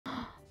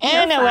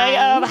anyway,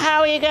 fine. how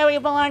are you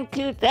going on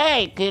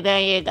today?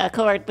 Today is a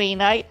Corby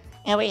night,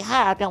 and we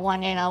have the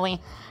one and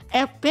only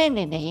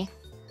Infinity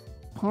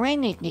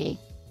Trinity.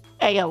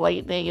 Hey,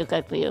 wait, there you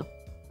go for you.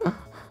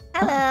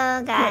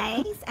 Hello,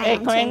 guys. I Hey,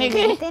 am Trinity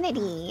Trinity.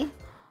 Infinity.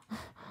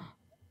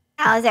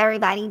 How's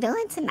everybody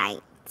doing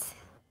tonight?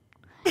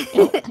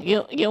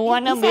 You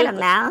wanna You said a mute?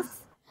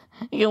 mouse?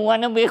 You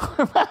wanna mute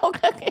your mouth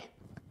again?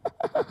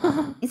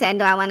 You said,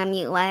 do I want to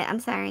mute what? I'm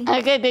sorry.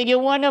 Okay, do you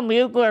wanna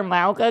mute your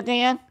mouth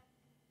again?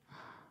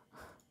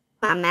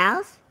 My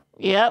mouse?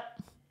 Yep.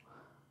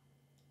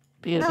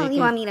 No,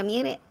 you want me to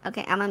mute it?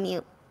 Okay, I'm going to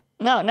mute.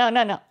 No.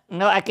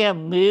 No, I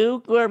can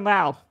move your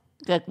mouth.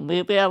 Just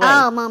move it away.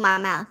 Oh, move my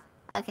mouth.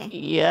 Okay. Is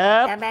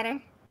Yep. that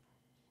better?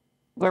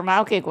 Your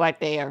mouth is right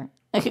there.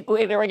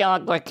 We're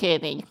on your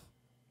kitty.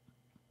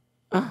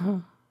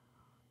 Your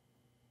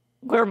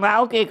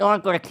mouth is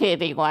on your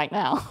kitty right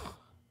now.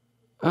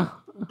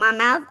 My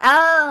mouth?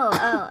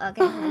 Oh,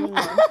 okay. Let me move.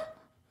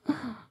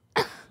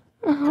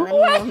 Let me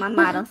move my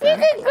model. So. This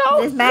can go.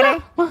 Is this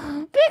better?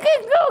 This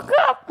can go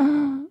up.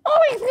 Oh,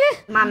 is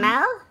this? My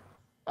mouth?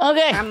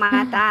 Okay. Or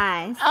my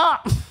thighs? Oh,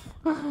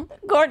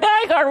 your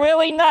thighs are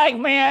really nice,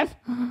 man.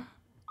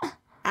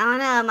 I don't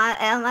know.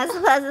 Am I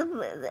supposed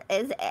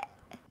to...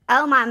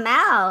 Oh, my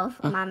mouth.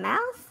 My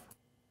mouth?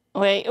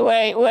 Wait.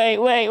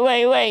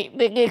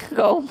 This can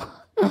go.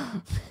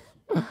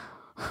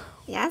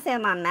 Yeah, I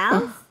said my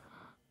mouth.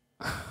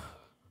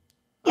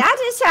 Y'all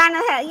just trying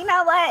to have, you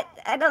know what?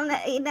 I don't know,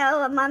 you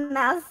know, my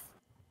mouth.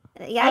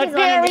 Y'all just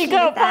there wanted to we see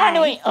go, the thighs.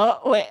 finally.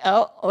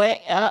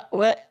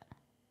 Wait.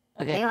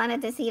 Okay. They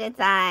wanted to see the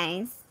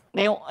thighs.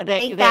 They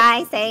Big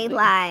thighs save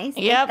lives.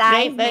 Yep, Big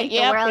thighs make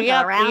the world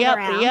go round and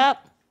round.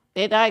 Yep.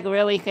 They like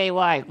really say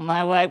why.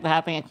 My wife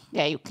having a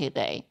day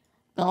today.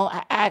 Don't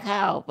ask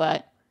how,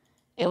 but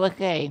it was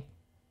okay.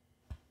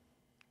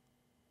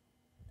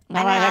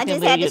 I know, I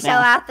just had to show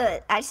out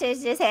I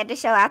should just had to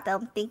show out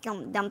them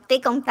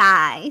thickum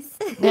thighs.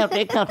 Yeah,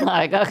 thickum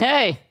thighs,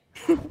 okay.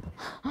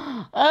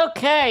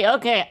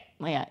 Okay.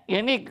 Yeah,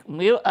 you need to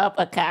move up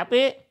a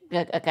carpet.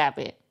 Just a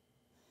carpet.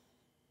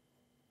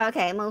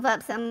 Okay, move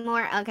up some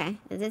more. Okay,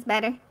 is this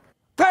better?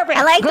 Perfect.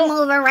 I like to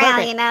move around,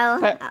 Perfect. you know.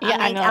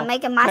 I know. I'm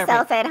making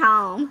myself at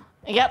home.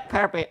 Yep,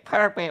 perfect.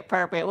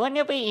 Wouldn't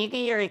it be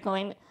easier if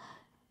we...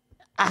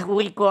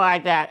 we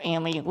guard that,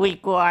 Amy. We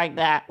guard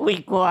that.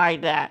 We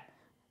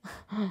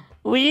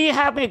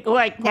have it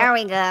like... There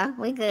we go.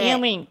 We good.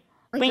 Amy,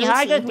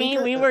 behind the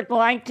scene, we were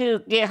going to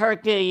get her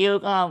to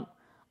use OBS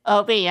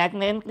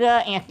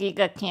Ninja, and she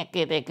just can't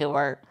get it to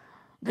work.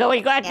 So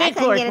we got this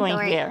course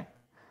link here.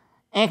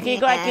 And she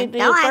got to do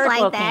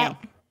virtual cam.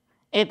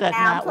 It does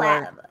not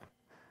work.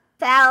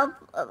 Foul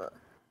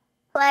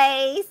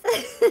place.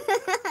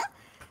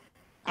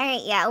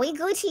 Alright, yeah, we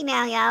Gucci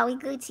now, y'all. We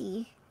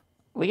Gucci.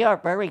 We are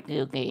very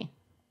Gucci.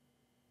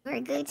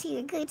 We're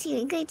Gucci.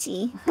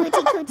 Gucci.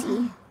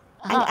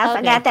 I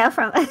forgot that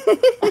from...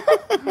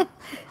 I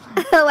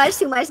watched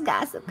too much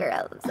Gossip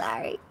Girl. I'm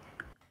sorry.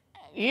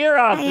 You're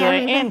all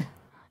good.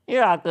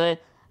 You're all good.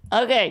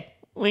 Okay,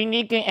 we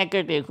need to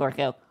introduce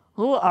ourselves.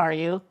 Who are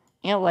you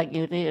and what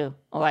you do?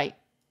 Like,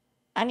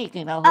 I need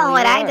to know who you are.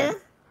 What I do?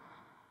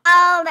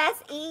 Oh,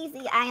 that's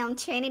easy. I am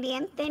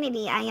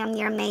TrinityInfinity. I am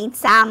your maid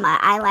Sama.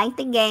 I like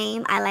the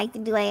game. I like to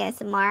do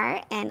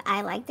ASMR. And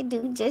I like to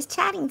do just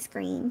chatting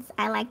screens.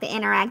 I like to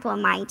interact with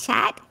my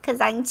chat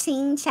because I'm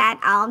team chat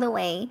all the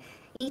way,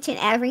 each and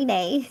every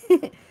day.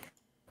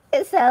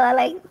 So I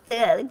like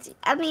to,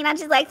 I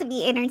just like to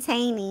be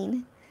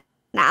entertaining.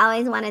 And I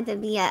always wanted to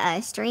be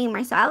a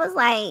streamer. So I was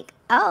like,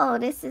 oh,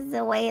 this is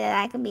the way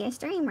that I can be a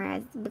streamer. I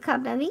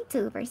become a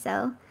VTuber.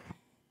 So...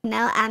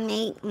 I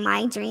make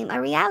my dream a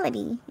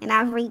reality, and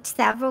I've reached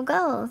several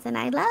goals, and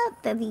I love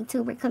the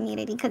VTuber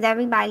community because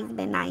everybody's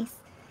been nice,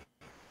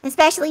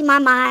 especially my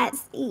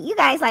mods. You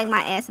guys like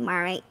my ASMR,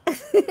 right?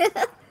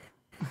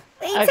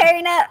 They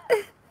turn up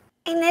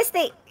in this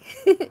thing.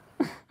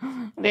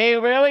 They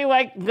really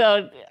like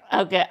the,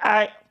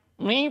 okay,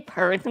 me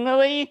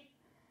personally,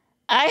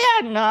 I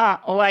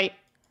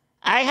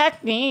have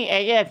seen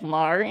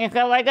ASMR and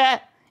stuff like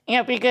that.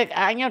 Yeah, because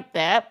I am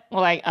deaf,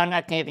 I'm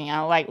not kidding,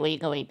 I'm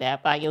legally deaf,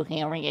 I use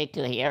hearing aid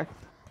to hear.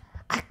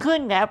 I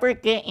could never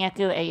get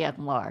into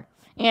ASMR.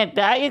 And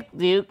that is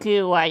due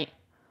to why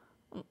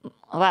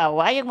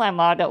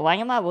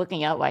am I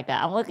looking out like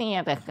that? I'm looking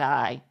at the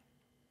sky.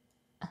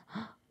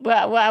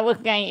 But what I was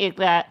saying is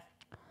that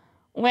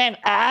when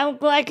I'm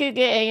going to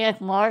get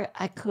ASMR,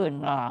 I could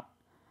not.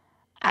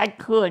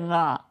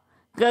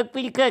 Just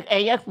because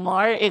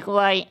ASMR is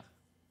like,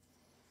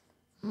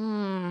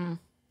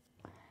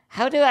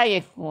 how do I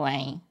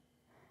explain?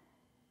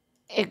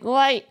 It's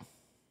like...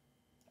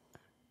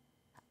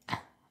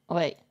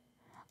 Wait.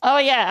 Oh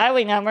yeah, I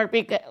remember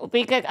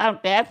because I'm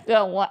deaf,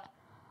 so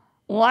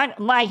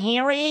my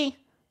hearing...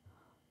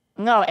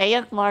 No,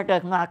 ASMR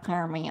does not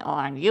turn me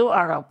on. You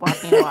are a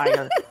fucking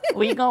liar.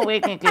 We gonna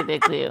listen to this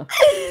too.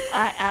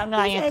 I'm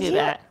not into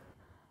that.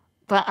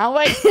 But I'm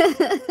like...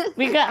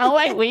 because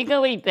I'm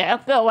legally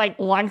deaf, so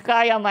one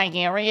side of my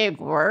hearing is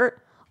worse,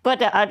 but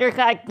the other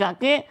side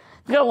doesn't.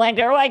 So when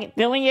they're like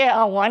doing it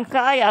on one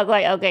side, I was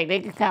like, okay,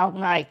 this sounds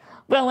nice.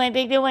 But when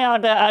they do it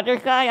on the other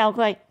side, I was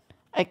like,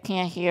 I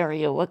can't hear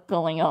you. What's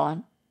going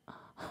on?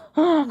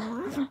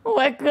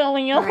 What's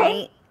going on?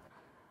 Right.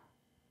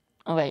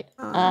 Wait,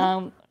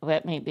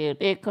 let me do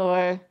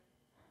Discord.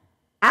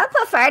 I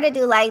prefer to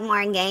do like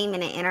more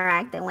gaming and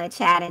interacting with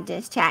chat and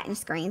just chatting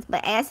screens.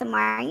 But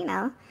ASMR, you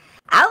know,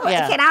 I'm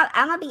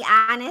gonna be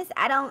honest.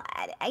 I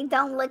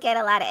don't look at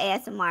a lot of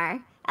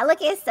ASMR. I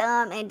look at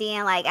some, and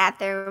then like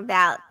after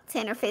about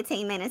 10 or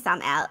 15 minutes,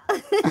 I'm out.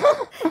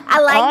 I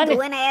like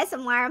doing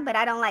ASMR, but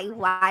I don't like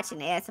watching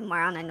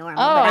ASMR on a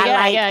normal. Oh, but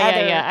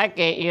yeah. I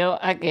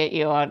get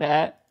you on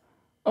that.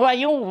 Well,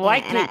 you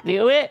like to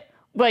do it,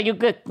 but you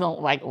just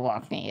don't like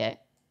watching it.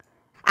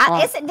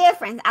 It's a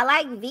difference. I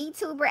like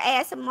VTuber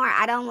ASMR.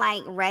 I don't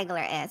like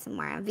regular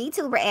ASMR.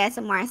 VTuber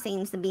ASMR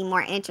seems to be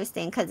more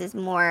interesting because it's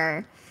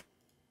more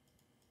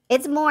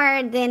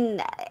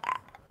than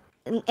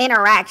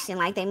interaction.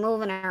 Like they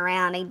moving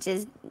around. They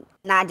just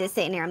not just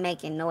sitting there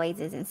making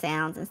noises and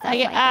sounds and stuff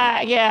like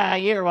that. Yeah,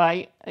 you're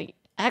right.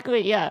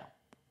 Actually, yeah,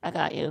 I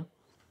got you.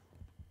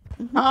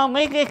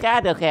 Make this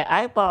advocate.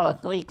 I fall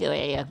asleep to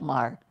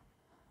ASMR.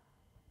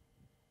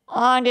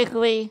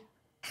 Honestly,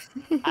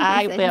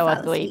 I fell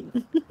asleep.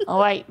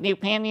 Alright,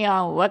 depending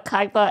on what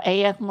type of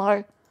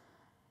ASMR,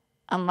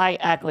 I might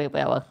actually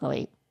fall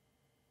asleep.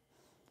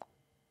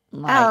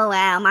 Oh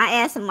wow, my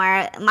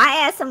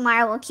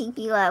ASMR will keep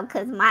you up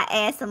because my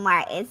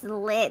ASMR is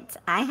lit.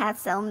 I have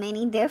so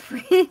many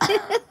different.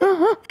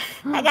 I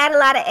got a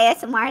lot of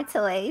ASMR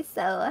toys,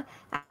 so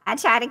I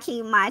try to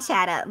keep my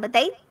chat up. But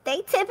they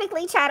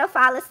typically try to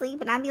fall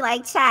asleep, and I be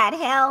like, chat,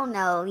 hell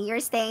no, you're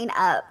staying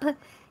up.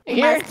 You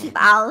must keep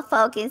all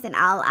focus and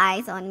all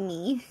eyes on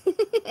me.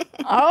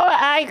 All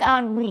eyes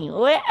on me.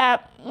 Where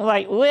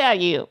are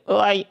you?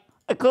 Like,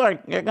 of course,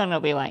 you're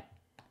gonna be like,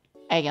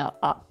 hey yo,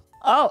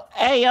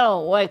 hey yo,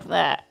 what's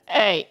that?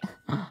 Hey,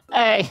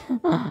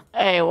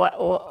 what?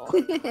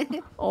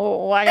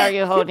 Why are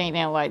you holding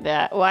him like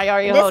that? Why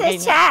are you holding?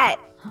 This is chat.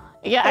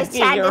 Yeah, I see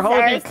you're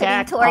holding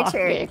cat.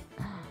 Tortured.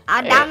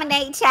 I'll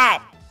dominate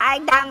chat. I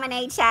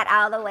dominate chat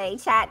all the way.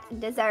 Chat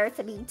deserves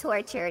to be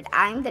tortured.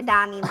 I'm the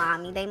Dommy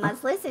Mommy. They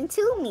must listen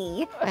to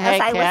me.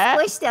 Hey, else I will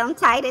squish them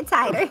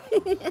tighter.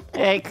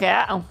 Hey,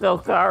 Cat, I'm so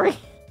sorry.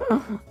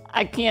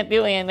 I can't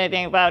do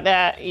anything about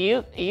that.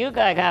 You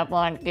guys have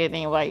on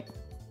getting like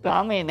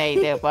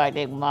dominated by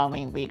the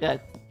mommy because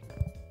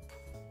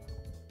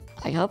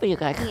I hope you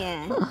guys.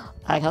 Yeah.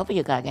 I hope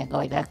you guys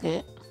enjoy that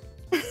shit.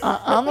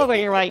 I'm over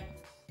here like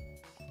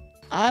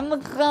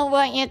I'm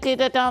going into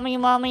the Dommy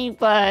Mommy,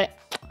 but.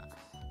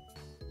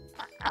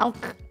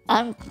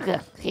 I'm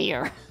just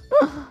here.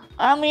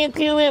 I'm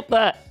into it,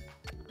 but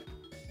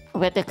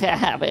with the cat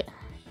habit.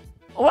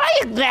 What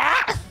is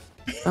that?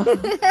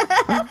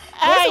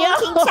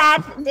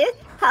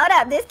 Hold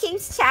up, this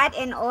keeps chat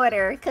in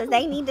order because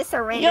they need to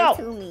surrender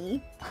to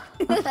me.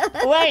 Wait,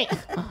 wait.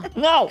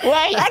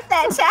 Like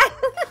that, chat.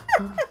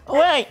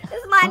 Wait.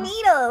 This is my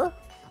needle.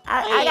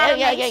 I gotta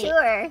make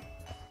sure.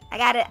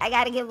 I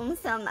gotta give them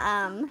some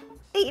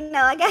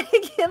I gotta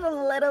give them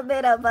a little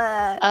bit of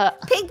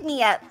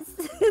pick-me-ups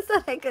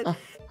so I could,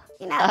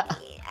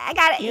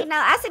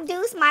 I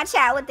seduce my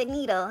chat with the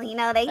needle.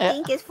 They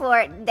think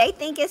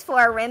it's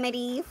for a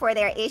remedy for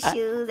their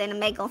issues and to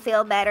make them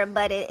feel better,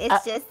 but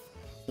it's just,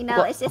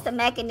 it's just a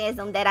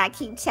mechanism that I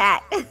keep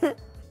chat.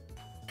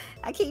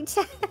 I keep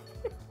chat.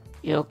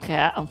 Yo,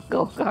 cat, I'm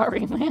so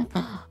sorry, man.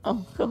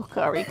 I'm so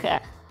sorry,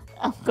 cat.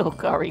 I'm so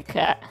sorry,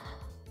 cat.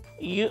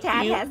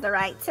 Cat has the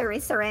right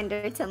to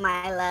surrender to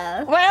my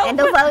love and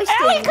devotion.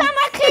 Every time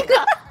I kick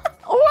up,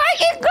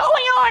 what is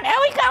going on?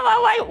 Every time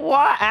I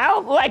walk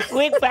out,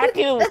 switch back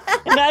to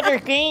another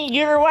scene,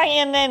 you're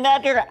in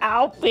another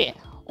outfit.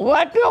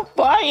 What the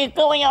fuck is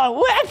going on?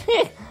 What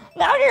is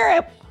now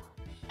you're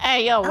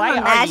Hey yo, why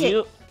are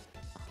you?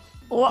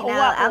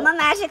 I'm a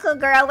magical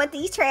girl with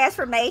these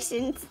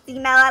transformations.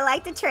 I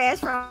like to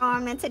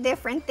transform into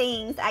different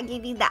things. I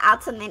give you the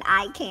ultimate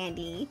eye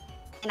candy.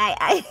 And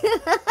I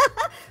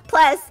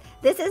plus,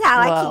 this is how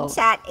I keep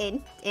chat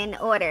in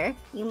order.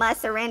 You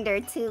must surrender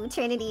to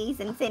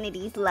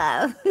TrinityInfinity's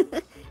love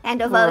and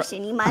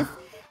devotion. You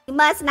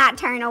must not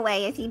turn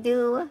away. If you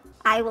do,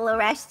 I will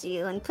arrest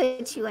you and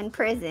put you in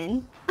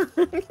prison.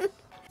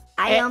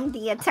 I am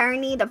the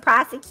attorney, the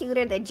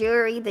prosecutor, the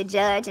jury, the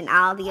judge, and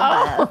all the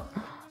above.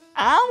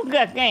 I'm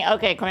just saying,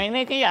 okay,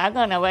 Trinity, I'm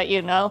gonna let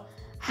you know.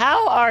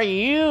 How are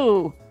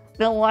you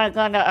the one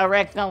gonna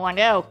arrest someone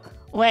else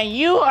when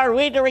you are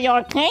literally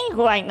on chains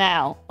right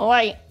now?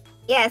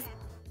 Yes.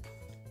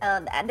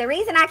 The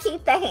reason I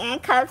keep the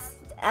handcuffs,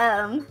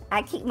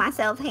 I keep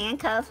myself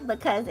handcuffed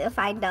because if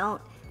I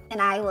don't, then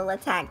I will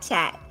attack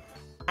chat.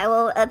 I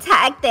will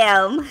attack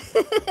them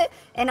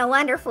in a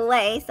wonderful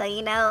way. So,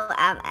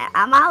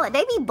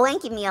 they be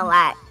blinking me a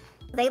lot.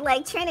 They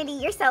like, Trinity,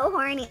 you're so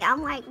horny.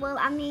 I'm like, well,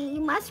 I mean, you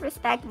must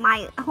respect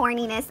my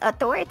horniness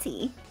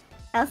authority.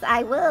 Else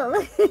I will.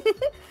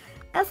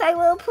 Else I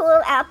will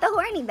pull out the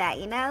horny bat,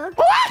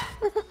 What?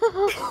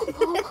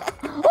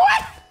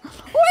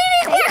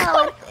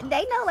 What?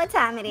 They know what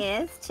time it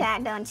is.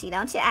 Chat, don't you?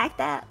 Don't you act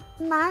up?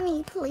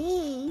 Mommy,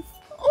 please.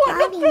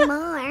 What Mommy,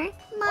 more.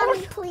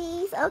 Mommy,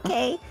 please.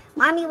 Okay.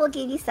 Mommy will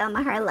give you some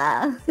of her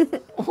love.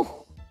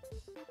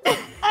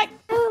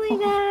 Oh my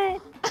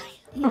god.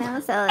 You know,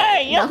 so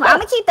Hey, I'm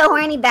gonna keep the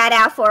horny bat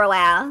out for a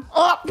while.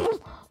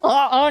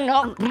 Oh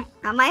no.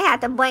 I might have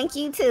to blank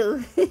you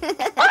too.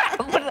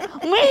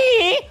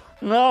 Me?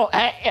 No,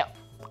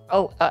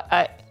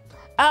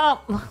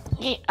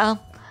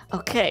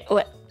 okay,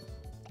 well,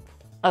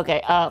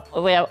 okay, how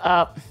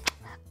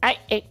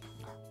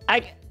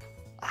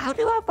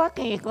do I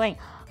fucking explain?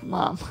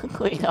 Mom,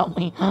 please help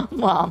me.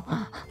 Mom,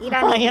 You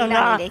don't need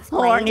to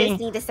explain. horny. You just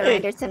need to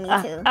surrender to me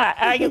too.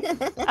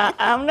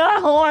 I'm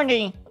not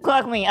horny.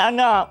 Fuck me, I'm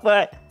not,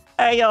 but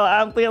hey, yo,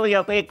 I'm feeling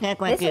a big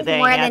tickling This is today.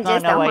 more I than don't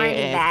just a know what horny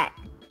it is. bat.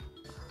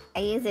 I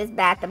use this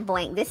bat to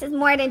blink. This is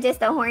more than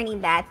just a horny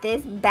bat.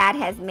 This bat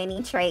has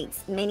many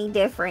traits, many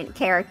different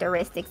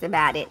characteristics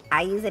about it.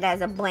 I use it as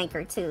a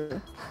blinker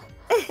too.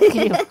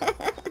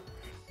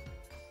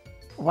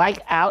 White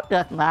out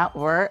does not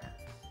work.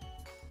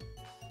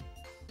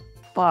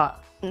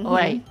 But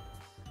wait.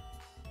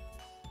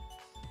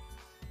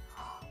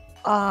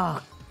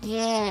 Oh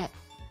yeah.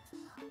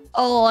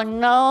 Oh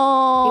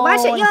no. You watch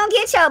it. You don't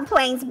get your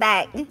planes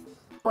back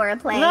for a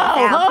plane. No,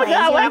 hold planes.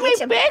 on. Let me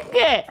pick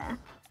it.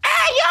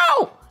 Hey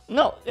yo.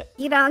 No.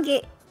 You don't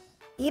get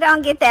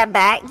that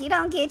back. You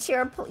don't get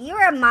you're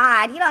a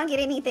mod. You don't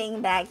get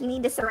anything back. You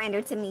need to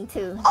surrender to me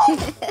too.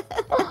 What?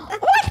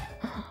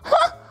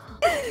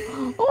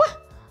 What?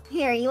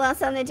 Here, you want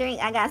something to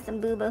drink? I got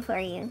some booba for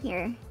you.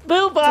 Here.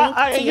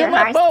 Booba, you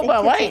my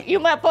boba, right? You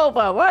my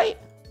boba, right?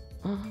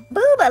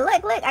 Booba,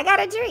 look, I got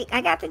a drink.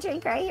 I got the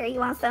drink right here. You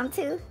want some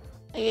too?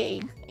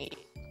 Yeah.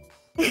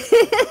 Do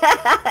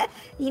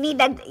you need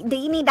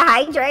to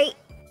hydrate?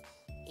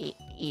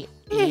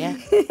 Yeah.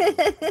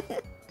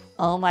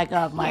 Oh my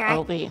god, my Here,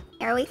 Obi.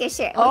 Here, we can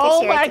share.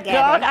 Oh share my it together.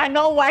 god, I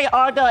know why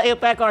all the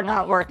effects are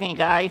not working,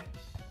 guys.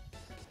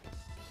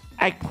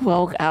 I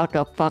broke out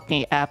the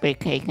fucking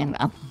application.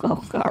 I'm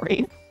so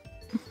sorry.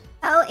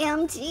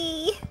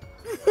 OMG.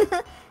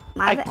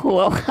 I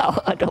broke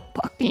out of the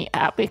fucking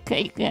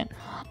application.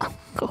 I'm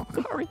so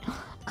sorry.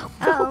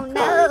 Oh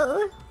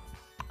no.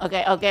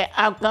 Okay,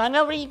 I'm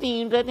gonna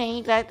redeem the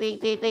things that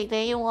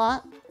they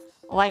want.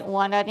 Like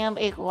one of them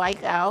is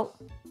white out.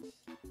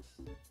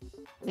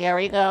 There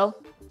we go.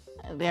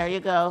 There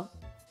you go.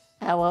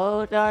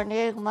 Hello,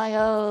 darkness, my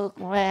old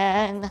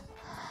friend.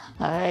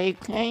 I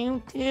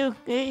came to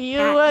see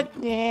you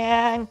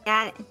again.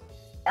 Got it.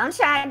 Y'all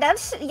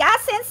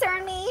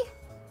censoring me.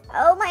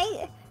 Oh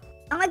my,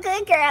 I'm a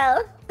good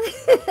girl.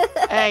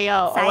 Hey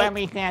yo, Psych. let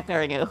me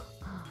censor you.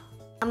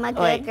 I'm a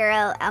good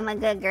girl. I'm a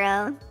good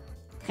girl.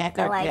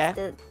 Censor, I like yeah?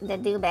 to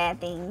do bad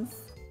things.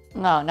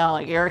 No,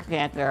 you're a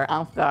censor.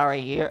 I'm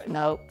sorry.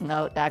 No,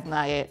 that's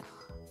not it.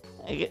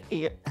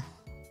 You're...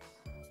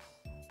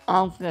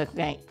 I'm just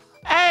saying.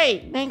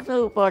 Hey, thanks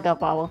for the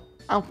follow.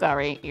 I'm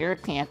sorry, you're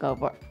cancer,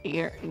 but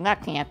you're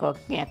not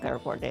cancer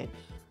for this.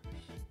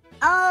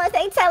 Oh,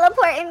 they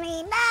teleporting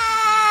me. No!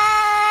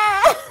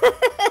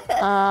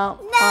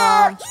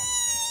 No!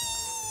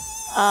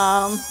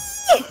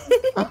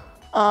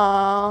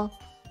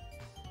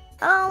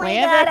 Oh my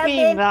when god, does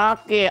he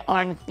knock it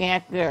on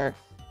cancer?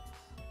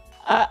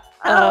 Oh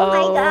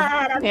my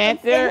god, I've been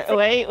Cancer,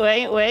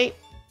 wait.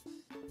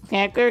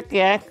 Cancer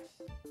guess.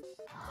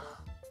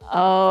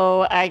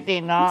 Oh, I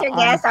did not. Censor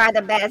guests are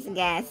the best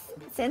guests.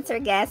 Censor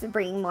guests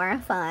bring more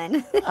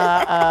fun.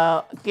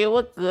 You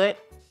look good.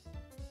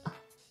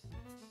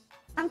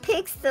 I'm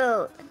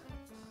pixel.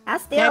 I'm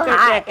still Cancer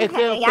hot. guest is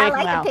still Y'all big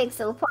like now. the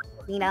pixel part,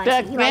 you know?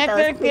 The You like those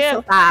cancer pixel guest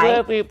will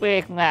thighs. be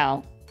big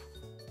now.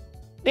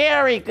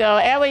 There we go.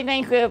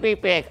 Everything should be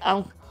big.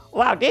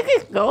 Wow, this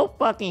is so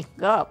fucking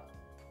stuff.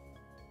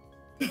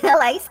 I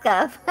like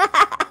scuff.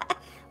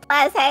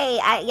 Plus, hey,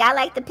 y'all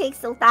like the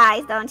pixel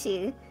thighs, don't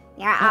you?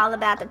 You're all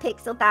about the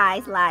pixel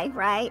thighs life,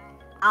 right?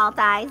 All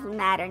thighs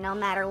matter, no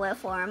matter what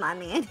form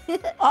I'm in.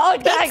 Oh,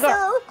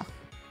 Pixel,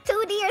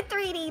 2D or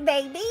 3D,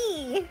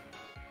 baby.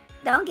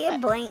 Don't get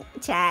blinked,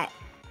 chat.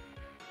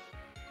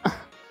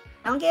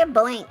 Don't get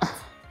blinked.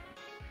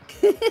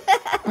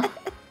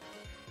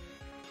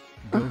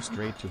 Go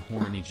straight to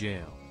horny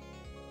jail.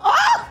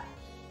 Oh!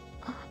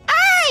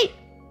 Hey!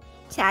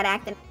 Chat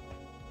acting.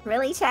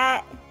 Really,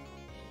 chat?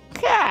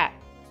 Cat.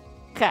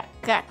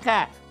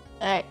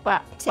 Hey,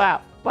 wow.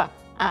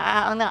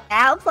 I don't know.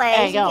 Outplays.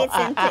 Hey, yo,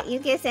 you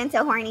get sent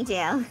to horny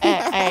jail.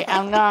 hey,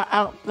 I'm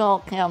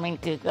not coming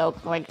to go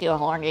straight to a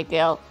horny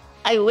jail.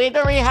 I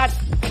literally had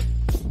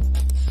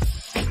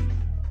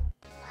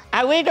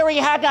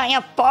the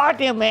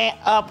embodiment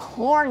of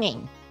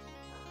horny.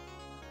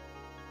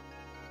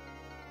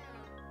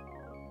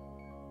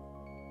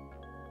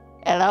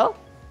 Hello?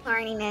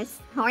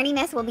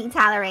 Horniness will be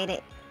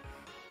tolerated.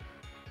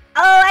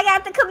 Oh, I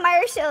got the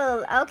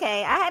commercial.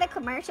 Okay, I had a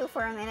commercial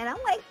for a minute.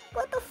 I'm like,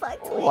 what the fuck,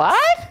 Twitch?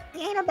 What?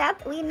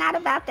 We not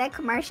about that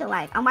commercial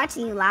life. I'm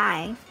watching you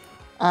live.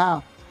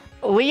 Oh.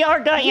 We are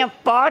the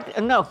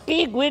embodiment. No,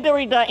 he's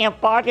literally the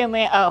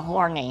embodiment of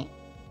horny.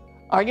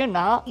 Are you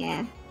not?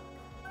 Yeah.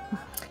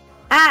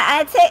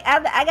 I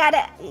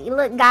gotta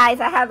look, guys.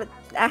 I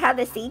have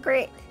a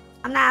secret.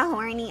 I'm not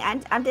horny.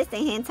 I'm just a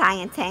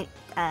hentai and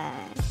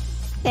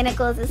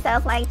tentacles and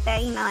stuff like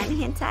that. You know, and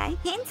hentai.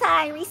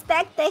 Hentai.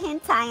 Respect the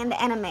hentai and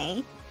the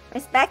anime.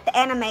 Respect the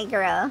anime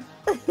girl.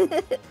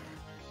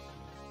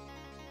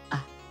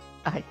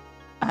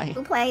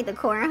 Who played the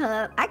corn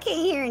hub? I can't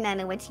hear none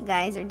of what you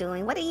guys are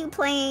doing. What are you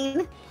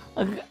playing?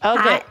 Okay.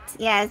 Hot.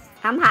 Yes,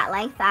 I'm hot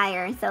like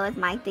fire. So is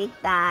my thick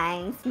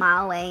thighs,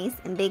 small waist,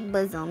 and big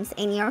bosoms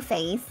in your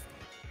face.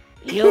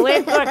 You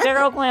wish your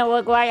girlfriend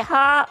looked like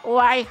hot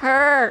like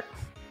her.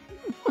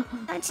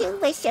 Don't you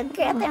wish your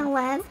girlfriend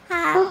was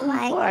hot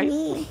like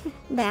me?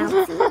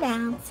 Bouncy,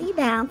 bouncy,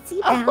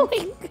 bouncy,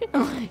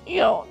 bouncy.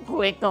 Yo,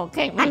 quick, don't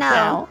take me I know.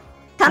 down.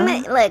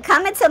 Coming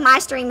to my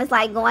stream is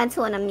like going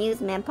to an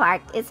amusement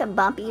park. It's a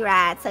bumpy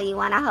ride, so you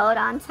want to hold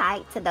on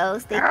tight to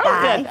those thick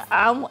thighs.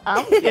 I'm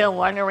still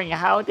wondering,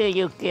 how did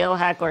you kill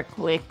Hacker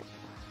Quick?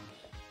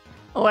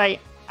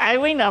 Like, I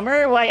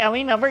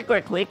remember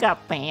Quick Quick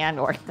got banned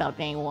or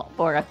something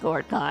for a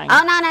short time.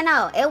 Oh,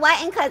 no. It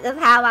wasn't because of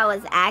how I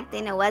was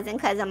acting. It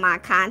wasn't because of my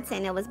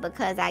content. It was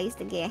because I used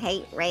to get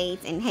hate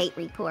raids and hate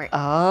reports.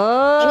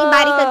 Oh.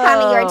 Anybody could come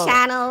to your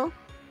channel.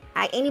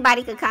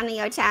 Anybody could come to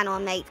your channel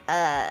and make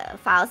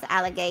false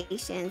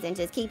allegations and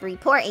just keep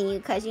reporting you,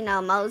 because you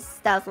know most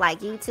stuff like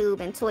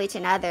YouTube and Twitch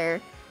and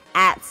other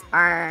apps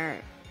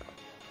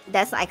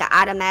that's like an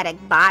automatic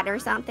bot or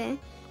something.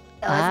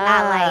 So it's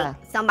not like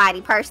somebody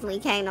personally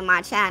came to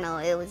my channel.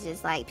 It was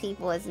just like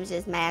people was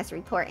just mass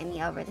reporting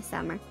me over the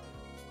summer.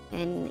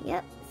 And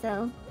yep,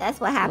 so that's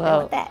what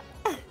happened with that.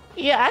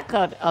 Yeah,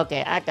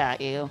 I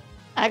got you.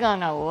 I don't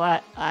know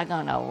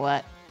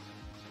what.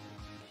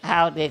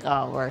 How this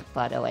all works,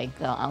 by the way,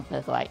 so I'm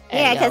just like,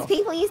 hey, yeah, because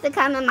people used to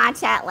come in my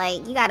chat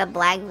like, you got a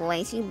black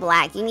voice, you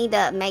black, you need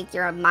to make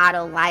your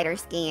model lighter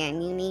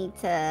skin, you need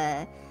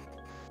to,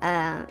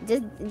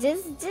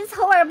 just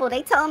horrible.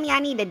 They told me I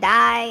need to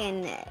die,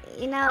 and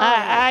you know.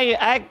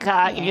 I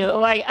got you.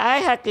 Like, I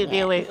had to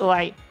deal with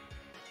like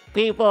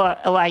people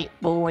like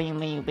bullying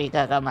me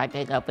because of my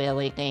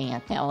disability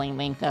and telling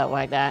me stuff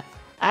like that.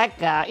 I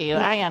got you.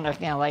 I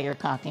understand what you're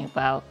talking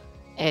about.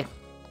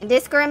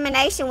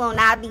 Discrimination will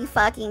not be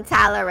fucking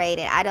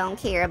tolerated. I don't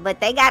care. But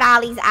they got all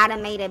these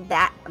automated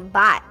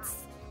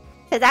bots.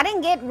 Because I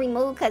didn't get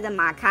removed because of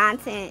my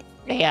content.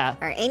 Yeah.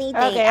 Or anything.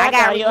 Okay, I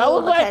got you. I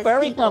was like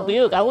very people...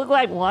 confused. I was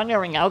like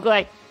wondering. I was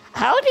like,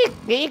 how did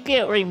they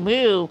get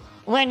removed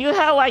when you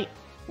have like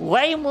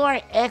way more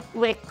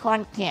explicit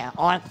content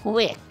on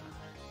Twitch?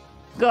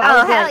 So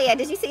oh, hell like, yeah.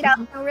 Did you see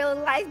those real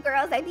life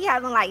girls? They be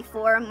having like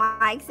 4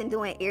 mics and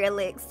doing ear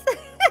licks.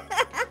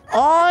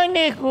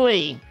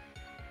 Honestly.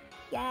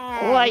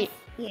 Yeah. Like,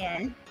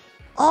 yeah.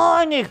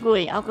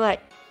 Honestly, I was like,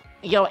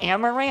 yo,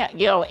 Amaranth.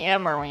 Only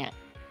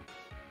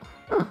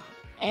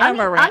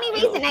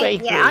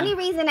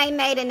reason they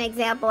made an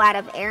example out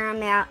of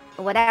Aramount,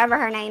 whatever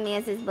her name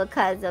is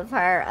because of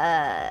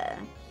her,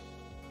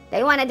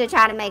 they wanted to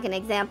try to make an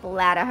example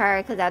out of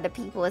her because other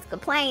people was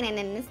complaining,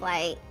 and it's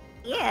like,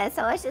 yeah,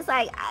 so it's just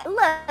like,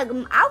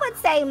 look, I would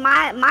say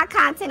my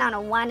content on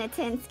a 1 to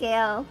 10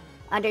 scale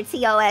under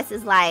TOS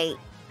is like,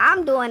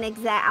 I'm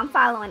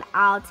following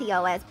all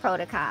TOS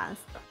protocols.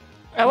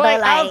 Wait,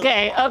 like,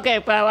 okay,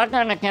 but I'm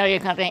gonna tell you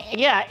something.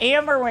 Yeah,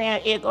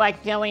 Amaranth is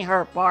like telling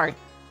her part.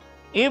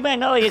 Even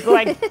though he's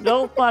like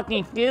so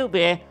fucking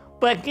stupid,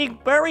 but he's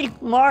very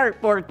smart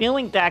for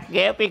doing that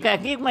shit because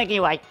he's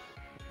making like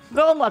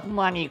so much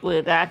money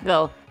with that.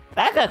 So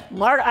that's a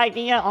smart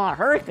idea on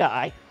her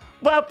side,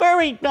 but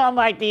very dumb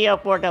idea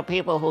for the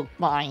people who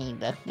buying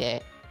the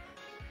shit.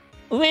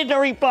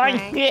 Literally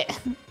buying shit.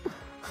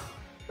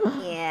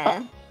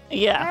 Yeah.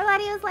 Yeah.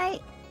 Everybody was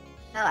like,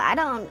 no, I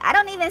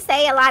don't even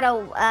say a lot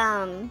of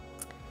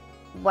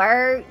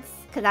words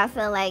because I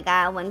feel like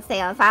I wouldn't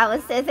say if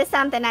it's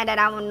something that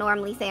I would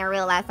normally say in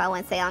real life, I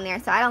wouldn't say on there.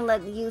 So I don't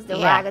use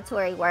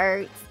derogatory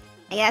words.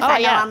 And yes, I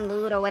know I'm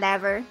lewd or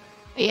whatever.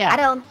 Yeah. I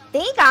don't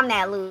think I'm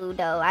that lewd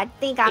though. I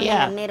think I'm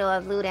in the middle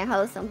of lewd and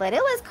wholesome. But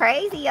it was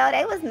crazy, yo.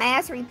 They was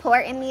mass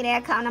reporting me.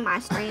 They'd come to my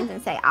streams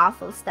and say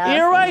awful stuff.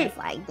 You're right.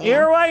 Like,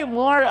 you're right.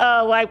 More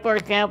like, for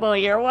example,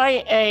 you're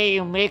right. I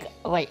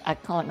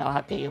don't know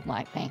how to use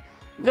my thing.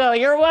 So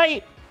you're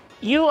right.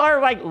 You are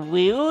like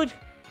lewd,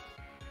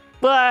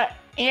 but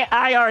in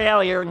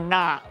IRL you're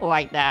not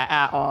like that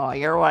at all.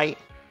 You're like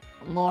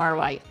more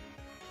like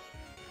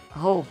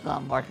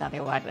wholesome or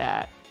something like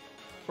that.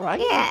 Right?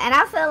 Yeah, and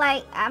I feel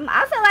like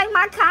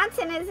my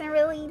content isn't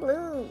really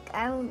lewd.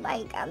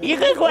 You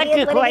could like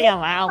to play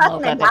around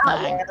most of the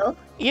time.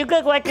 You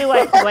could like to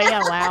play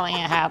around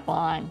and have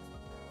fun.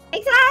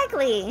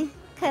 Exactly,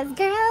 cause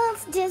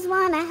girls just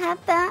wanna have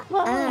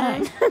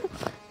fun.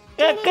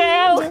 The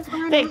girls,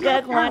 they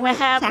just wanna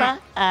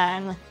have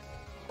fun.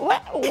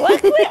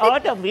 What's with all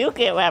the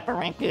music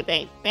referring to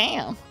today?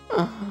 Damn.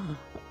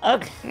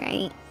 Okay.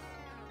 Right.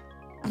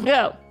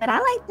 No. But I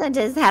like to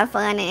just have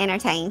fun and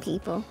entertain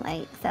people,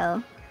 like,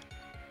 so.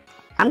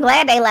 I'm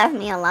glad they left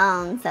me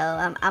alone. So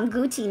I'm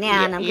Gucci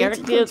now, and I'm You're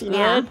Gucci too Gucci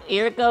now. good.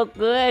 You're so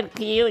good,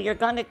 Q. You're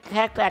gonna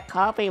check that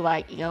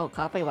copyright. Yo,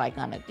 copyright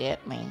gonna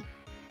get me.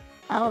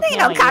 There ain't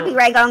no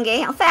copyright gonna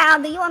get him.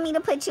 Foul, do you want me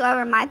to put you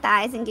over my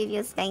thighs and give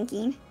you a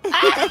spanking?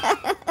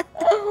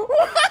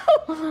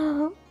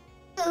 Woo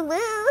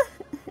woo.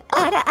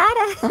 Ada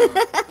ada.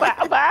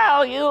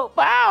 Bow, you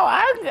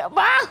bow.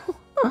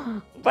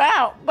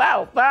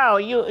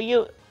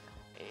 You.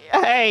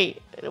 Hey,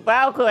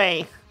 bow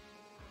Clay.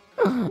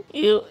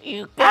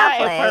 You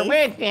got a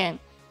permission.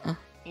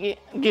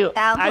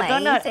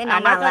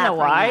 I'm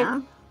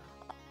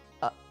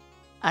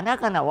not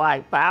gonna lie.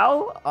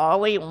 Bow,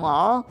 Ollie,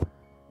 Mall.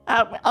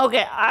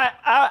 Okay,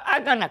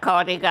 I'm gonna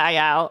call the guy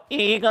out.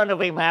 He's gonna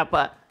be mad,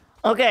 but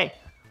okay.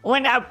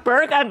 When I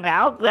first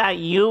announced that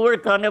you were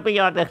gonna be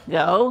on the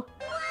show,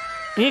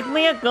 this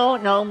man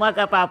don't know much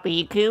about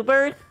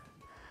VTubers.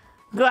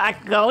 So I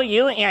told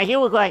you, and he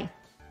was like,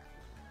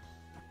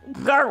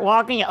 start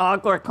walking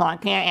awkward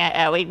content and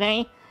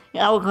everything.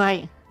 And I was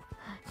like,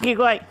 he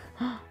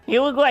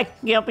was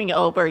like jumping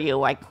over you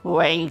like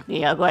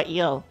crazy. I was like,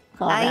 yo,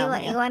 calm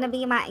down. You want to be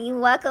you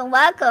welcome.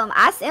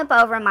 I simp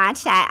over my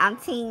chat. I'm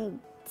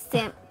team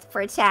simp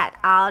for chat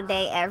all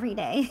day, every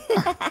day.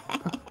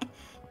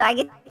 So I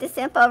get to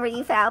simp over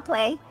you, foul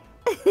play.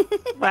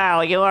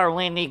 Wow, you are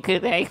winning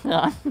today,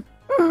 son.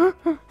 You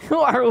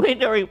are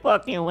literally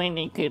fucking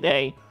winning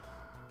today.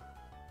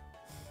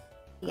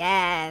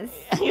 Yes.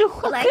 You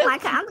like my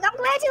I'm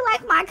glad you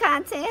like my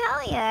content.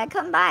 Hell yeah.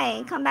 Come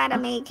by the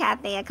Maid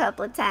Cafe a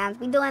couple of times.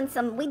 We doing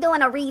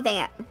a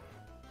revamp.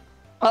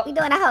 We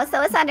doing a host,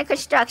 so it's under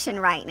construction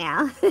right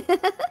now.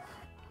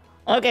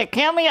 Okay,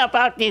 tell me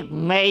about this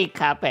Maid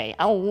Cafe.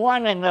 I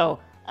wanna know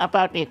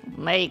about this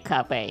Maid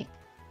Cafe.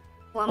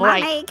 Well,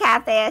 my Maid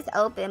Cafe is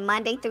open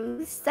Monday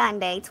through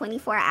Sunday,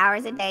 24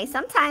 hours a day.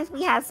 Sometimes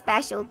we have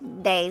special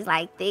days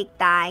like Thick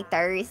Thigh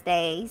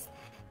Thursdays,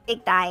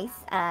 Thick Thighs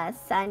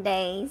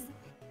Sundays.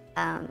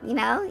 You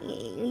know,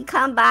 you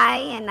come by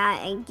and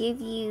I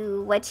give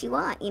you what you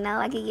want. You know,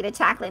 I give you the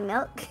chocolate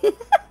milk.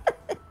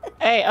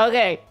 Hey,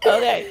 okay.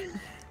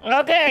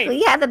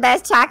 We have the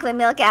best chocolate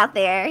milk out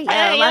there. You know,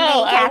 hey, yo,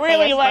 I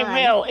really like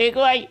milk. It's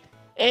like,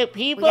 if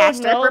people we got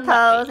stripper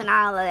pose and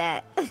all of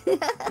that.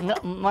 No,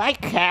 my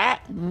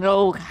cat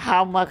knows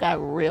how much I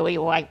really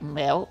like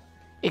milk.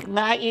 It's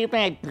not even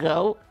a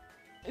joke.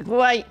 It's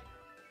like,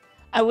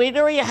 I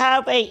literally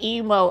have a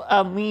emote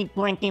of me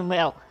drinking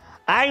milk.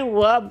 I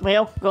love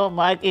milk so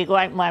much. It's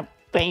like my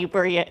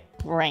favorite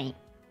drink.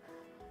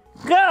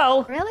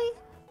 So. Really?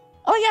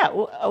 Oh yeah.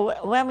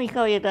 Let me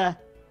show you the.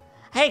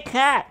 Hey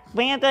cat,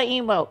 ban the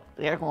emote.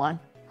 There's one.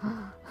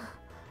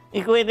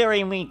 It's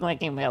literally me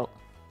drinking milk.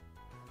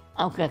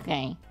 I'm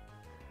cooking.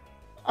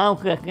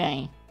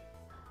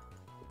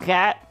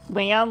 Cat,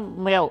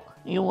 ban milk.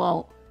 You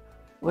won't.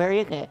 Where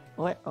is it?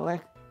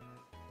 Where?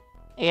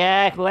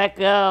 Yes, let's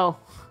go.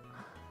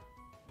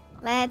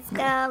 Let's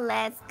go.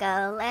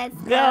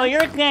 Go,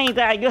 you're saying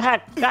that you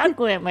had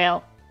chocolate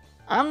milk.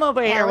 I'm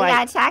over here we like...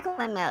 got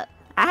chocolate milk.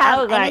 I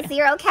have, and it's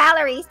 0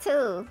 calories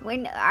too.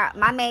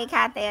 My Maid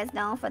Cafe is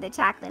known for the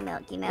chocolate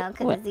milk, you know,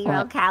 because it's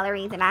 0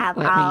 calories, and I have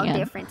all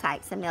different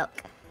types of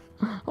milk.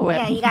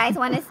 Yeah, you guys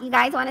want to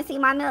see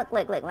my milk?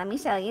 Look, let me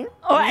show you.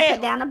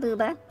 Put down a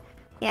booba.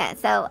 Yeah,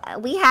 so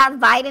we have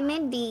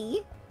vitamin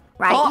D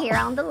right here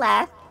on the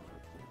left.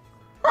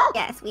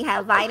 Yes, we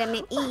have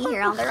vitamin E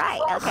here on the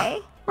right,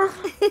 okay?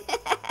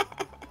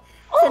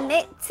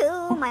 Submit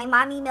to my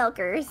mommy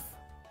milkers.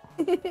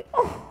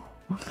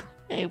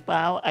 Hey,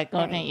 Bow, I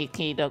got an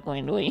keto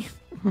going to eat.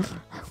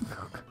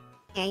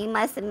 Yeah, you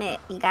must submit.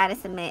 You gotta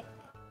submit.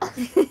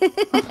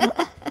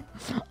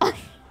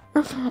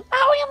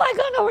 How am I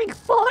gonna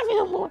respond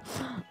anymore?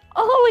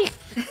 Holy.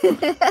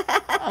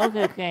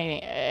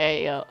 Okay,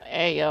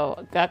 hey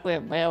yo,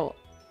 chocolate milk.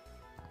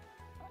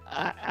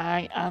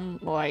 I'm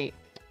like,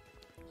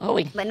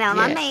 holy. But no,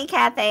 my Maid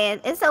Cafe is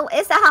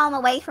it's a home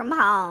away from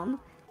home.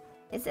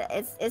 It's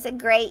a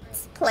great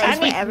place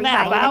for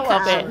everybody to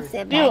come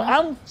sit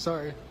back. Dude,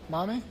 sorry,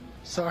 mommy.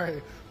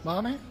 Sorry.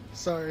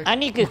 I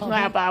need to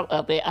snap out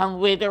of it. I'm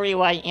literally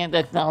like in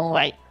the zone.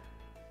 Like,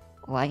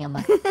 why am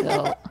I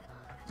so?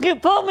 You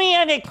put me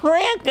in a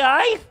cramp,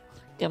 guys.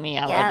 Get me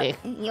out of this.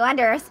 You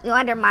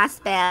under my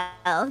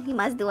spell. You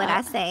must do what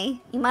I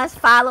say. You must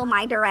follow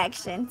my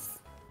directions.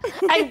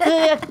 I put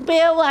a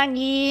spell on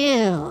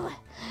you.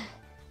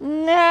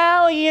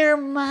 Now you're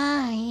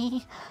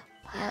mine.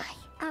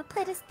 I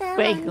put a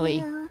spell on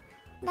you.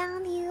 Now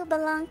you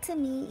belong to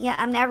me. Yeah,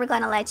 I'm never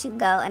gonna let you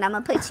go, and I'm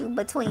gonna put you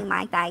between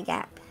my thigh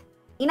gap.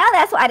 You know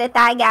that's why the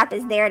thigh gap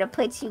is there, to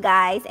put you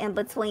guys in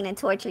between and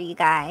torture you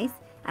guys.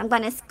 I'm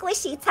gonna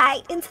squish you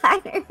tight and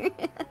tighter.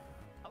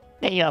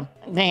 Damn.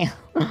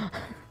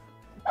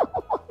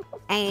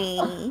 Hey,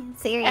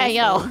 seriously. Hey,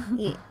 yo.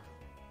 You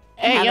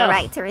have a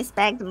right to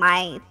respect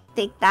my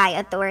thick thigh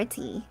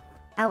authority.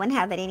 I wouldn't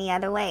have it any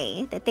other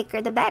way. The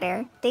thicker, the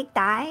better. Thick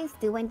thighs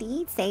do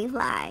indeed save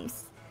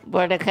lives.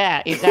 For the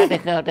cat, you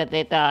gotta show that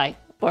they die.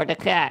 For the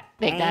cat,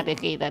 they gotta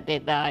see that they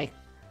die.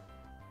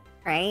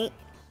 Right?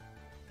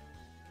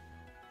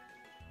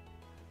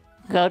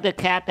 go the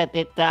cat that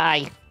did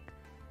die.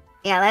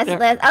 Yeah, let's.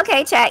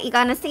 Okay, chat. You're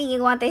gonna see.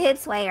 You want the hip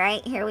sway,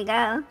 right? Here we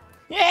go.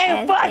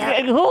 Yeah, fuck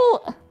it. Who?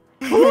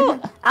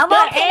 I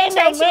won't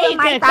penetrate you with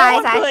my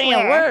thighs. I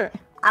swear.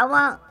 I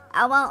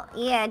won't.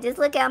 Yeah, just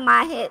look at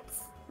my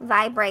hips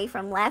vibrate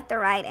from left to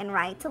right and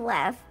right to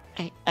left.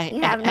 You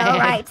have no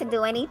right to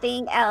do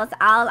anything else.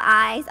 All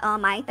eyes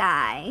on my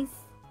thighs.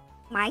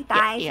 My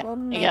thighs will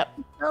make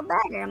you feel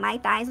better. My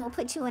thighs will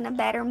put you in a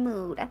better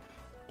mood.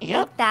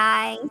 Yep.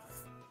 Thighs.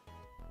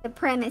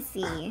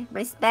 Supremacy.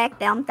 Respect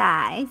them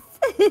thighs.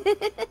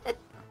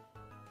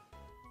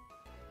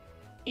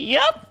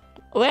 Yep.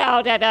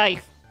 Well, that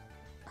nice.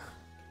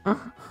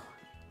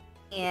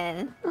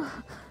 Yeah.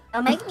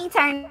 Don't make me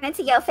turn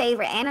into your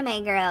favorite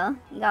anime girl.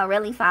 You gonna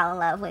really fall in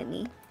love with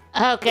me.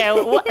 Okay.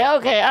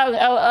 Okay.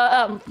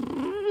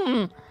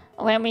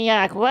 Let me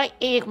ask. What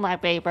is my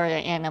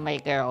favorite anime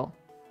girl?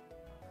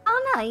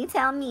 Oh no, you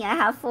tell me. I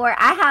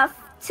have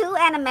 2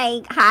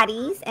 anime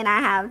hotties and I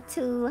have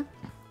 2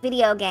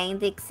 video game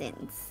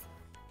vixens.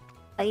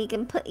 So you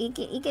can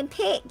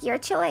pick your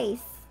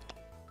choice.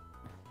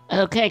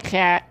 Okay,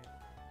 cat.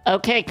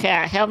 Okay,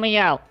 cat. Help me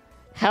out.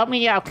 Help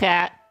me out,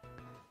 cat.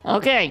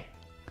 Okay.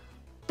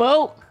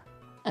 Both.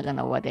 I don't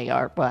know what they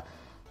are, but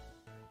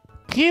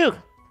Q.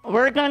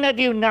 We're gonna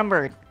do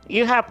numbers.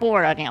 You have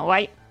 4 on it,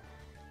 right?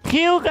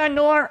 Q got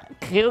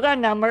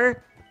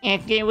number,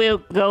 and then we'll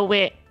go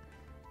with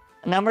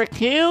number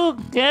 2.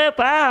 Good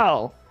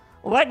bow.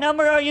 What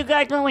number are you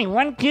guys going?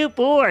 1, 2,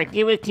 4.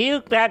 Give a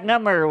Q that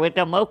number with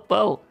the most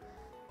bow.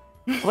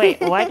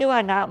 Wait, why do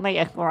I not make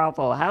a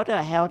grapple? How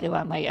the hell do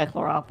I make a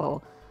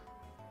grapple?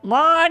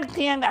 Mod,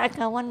 can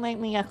someone make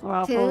me a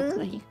grapple,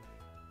 please?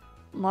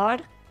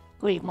 Mod?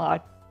 Please,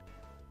 Mod.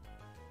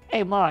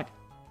 Hey, Mod.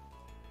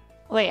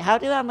 Wait, how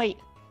do I make...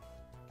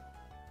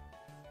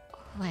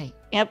 Wait,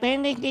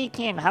 Infinity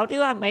King, how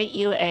do I make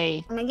you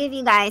a... I'm gonna give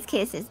you guys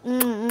kisses.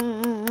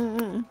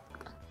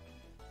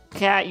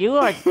 Cat, you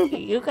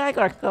guys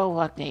are so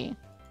lucky.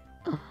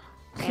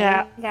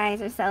 Cat, you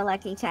guys are so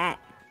lucky, chat.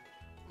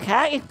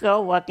 Cat is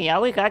so lucky. I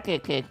always got to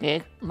kiss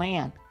this.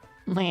 Man.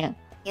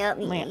 Yep,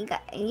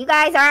 you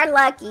guys are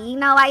lucky. You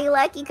know why you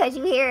lucky? Because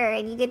you here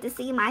and you get to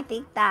see my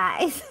thick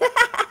thighs.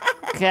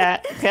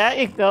 Cat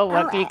is so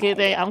lucky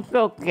today. I'm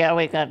so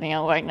scary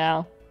right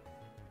now.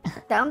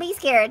 Don't be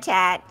scared,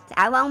 chat.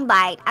 I won't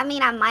bite. I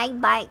mean, I might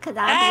bite because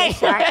I'll be a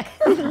shark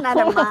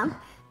another month.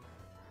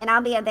 And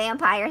I'll be a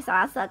vampire, so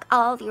I'll suck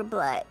all of your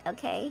blood,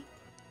 okay?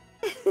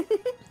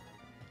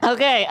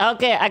 Okay,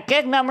 I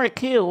guess number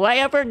 2.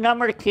 Whatever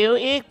number 2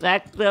 is,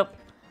 that's the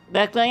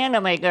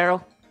anime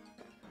girl.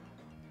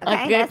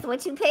 Okay, that's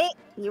what you pick.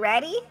 You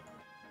ready?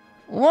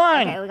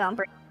 1. Okay, we're gonna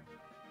bring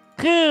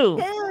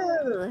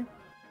 2.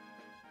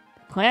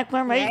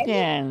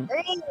 Transformation.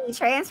 3.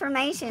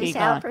 Transformation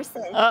shall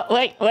persist.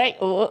 Wait,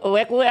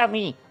 look at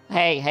me.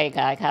 Hey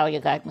guys, how are you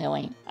guys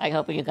doing? I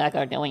hope you guys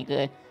are doing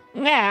good.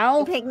 Now...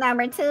 You pick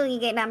number 2, you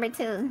get number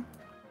 2.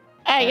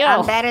 Hey, yo.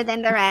 I'm better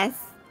than the rest.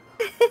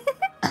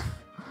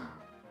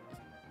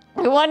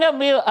 You want to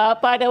move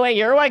up, by the way?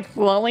 You're like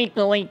slowly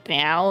going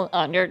down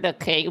under the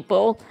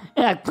table.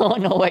 I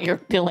don't know what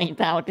you're doing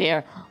down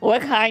there.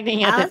 What's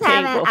hiding at the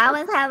table? I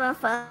was having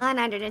fun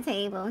under the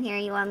table. Here,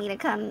 you want me to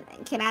come?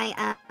 Can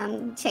I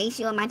chase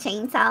you with my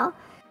chainsaw?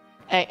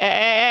 Hey.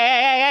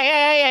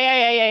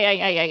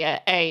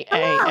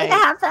 We can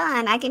have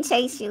fun. I can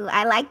chase you.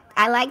 I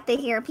like to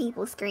hear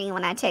people scream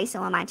when I chase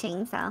them with my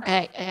chainsaw.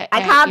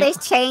 I call this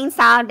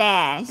chainsaw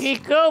dash.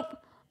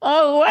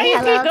 Oh, why you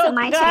hello to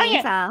my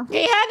chainsaw.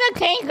 He has a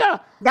chainsaw.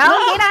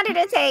 Don't get under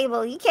the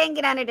table. You can't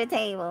get under the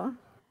table.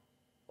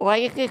 Why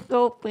you just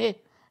go big?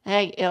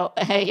 Hey,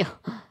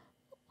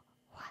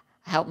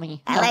 help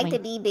me. I like to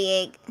be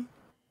big.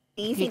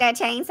 Do you see that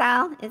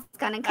chainsaw? It's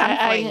gonna come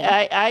for you.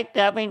 I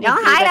definitely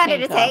don't hide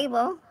under the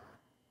table.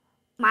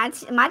 My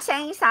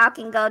chainsaw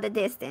can go the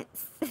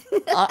distance.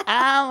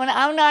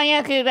 I'm not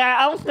into that.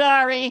 I'm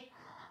sorry.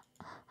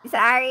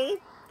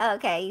 Sorry?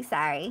 Okay, you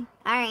sorry.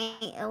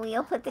 Alright,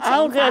 we'll put the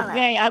chainsaw up.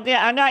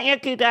 I'm not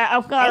into that.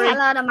 I'm sorry. Say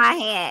hello to my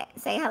head.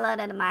 Say hello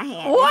to my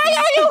head. Why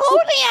are you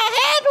holding your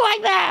head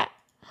like that?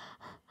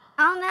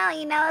 Oh no,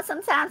 you know,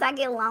 sometimes I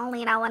get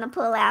lonely and I want to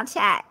pull out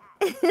chat.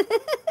 That's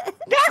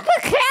a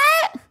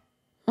cat?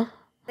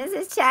 This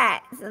is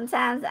chat.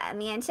 Sometimes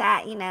me and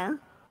chat, you know.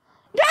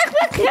 That's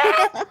a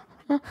cat?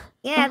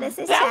 Yeah, this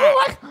is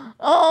chat.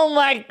 Oh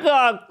my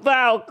god,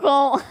 Bow,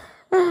 go.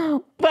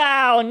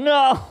 Bow,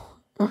 no.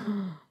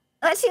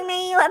 What you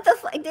mean? What the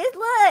fuck? Just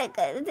look.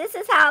 This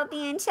is how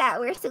me and chat.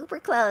 We're super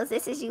close.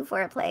 This is you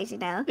for a place, you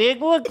know. It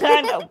was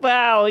kind of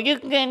Bow. You're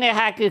gonna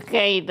have to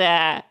say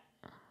that.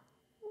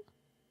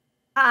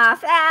 Aw,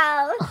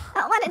 Foul.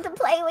 I wanted to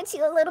play with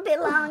you a little bit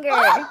longer.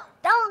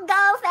 Don't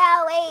go,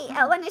 Foul. Wait.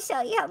 I want to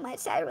show you how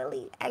much I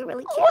really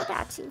care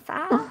about you,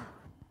 Foul.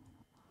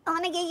 I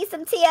want to give you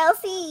some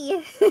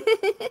TLC.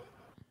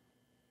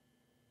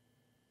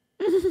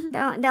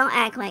 Don't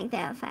act like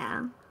that,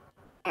 Foul.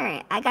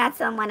 Alright, I got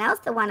someone else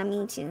that want to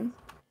meet you.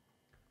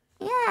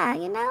 Yeah,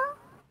 you know?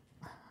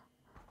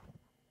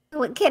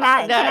 Can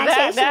I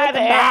chase you with the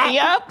bat?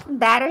 Yup.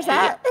 Batters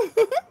up.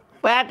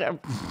 Batter.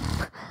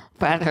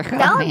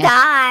 Don't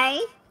die.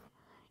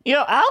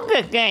 Yo, I'll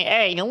just say,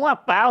 hey, you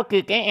want Bao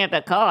to get in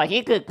the car?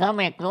 He could come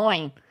and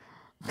join.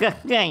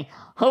 Just saying,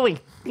 holy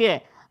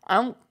shit.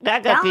 That's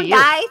up to Don't you.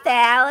 die,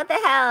 Thal. What the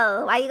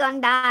hell? Why you gonna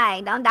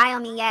die? Don't die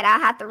on me yet. I'll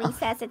have to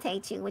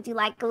resuscitate you. Would you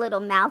like a little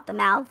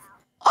mouth-to-mouth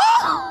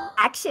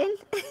action?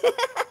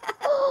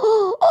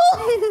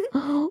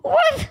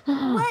 What?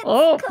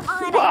 Oh, Come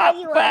on, fuck,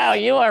 you Bao,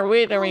 winning. you are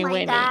withering Oh my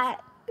winning. God.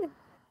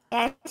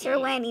 Yes, you're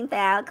winning,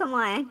 Thal. Come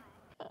on.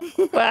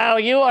 Wow,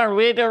 you are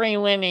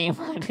withering winning,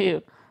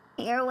 too.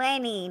 You're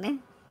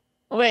winning.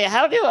 Wait,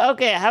 how do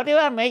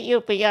I make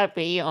you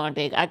VIP on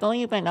this? I don't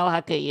even know how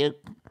to use.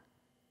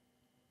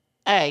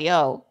 Hey,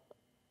 yo.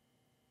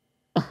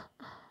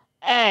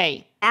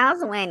 Hey.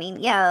 Thal's winning,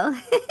 yo.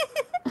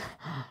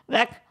 We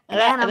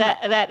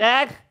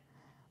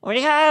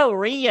have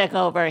Riek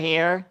over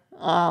here.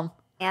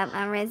 Yep,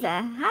 I'm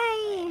Riza.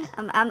 Hi.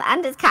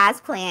 I'm just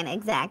cosplaying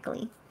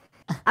exactly.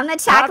 I'm the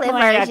chocolate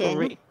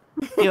version.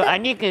 Dude, I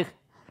need to.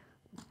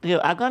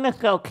 Dude, I'm gonna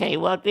go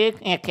Caleb this,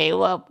 and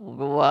Caleb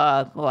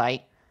was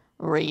like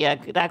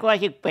Riek. That's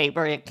like his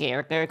favorite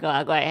character. So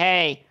I'm like,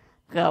 hey,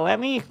 so let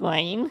me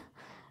explain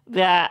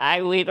that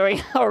I literally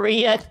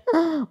Riek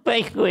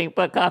basically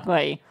because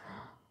like,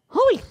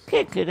 holy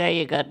shit, today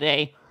is a good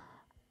day.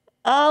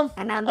 I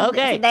know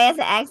okay. Today is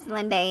an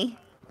excellent day.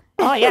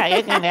 Oh yeah,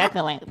 it's an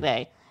excellent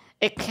day.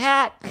 A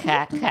cat.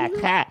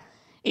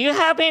 You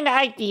have an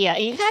idea.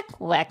 You have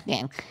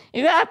questions.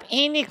 You have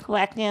any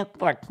questions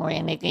for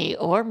Trinity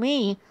or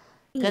me?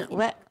 Yes,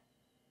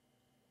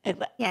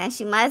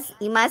 you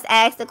must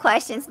ask the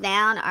questions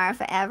down or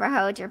forever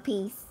hold your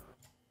peace.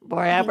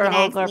 Forever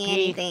hold your peace.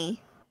 Anything.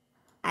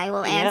 I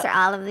will answer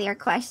all of your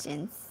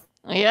questions.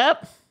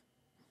 Yep.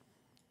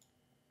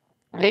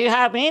 Do you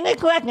have any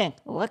questions?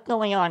 What's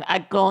going on? I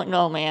don't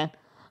know, man.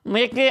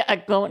 Mickey, I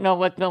don't know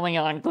what's going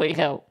on. Please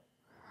help.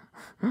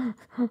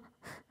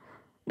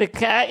 The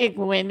cat is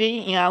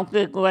winning, and I'm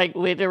just like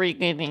literally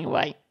getting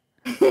like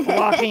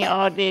walking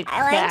all this cat.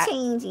 I like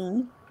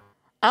changing.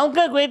 I'm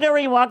just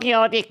literally walking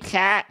all this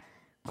cat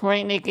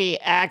crazy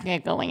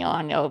action going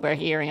on over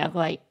here, and I'm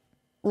like,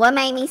 what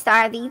made me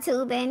start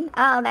VTubing?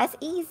 Oh, that's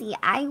easy.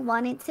 I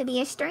wanted to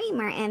be a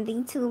streamer, and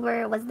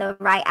VTuber was the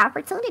right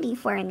opportunity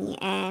for me.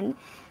 And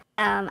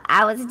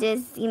I was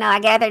just, I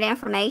gathered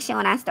information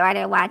when I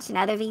started watching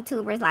other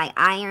VTubers like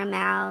Iron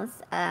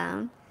Mouse.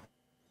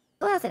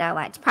 Who else did I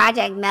watch?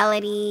 Project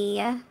Melody.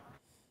 And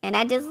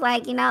I just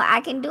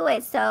I can do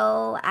it.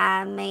 So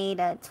I made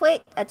a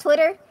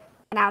Twitter,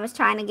 and I was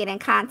trying to get in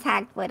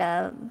contact with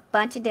a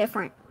bunch of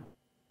different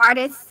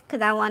artists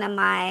because I wanted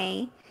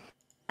my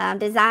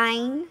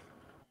design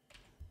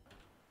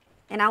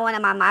and I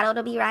wanted my model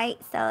to be right.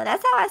 So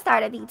that's how I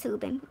started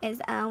VTubing, is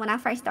when I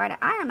first started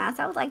Iron Mouse.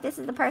 I was like, this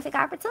is the perfect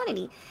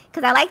opportunity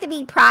because I like to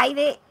be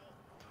private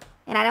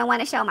and I don't want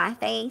to show my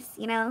face,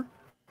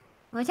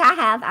 which I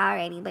have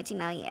already, but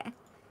yeah.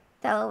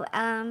 So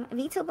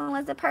VTubing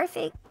was the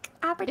perfect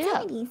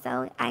opportunity. Yeah.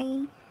 So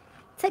I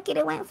took it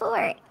and went for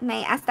it.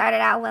 I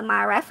started out with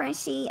my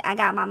reference sheet. I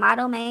got my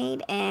model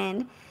made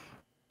and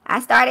I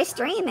started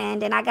streaming.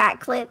 Then I got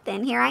clipped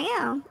and here I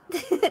am.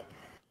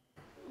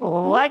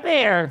 What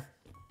there?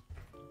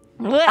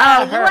 Oh,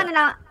 you want to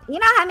know? You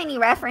know how many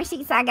reference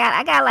sheets I got?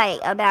 I got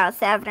like about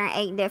 7 or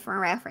 8 different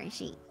reference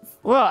sheets.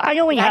 Well, I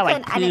only have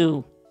like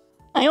 2.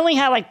 I only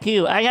have like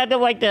 2. I had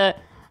the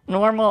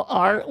normal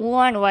art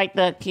one, like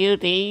the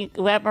QD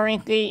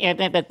reference sheet, and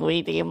then the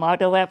 3D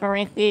model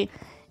reference sheet.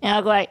 And I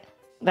was like,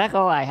 that's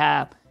all I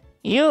have.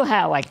 You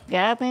have like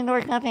 7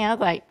 or something. I was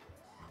like,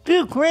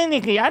 dude,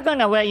 Trinity, I'm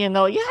gonna let you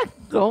know, you have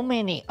so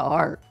many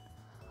art.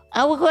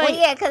 I was like, well,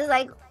 yeah, cause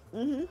like,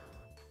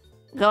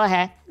 Go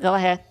ahead.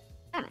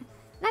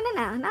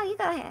 No, you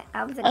go ahead.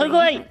 I was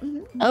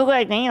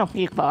like, damn,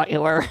 she's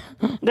popular.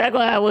 That's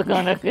what I was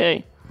gonna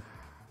say.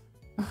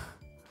 I'm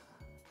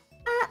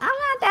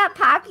not that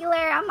popular.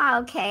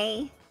 I'm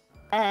okay.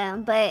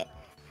 But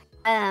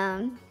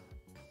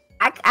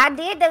I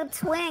did the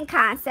twin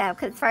concept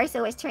because first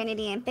it was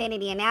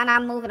TrinityInfinity, and now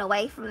I'm moving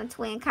away from the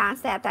twin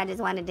concept. I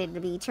just wanted it to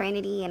be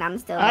Trinity, and I'm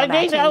still. I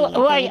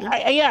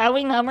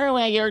remember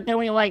when you're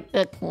doing like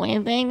the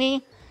twin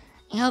thingy.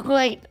 I was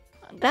like,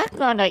 that's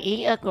gonna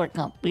eat up your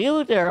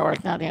computer or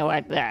something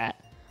like that.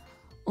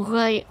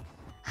 Like,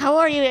 how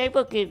are you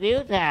able to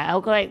do that? I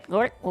was like,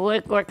 your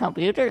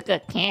computer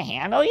just can't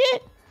handle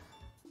it?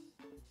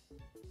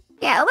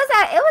 Yeah, it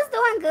was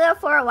doing good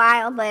for a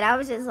while, but I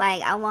was just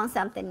like, I want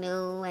something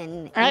new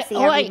and see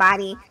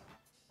everybody.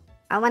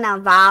 I want to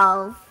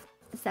evolve,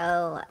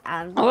 so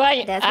that's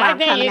why I'm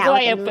coming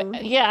out with a new.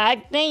 Yeah, I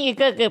think you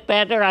could get a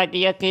better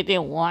idea to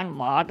do one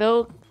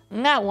model.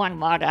 Not one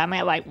model, I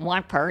mean like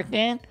one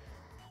person.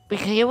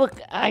 Because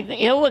I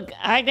think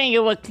it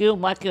was too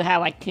much to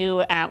have like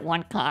 2 at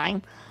one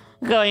time.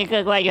 So you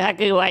have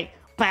to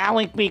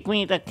balance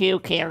between the 2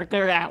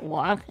 characters at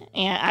once,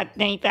 and I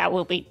think that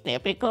would be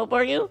difficult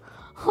for you.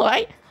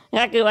 Right? You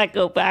have to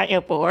go back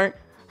and forth.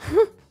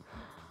 It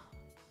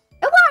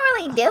wasn't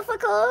really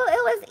difficult.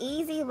 It was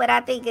easy, but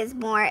I think it's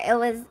more. It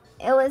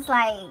was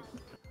like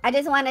I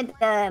just wanted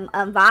to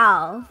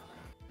evolve,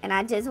 and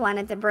I just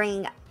wanted to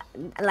bring.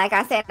 Like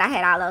I said, I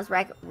had all those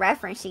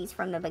reference sheets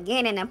from the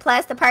beginning, and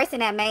plus the person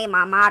that made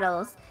my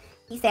models,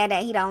 he said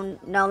that he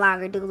don't no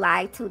longer do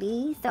live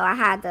 2D, so I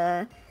had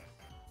to.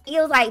 He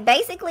was like,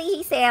 basically,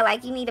 he said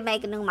like you need to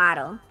make a new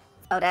model,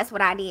 so that's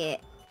what I did.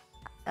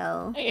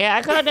 So Yeah,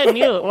 I got a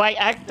new, like,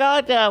 I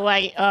got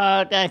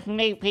the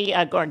sneak peek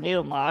of our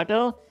new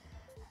model.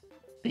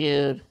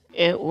 Dude,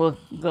 it was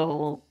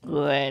so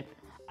good.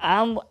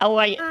 I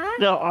like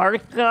the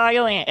art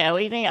style and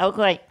everything. I was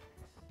like,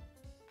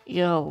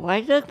 yo,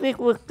 why does this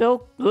look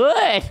so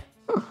good?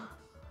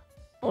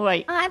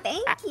 Like,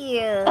 thank you.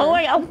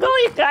 I'm so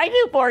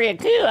excited for it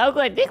too. I was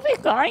like, this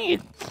design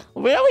is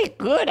really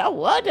good. I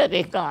love the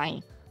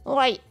design.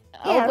 Like,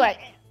 I was like,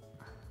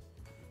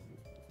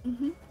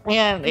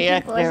 and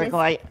yes, there's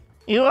like,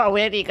 you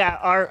already got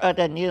art of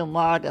the new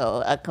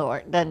model, of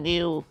course, the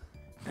new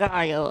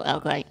style. I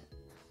was like,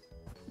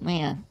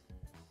 man.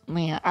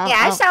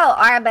 I showed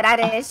art, but I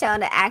didn't show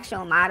the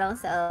actual model,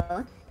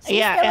 so.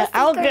 Yeah,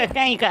 I was just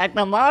saying, guys,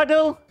 the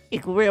model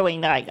is really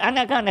nice. I'm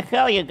not gonna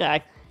tell you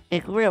guys,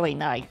 it's really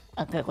nice.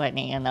 I'm just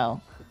letting you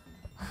know.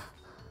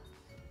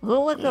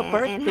 Who was the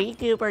first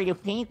VTuber you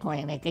seen,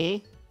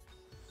 Trinity?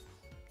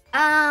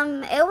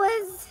 It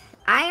was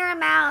Iron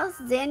Mouse,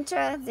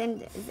 Zentra,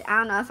 I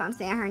don't know if I'm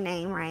saying her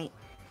name right.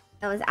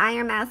 It was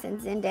Iron Mouse and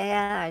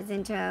Zendaya or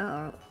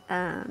Zentra,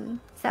 or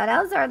so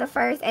those are the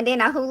first, and then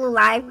the Hulu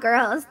Live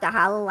girls, the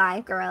Hollow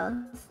Live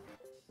girls.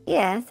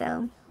 Yeah,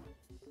 so.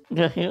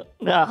 The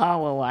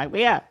Hollow Live,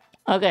 yeah.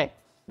 Okay.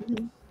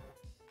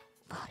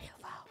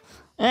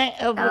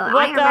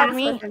 What got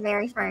me? Was the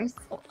very first.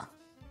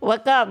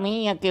 What got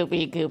me into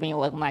VTubing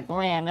was my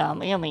grand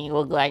Emmy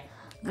was like,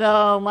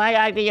 so my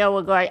idea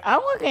was like, I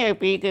was a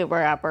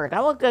VTuber at first. I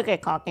was just a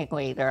content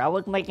creator. I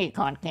was making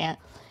content.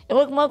 It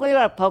was mostly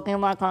like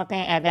Pokemon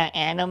content and then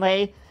anime.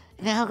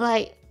 And I was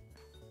like,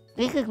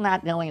 this is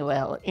not doing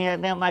well.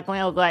 And then my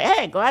friend was like,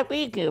 hey, go out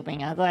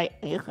VTubing. I was like,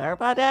 you heard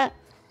about that?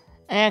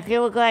 And she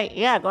was like,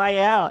 yeah, go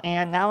out.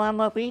 And now I'm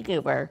a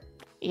VTuber.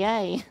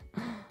 Yay.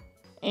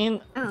 And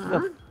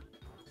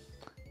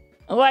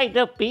like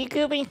the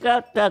VTubing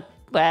stuff does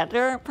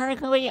better,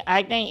 personally.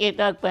 I think it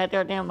does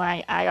better than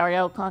my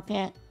IRL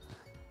content.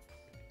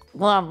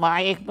 Well,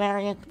 my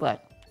experience,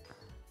 but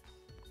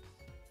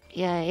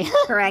yay.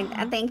 Correct.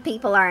 I think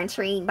people are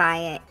intrigued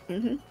by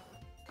it.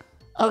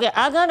 Okay,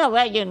 I'm gonna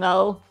let you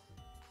know.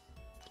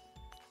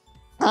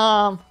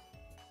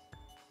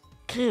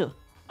 Two.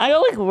 I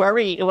always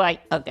worry,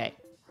 like, okay.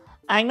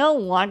 I know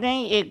one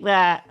thing is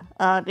that,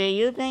 do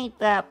you think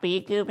that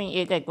VTubing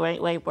is a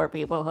great way for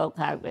people who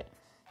have it?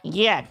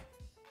 Yes.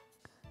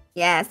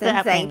 Yes,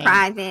 and say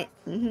private.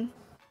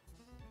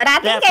 But I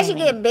think as you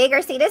get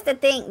bigger, see, this the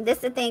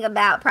thing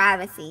about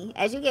privacy.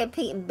 As you get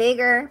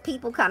bigger,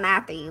 people come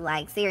after you.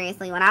 Like,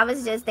 seriously, when I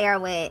was just there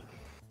with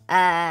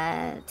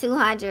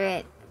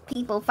 200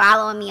 people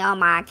following me on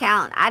my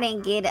account, I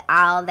didn't get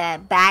all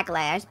that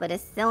backlash. But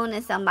as soon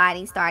as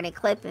somebody started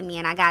clipping me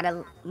and I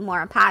got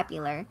more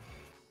popular,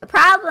 the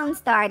problems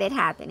started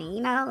happening.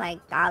 You know, like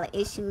all the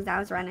issues I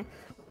was running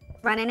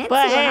into.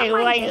 But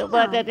hey,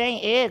 but the thing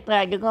is,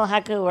 like, you're gonna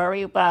have to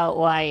worry about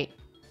like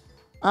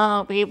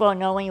people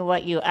knowing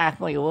what you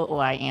actually look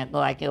like and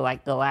like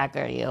go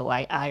after you,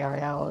 like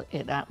IRL,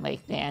 if that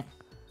makes sense.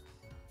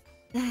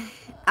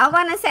 I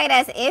want to say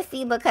that's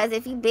iffy because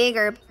if you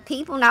bigger,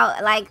 people know.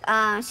 Like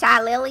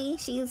Shy Lily,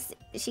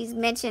 she's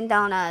mentioned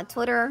on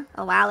Twitter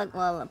a while ago,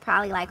 well,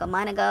 probably like a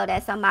month ago,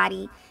 that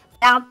somebody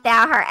found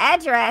out her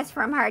address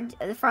from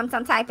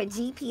some type of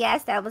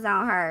GPS that was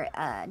on her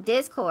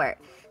Discord.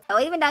 So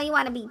even though you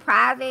want to be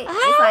private,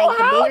 it's like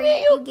the bigger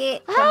you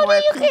get, the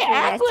more people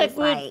that's just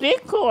like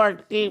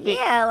Discord.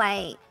 Yeah,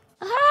 like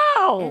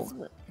how?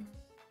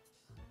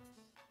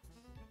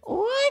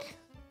 What?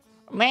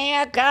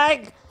 Man,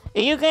 guys,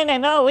 you gonna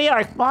know we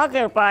are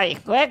sponsored by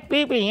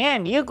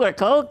ExpressVPN. You were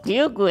told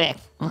Kyublitz.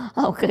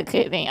 I'm just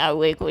kidding. I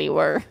wish we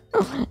were.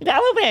 That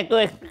would be a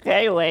good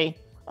segue.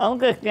 I'm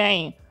just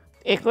saying,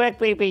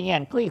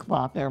 ExpressVPN, please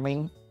sponsor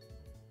me.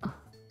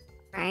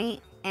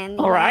 Right? And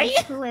all right.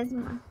 Who is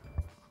my?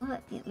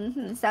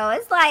 So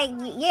it's like,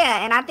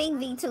 yeah, and I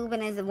think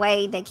VTubing is a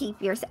way to keep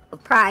yourself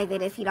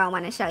private if you don't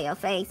want to show your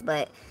face.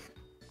 But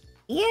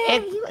yeah,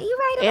 you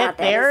right about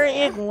that.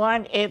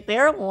 If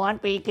there's one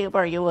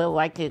VTuber you would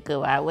like to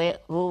go out with,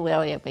 who will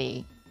it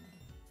be?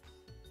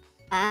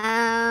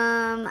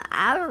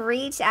 I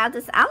reached out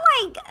to. I'm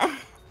like,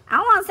 I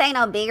won't say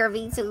no bigger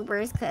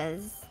VTubers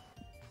because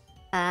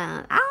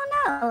I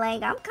don't know.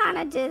 Like I'm kind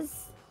of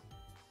just.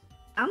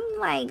 I'm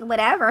like,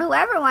 whatever.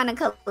 Whoever want to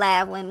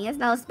collab with me. There's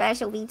no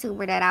special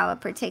VTuber that I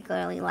would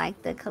particularly like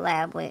to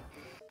collab with.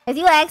 If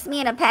you asked me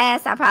in the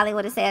past, I probably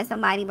would have said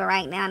somebody. But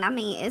right now, I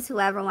mean, it's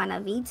whoever want to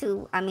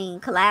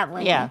collab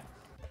with me.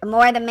 The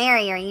more the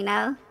merrier, you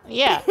know?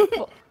 Yeah.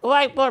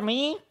 like for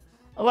me,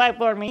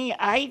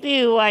 I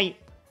do like,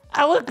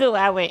 I would go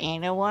out with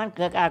anyone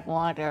because I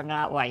want they're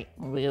not like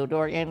rude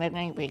or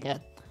anything because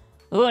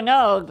who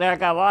knows?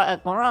 There's a lot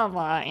of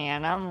drama,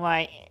 and I'm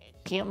like,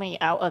 keep me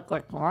out of the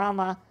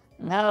drama.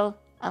 No,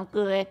 I'm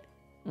good.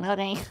 No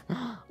thanks.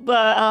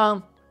 But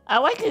I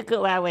like to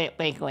collab with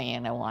basically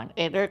anyone.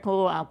 If they're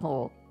cool, I'm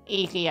cool.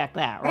 Easy as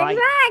that, right?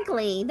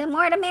 Exactly. The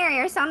more the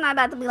merrier. So I'm not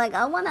about to be like,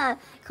 I want to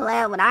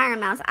collab with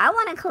Iron Mouse. I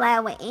want to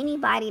collab with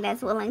anybody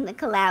that's willing to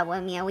collab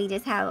with me, and we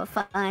just have a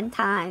fun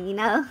time, you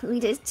know? We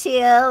just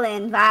chill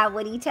and vibe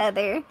with each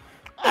other.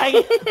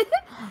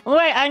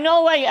 I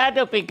know, like, at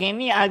the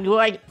beginning, I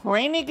like,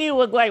 Trinity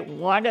was, like,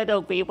 one of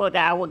those people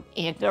that I was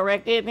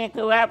interested in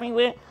collabing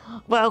with,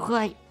 but I was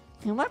like,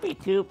 she might be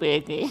too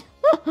busy.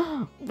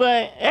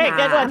 But, hey,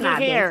 guess what,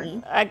 she's here.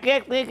 Busy. I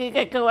guess we could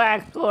get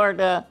collab for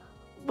the,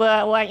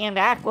 but, like, in the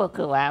actual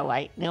collab,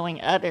 like,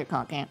 doing other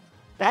content,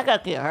 that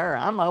could get her.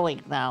 I'm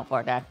always down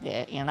for that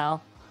shit, you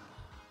know?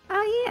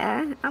 Oh,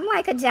 yeah. I'm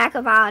like a jack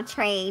of all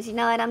trades. You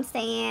know what I'm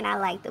saying? I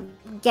like the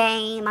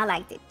game. I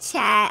like to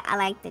chat. I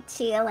like to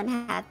chill and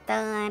have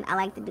fun. I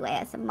like to do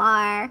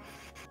ASMR.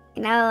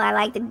 You know, I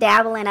like to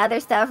dabble in other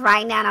stuff.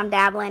 Right now, I'm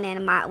dabbling in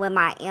with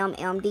my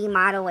MMD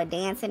model with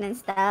dancing and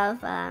stuff.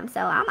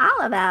 So I'm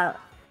all about,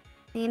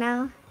 you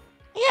know?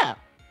 Yeah,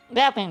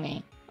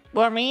 definitely.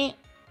 For me,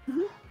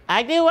 Mhm.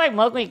 I do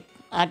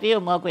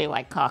mostly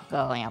like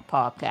Costco and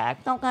podcast.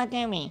 Don't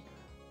get me.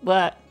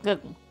 But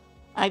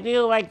I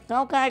do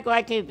sometimes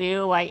like to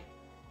do I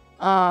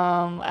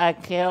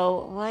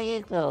kill, what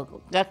is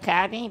the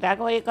catting, that's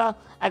what you call.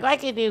 I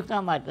like to do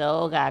some of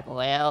those as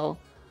well.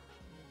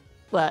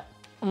 But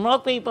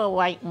most people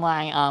like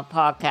my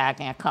podcast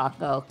and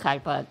Costco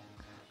type of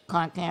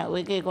content,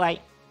 which is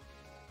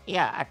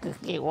yeah, I can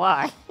see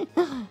why.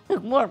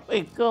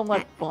 It's so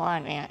much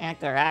fun and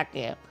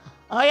interactive.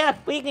 Oh yeah,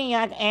 speaking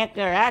of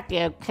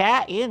interactive,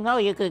 chat, you know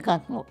you could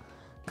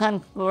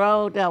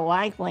control the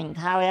live link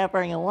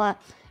however you want.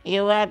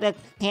 You add the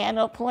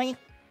channel point,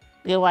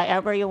 do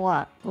whatever you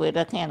want with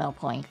the channel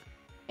point.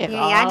 It's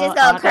Yeah, I just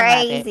go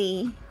automatic.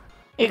 crazy.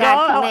 It's Got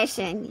all,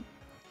 permission.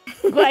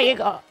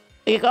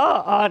 it's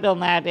all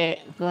automatic.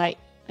 Like,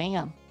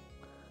 damn.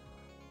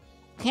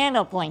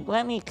 Channel point,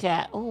 let me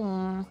chat.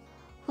 Ooh,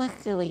 what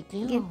should we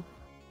do?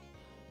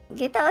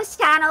 Get those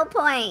channel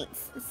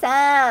points.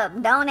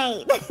 Sub.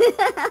 Donate.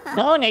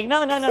 Donate.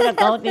 No.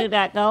 Don't do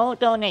that. Don't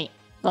donate.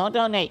 Don't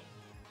donate.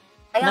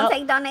 They don't No.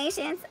 take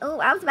donations? Ooh,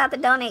 I was about to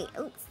donate.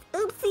 Oops.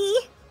 Oopsie.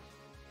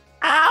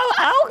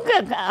 I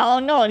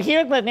don't know.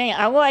 Here's the thing.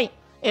 I'm like,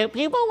 if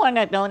people want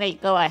to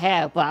donate, go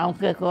ahead. But I'm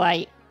just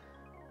like,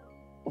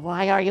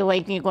 why are you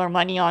wasting your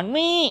money on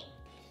me?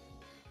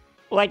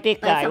 Like this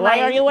guy.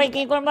 Why are you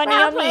wasting your money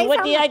on me?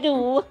 What did I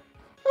do?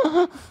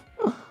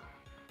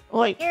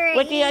 Wait,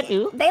 what did I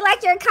do? They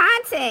like your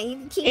content. You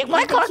can keep. Is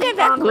my content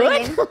that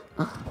good?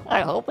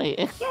 I hope it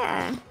is.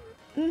 Yeah.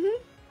 Mhm.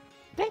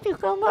 Thank you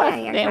so much.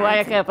 Yeah, They your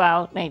like content.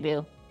 about. They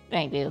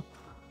do.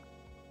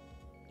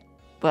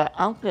 But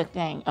I'm just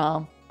saying,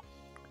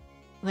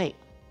 wait.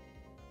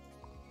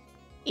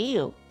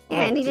 Ew.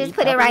 Yeah, and you just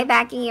put it right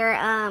back in your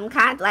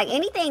like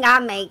anything I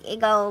make, it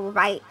go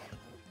right.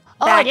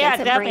 Oh back yeah,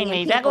 into definitely.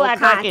 bringing That's people what I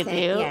like to content,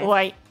 do. yes.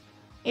 Like,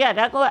 yeah,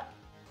 that's what.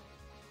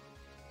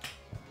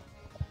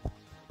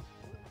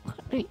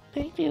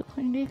 Thank you,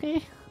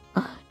 Trinity.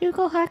 You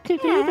gonna have to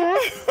do that.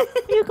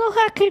 You gonna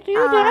have to do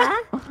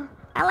that. Aw.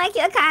 I like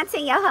your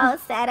content, your whole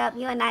setup.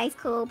 You're a nice,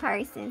 cool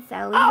person.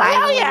 So we Oh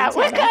vibe with yeah, each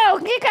let's other.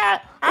 go. We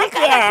got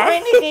Yeah.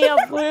 Trinity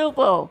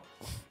approval.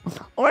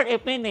 Or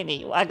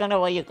Infinity. I don't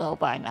know what you go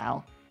by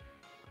now.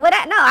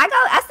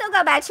 I still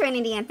go by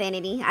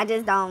TrinityInfinity. I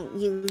just don't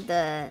use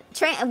the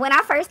when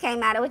I first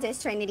came out, it was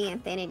just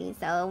TrinityInfinity.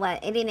 So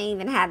it didn't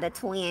even have the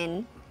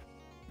twin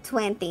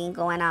thing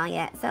going on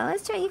yet. So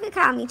it's true. You could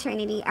call me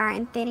Trinity or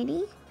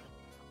Infinity.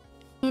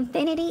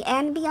 Infinity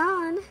and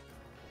beyond.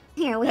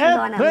 Here we can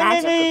go on a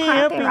magical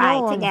carpet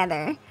ride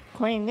together.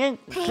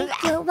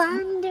 Take your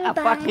wonder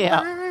by fuck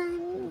yeah.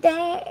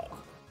 wonder.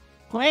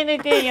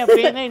 Trinity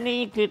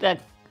Infinity to the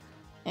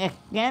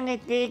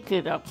Infinity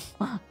to the.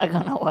 I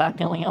don't know what I'm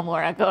doing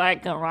anymore. I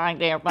can rhyme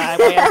there, but I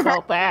way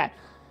so bad.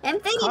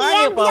 Infinity and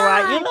Carnival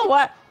ride. You beyond. know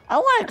what? I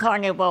want a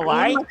carnival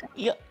ride.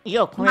 Yo,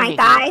 My Trinity.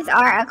 thighs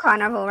are a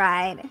carnival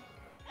ride.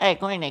 Hey,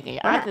 Trinity.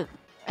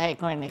 Hey,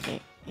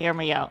 Trinity. Hear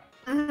me out.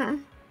 Uh-huh.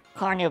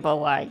 Carnival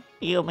ride.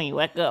 You and me.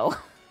 Let's go.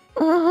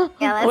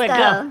 Yeah,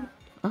 let's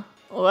go.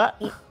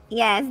 What?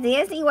 Yes,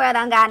 Disney World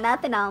don't got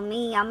nothing on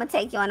me. I'm gonna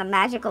take you on a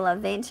magical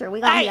adventure.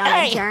 We're gonna be on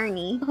a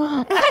journey.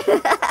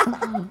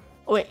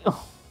 Wait.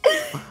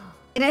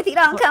 And if you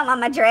don't come, I'm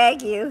gonna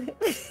drag you.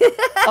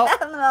 Oh.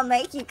 I'm gonna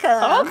make you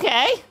come.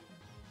 Okay.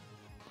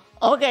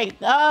 Okay.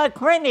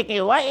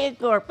 Trinity, what is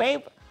your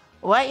favorite?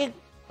 What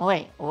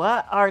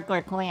are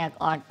your plans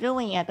on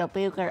doing at the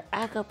future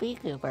as a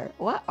VTuber?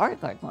 What are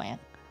your plans?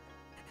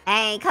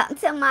 Hey, come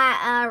to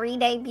my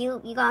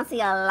re-debut. You're gonna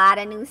see a lot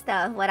of new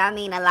stuff. What I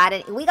mean,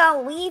 we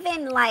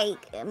even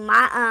like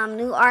my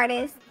new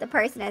artist, the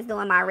person that's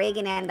doing my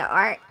rigging and the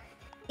art.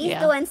 He's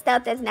doing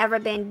stuff that's never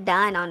been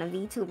done on a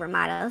VTuber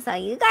model. So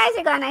you guys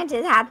are gonna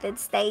just have to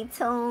stay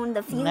tuned.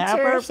 The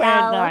future show.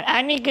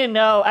 I need to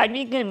know.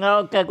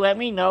 Cause let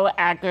me know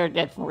after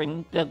this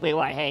ring. Cause we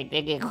like, hey,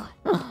 they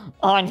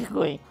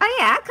honestly. Oh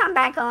yeah, I'll come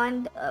back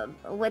on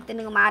with the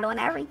new model and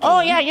everything.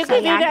 Oh yeah, you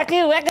can do that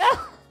too. Let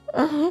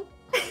go.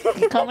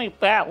 Call me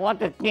back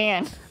once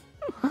again.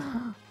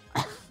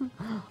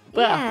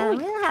 Yeah,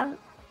 we'll have.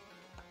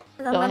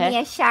 There's gonna be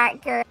a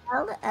shark girl,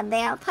 a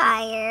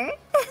vampire.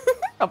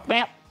 A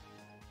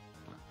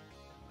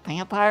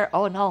vampire?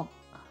 Oh no.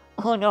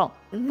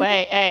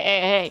 Wait,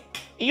 hey.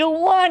 You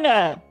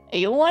wanna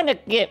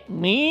get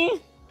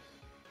me?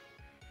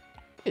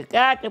 You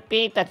got to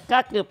be the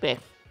succubus.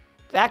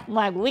 That's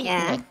my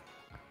weakness.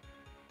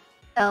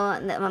 Yeah.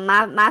 So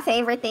my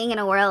favorite thing in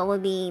the world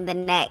would be the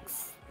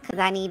necks, because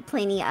I need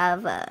plenty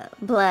of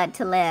blood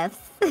to live.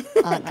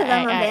 Because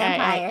I'm a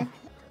vampire.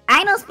 I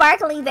ain't no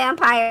sparkly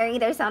vampire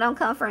either, so don't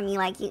come for me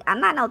like you.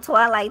 I'm not no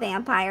Twilight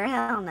vampire.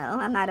 Hell no.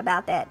 I'm not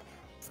about that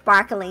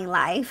sparkling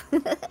life.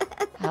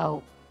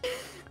 How?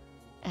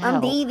 I'm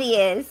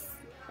devious.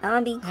 I'm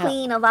gonna be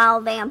queen of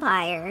all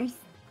vampires.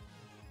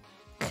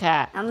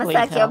 Cat, I'm gonna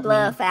suck your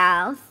blood,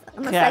 Fowls.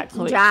 I'm gonna suck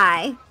you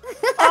dry.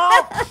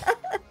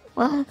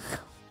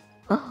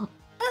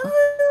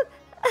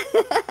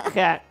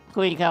 Cat,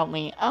 please help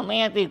me. I'm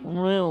in this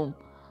room.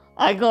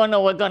 I don't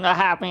know what's gonna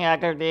happen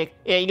after this.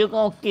 If you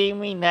gonna see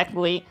me next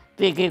week,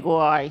 this is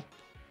why.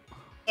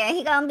 Yeah,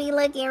 he gonna be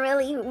looking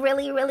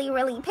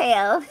really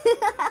pale.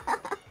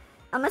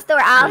 I'm gonna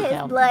store all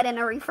his blood in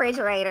the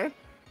refrigerator.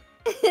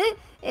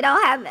 It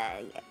don't have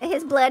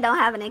his blood don't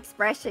have an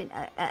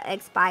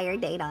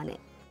expired date on it.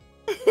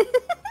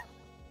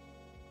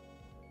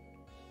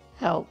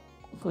 Help,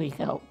 please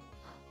help.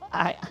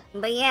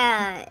 But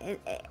yeah,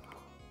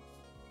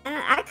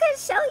 I could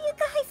show you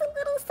guys a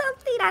little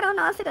something. I don't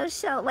know if it'll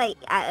show. Wait,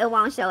 it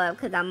won't show up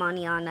because I'm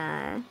only on.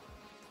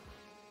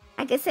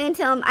 I could send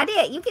him. I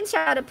did. You can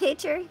show the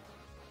picture.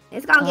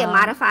 It's gonna get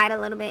modified a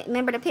little bit.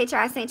 Remember the picture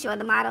I sent you of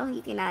the model?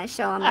 You can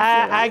show him.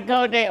 I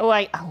go there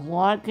like I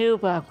want to,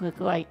 but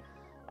like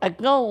I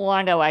don't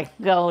want to like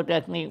go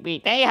to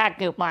movie. They have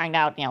to find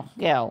out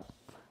themselves.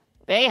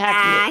 They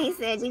have to. He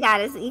said you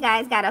guys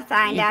gotta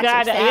find out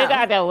yourself. You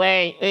gotta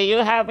wait. You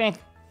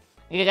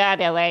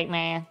gotta wait,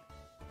 man.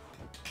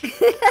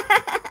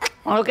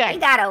 Okay. You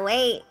gotta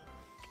wait.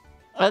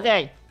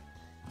 Okay.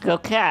 So,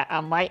 Cat,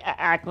 I might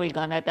actually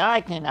gonna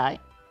die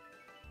tonight.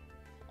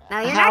 No,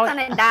 you're not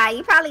gonna die.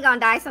 You're probably gonna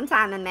die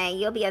sometime in May.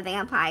 You'll be a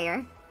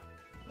vampire.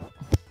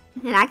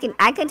 And I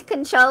can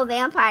control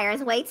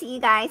vampires. Wait till you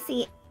guys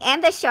see.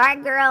 And the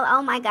shark girl.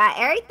 Oh my god.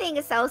 Everything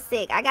is so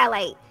sick. I got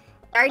like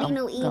 30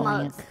 new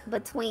emotes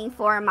between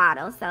 4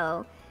 models.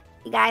 So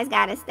you guys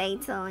gotta stay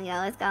tuned,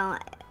 yo. It's going.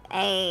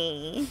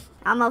 Hey,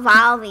 I'm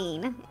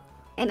evolving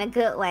in a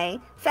good way.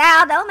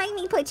 Foul, don't make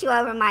me put you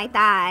over my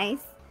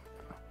thighs.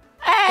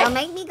 Hey. Don't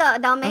make me go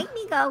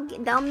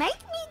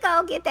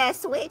get that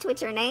switch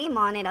with your name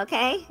on it,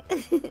 okay?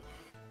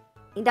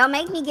 Don't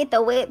make me get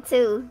the whip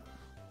too.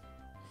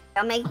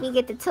 Don't make me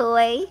get the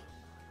toy.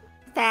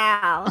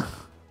 Foul.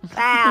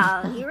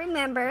 You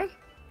remember.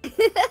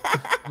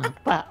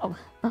 Wow.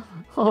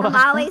 I'm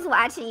always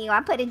watching you. I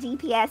put a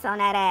GPS on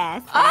that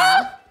ass.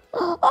 I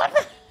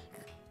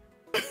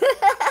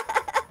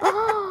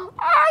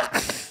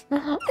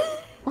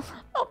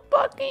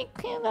fucking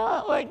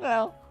cannot right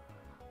now.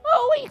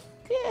 Holy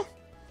shit.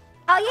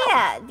 Oh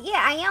yeah,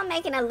 I am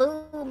making a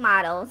lewd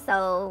model,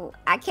 so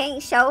I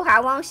can't show her. I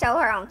won't show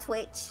her on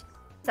Twitch,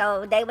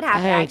 so they would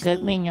have to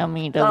actually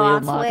go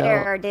on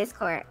Twitter or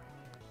Discord.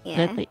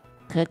 Yeah.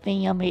 Good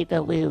thing you made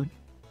the lewd.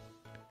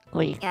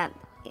 Please. Yeah.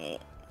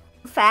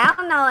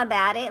 Foul know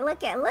about it.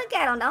 Look at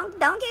him.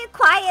 Don't get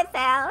quiet,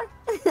 Foul.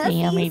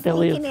 He's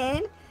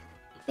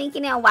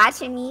thinking and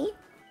watching me.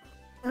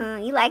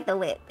 You like the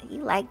whip.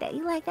 You like that.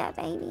 You like that,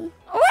 baby.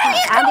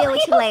 I'll deal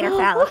with you later,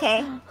 Foul,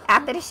 okay?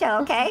 After the show,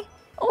 okay?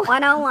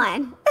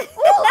 1-on-1.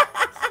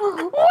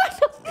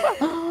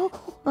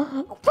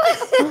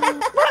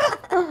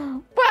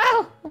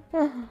 Wow.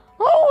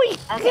 Holy.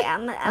 Okay,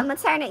 I'm gonna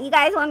turn it. You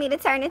guys want me to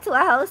turn it to a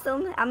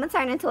wholesome? I'm gonna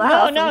turn it to a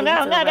wholesome. No.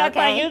 That's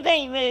why you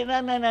think.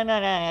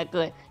 No.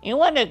 Good. You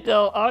want to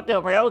go off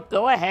the rails?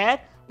 Go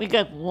ahead.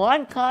 Because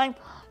one time,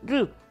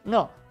 dude.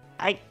 No,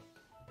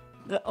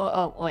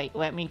 wait.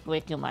 Let me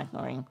switch to my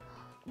screen.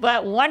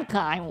 But one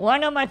time,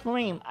 one of my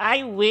streams,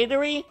 I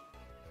literally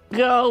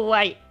go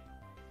like,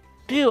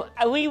 dude,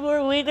 we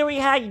were literally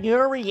had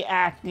Yuri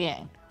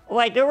acting.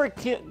 Like there were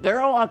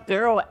girl on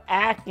girl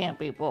acting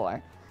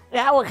before.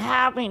 That was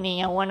happening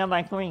in one of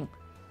my streams.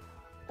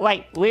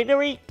 Like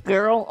literally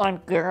girl on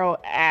girl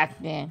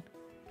acting.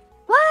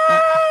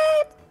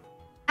 What?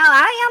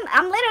 Oh,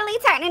 I'm literally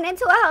turning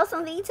into a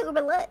wholesome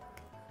VTuber. Look.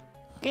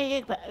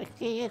 She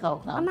is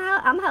wholesome.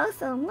 I'm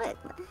wholesome. Look.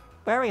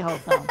 Very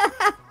wholesome.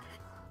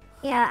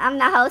 Yeah, I'm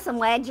the wholesome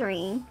wet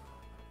dream.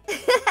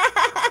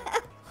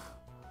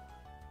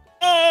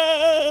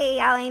 Hey,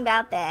 y'all ain't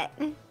about that.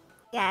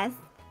 Yes.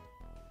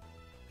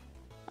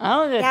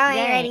 Y'all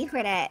ain't ready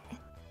for that.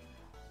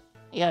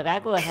 Yeah,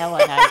 that was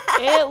hella nice.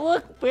 It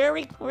looked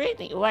very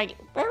pretty, like,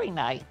 very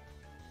nice.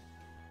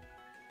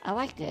 I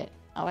liked it.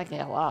 I liked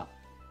it a lot.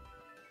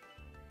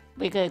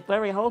 Because it's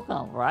very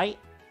wholesome, right?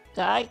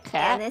 Guy, Yeah,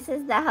 cat? this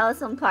is the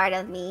wholesome part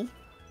of me.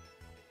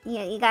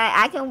 Yeah,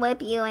 I can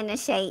whip you into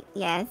shape,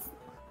 yes.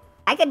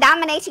 I can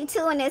dominate you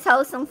too in this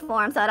wholesome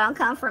form, so don't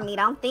come for me.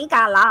 Don't think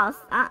I lost.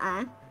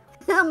 I'm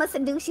gonna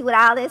seduce you with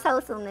all this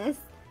wholesomeness.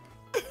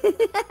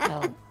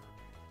 So,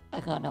 I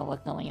don't know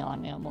what's going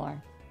on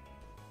anymore.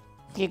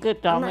 You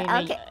could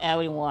dominate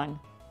everyone.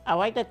 I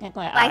like the thing with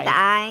Like the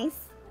eyes. eyes.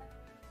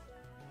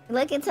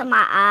 Look into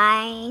my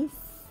eyes,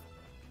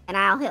 and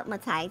I'll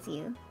hypnotize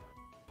you.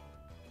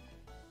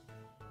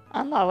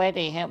 I'm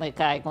already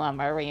hypnotized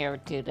one earlier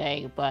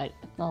today, but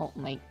don't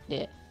make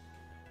it.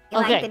 You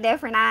like the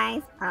different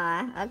eyes?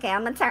 Okay,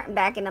 I'm gonna turn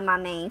back into my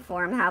main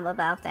form. How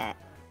about that?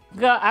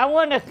 So I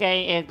want to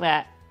say is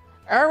that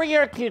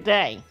earlier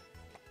today,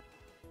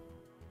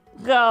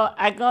 so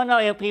I don't know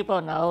if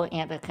people know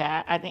in the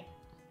chat, I think.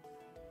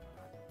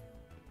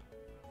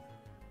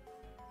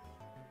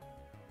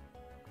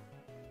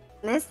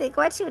 Mystic,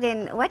 what you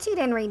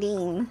didn't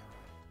redeem?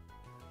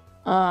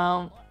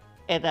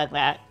 It's like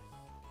that.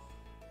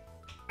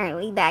 Alright,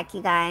 we back,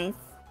 you guys.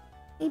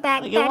 We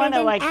back You better want to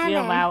than like ever.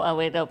 zoom out a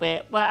little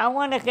bit, but I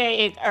want to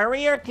say it's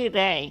earlier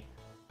today.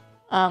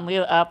 We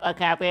were up a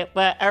cap bit,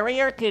 but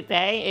earlier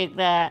today is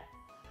that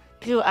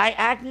I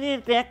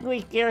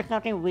accidentally shared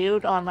something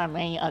weird on my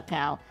main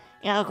account,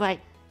 and I was like,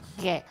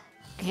 shit,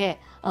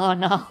 oh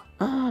no.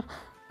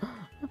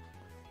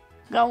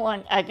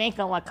 I think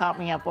someone caught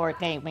me up for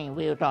being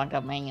weird on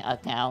the main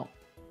account.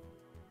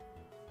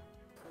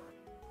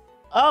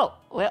 Oh,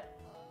 well.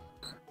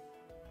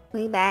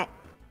 We back.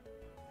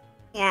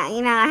 Yeah,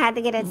 you know, I had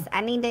to get a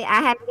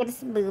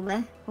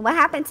booba. What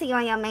happened to you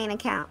on your main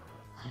account?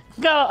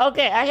 So,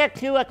 okay, I had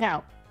two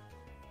accounts.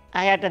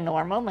 I had the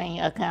normal main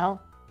account,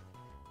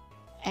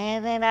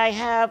 and then I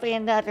have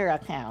another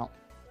account.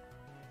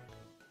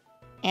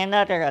 And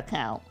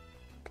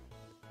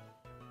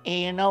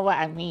you know what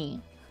I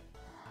mean.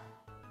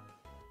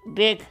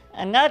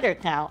 Another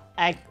account,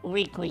 I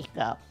retweeted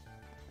up.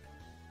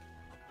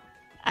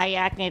 I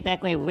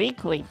accidentally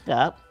retweeted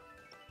up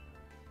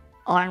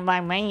on my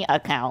main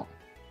account.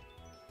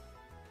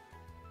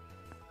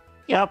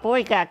 Your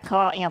boy got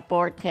caught in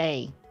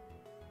 4K.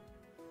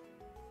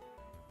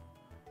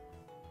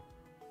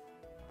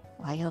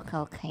 Why you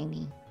so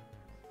tiny?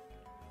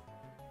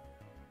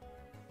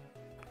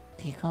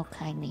 He's so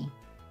tiny.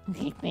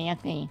 He's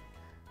fancy.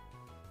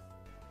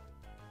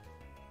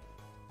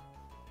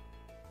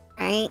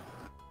 Alright.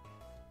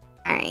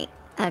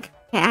 Okay,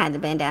 I had to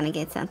bend down and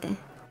get something.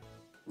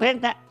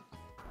 Where's that?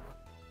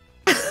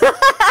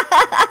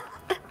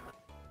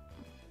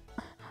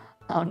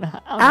 Oh no!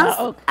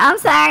 I'm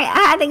sorry. I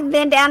had to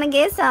bend down and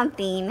get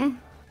something.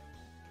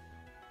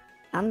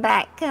 I'm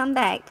back. Come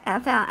back. I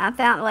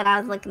found what I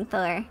was looking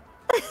for.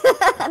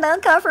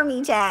 Don't come for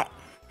me, chat.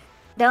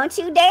 Don't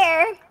you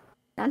dare.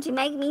 Don't you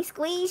make me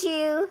squeeze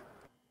you.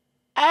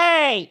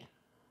 Hey!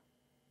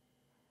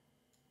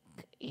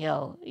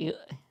 Yo, you.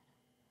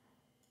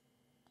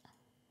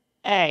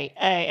 Hey,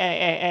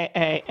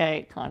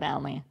 calm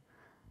down, man.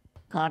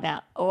 Calm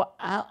down. Oh,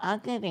 I'll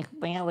get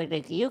expand with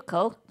this. You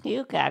got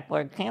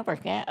for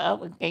 10%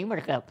 of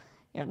gamer stuff.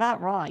 You're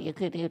not wrong. You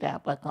could do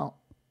that, but don't.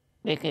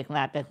 This is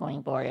not the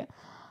thing for you.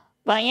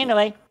 But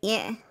anyway.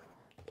 Yeah.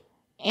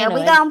 Anyway.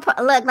 We gonna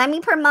look. Let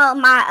me promote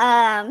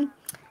my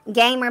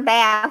gamer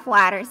bath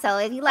water. So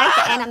if you like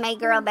the anime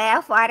girl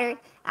bath water,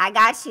 I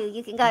got you.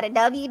 You can go to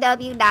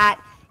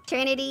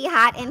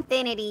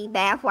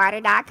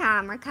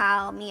www.TrinityInfinityBathwater.com or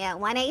call me at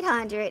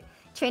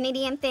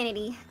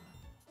 1-800-TrinityInfinity.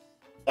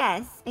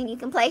 Yes, and you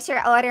can place your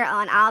order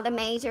on all the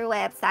major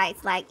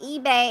websites like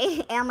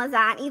eBay,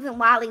 Amazon, even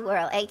Wally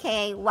World,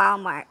 aka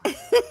Walmart.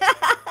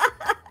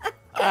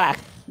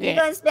 You're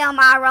gonna smell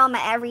my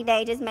aroma every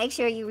day. Just make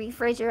sure you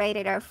refrigerate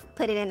it or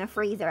put it in the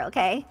freezer,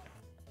 okay?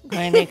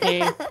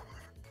 Trinity,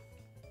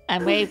 I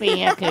may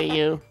be into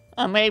you.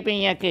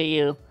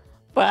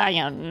 But I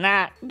am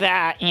not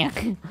that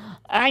into.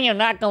 I am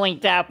not going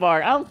that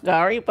far. I'm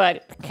sorry,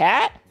 but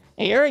Cat,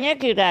 if you're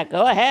into that,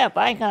 go ahead,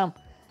 buy some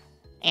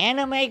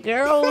anime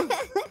girl,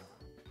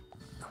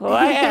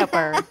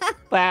 whatever,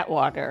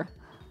 Batwater.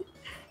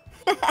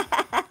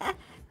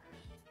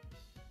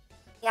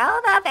 Y'all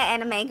about the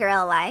anime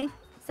girl life.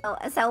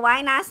 So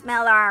why not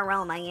smell our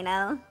aroma, you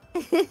know?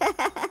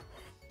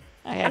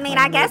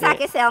 I guess I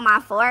could sell my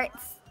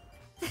forts.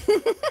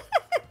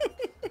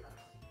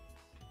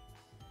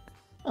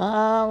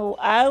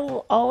 I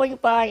will always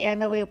buy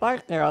anime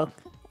bark girl,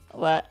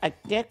 but I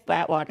guess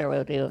Batwater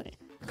will do it.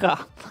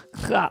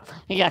 Stop.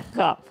 Yes,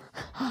 stop.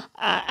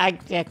 I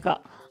just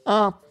stop.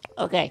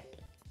 Okay.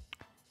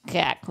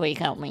 Cat, please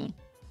help me.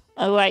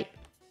 Alright.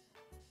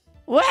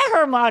 Where's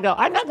her model?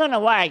 I'm not gonna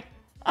lie.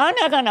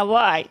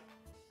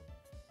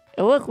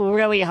 It looks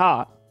really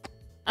hot.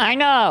 I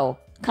know.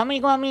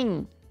 Coming on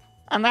me.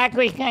 I'm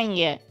actually saying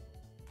it.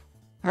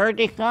 Her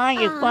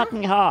design is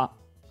fucking hot.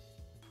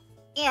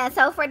 Yeah,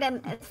 so for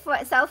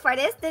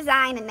this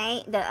design,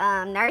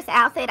 the nurse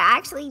outfit, I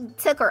actually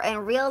took her in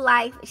real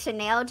life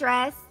Chanel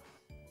dress.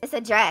 It's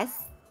a dress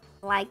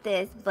like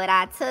this, but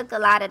I took a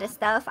lot of the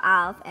stuff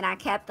off and I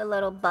kept the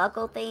little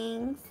buckle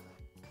things.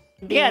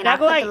 Yeah, Then I that's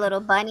put like. the little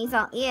bunnies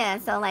on. Yeah,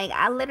 so like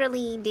I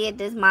literally did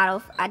this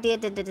model. I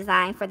did the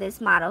design for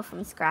this model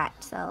from scratch.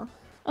 So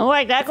Oh,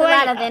 wait, that's it's a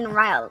lot like. of in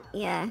route.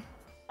 Yeah.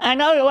 I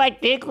know,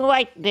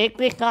 this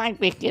design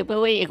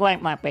specifically is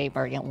like my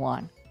favorite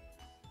one.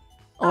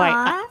 Like,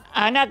 Aw.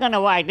 I'm not gonna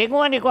lie, this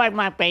one is like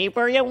my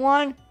favorite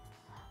one,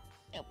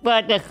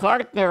 but the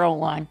Shark Girl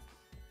one,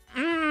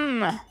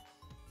 I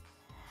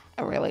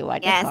really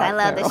like Yes, the Shark I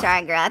love Girl. the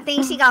shark girl. I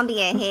think she gonna be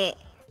a hit.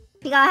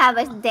 She gonna have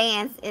a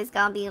dance. It's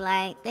gonna be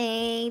like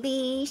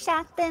baby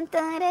shark, dun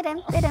dun dun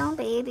dun dun dun,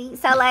 baby.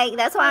 So like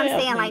that's why I'm Yeah,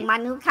 saying like baby. my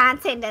new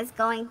content that's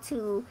going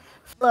to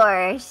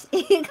flourish,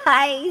 you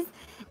guys.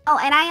 Oh,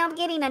 and I am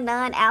getting a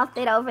nun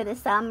outfit over the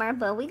summer,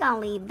 but we gonna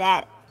leave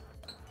that.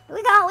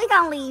 We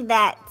gonna leave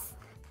that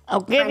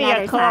I'll for give you a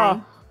another call.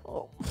 time.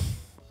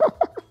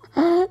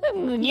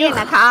 You Getting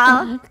a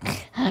call?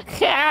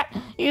 Cat,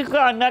 you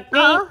saw nothing.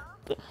 Oh,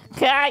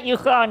 Cat, you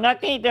saw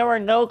nothing. There were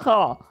no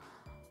call.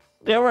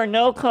 There were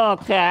no call,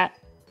 Cat.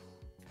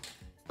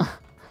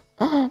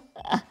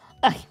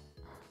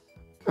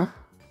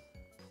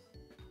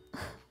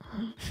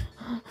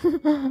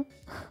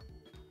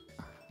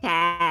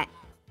 cat.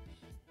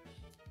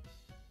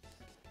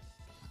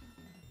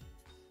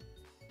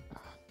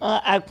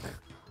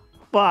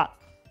 Fuck.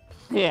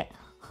 Yeah.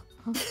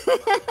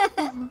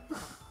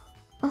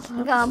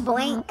 You gonna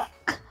blink?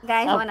 You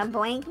guys wanna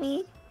blink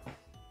me?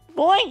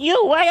 Blink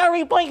you? Why are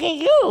we blinking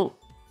you?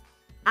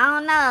 I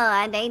don't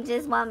know. They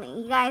just want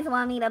me. You guys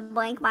want me to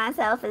blink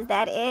myself? Is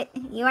that it?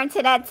 You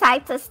into that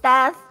type of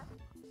stuff?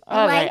 You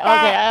like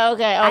that?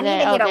 I need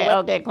to get a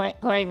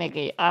Okay.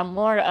 Nikki, I'm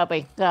more of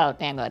a scout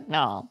than a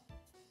gnome.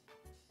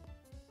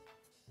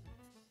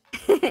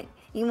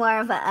 You more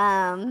of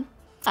a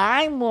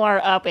I'm more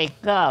of a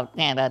scout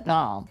than a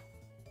gnome.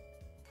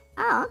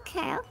 Oh,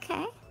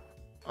 okay.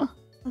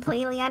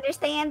 Completely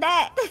understand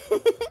that.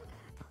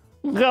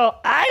 So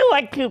I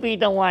like to be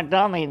the one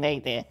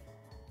dominated,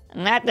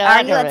 not the Are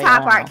other you a way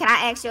top or? around. Can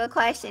I ask you a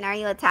question? Are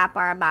you a top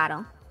or a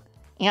bottom?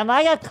 Am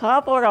I a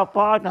top or a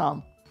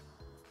bottom?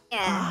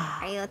 Yeah.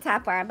 Are you a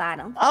top or a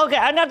bottom? Okay,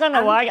 I'm not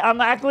gonna lie,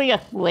 I'm actually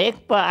a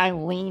slick, but I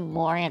lean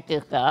more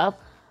into stuff.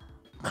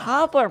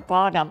 Top or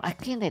bottom? I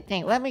can't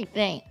think. Let me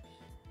think.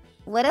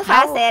 What if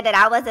How- I said that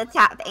I was a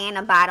top and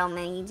a bottom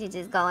and you could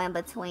just go in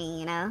between,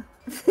 you know?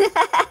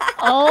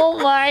 Oh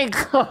my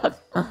god.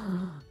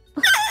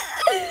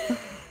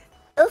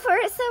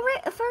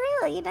 For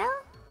real, you know?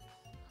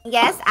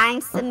 Yes,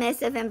 I'm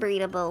submissive and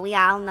breedable. We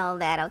all know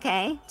that,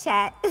 okay?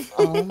 Chat.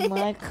 Oh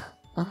my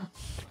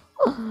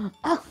god.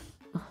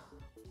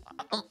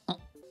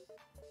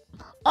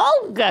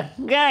 Oh god,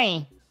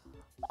 dang.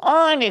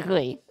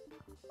 Honestly.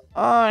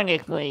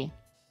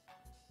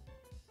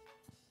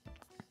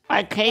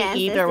 I take Yes,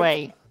 either this is-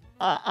 way.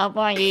 I'm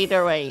fine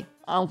either way.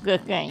 I'm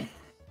good thing.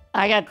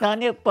 I got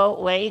done it both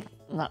ways.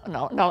 No.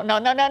 No,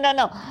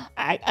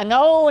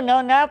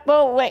 not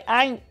both ways.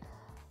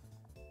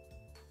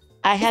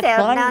 I had said,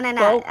 done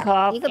no. both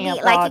top You could and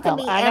be like, you could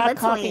bottom. be I'm in not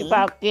talking between.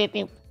 about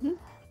getting.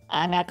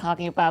 I'm not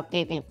talking about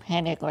getting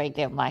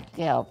penetrated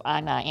myself.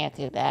 I'm not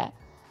into that.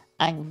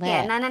 I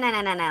Yeah,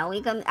 meant. no.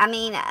 We can. I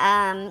mean,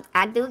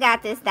 I do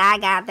got this thigh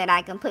gap that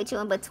I can put you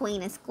in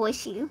between and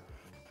squish you.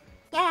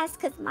 Yes,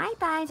 cause my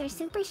thighs are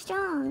super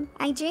strong.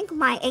 I drink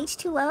my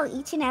H2O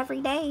each and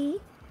every day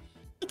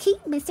to keep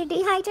Mr.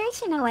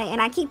 Dehydration away, and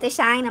I keep the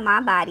shine in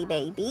my body,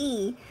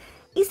 baby.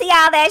 You see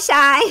all that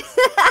shine?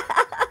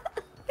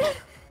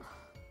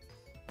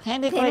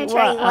 Penetrate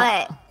Penetrate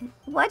what? what?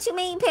 What you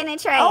mean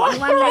penetrate? Oh, You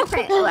want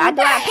me to do I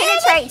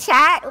penetrate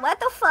chat? What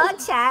the fuck,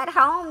 chat?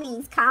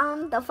 Homies,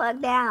 calm the fuck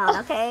down,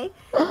 okay?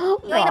 You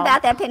ain't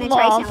about that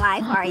penetration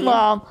life, are you?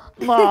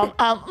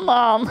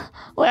 Mom,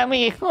 let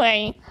me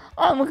explain.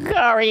 I'm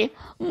sorry,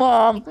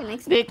 Mom. can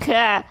explain. The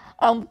cat,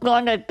 I'm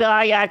gonna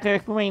die after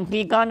scream.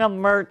 He's gonna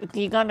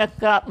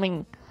cut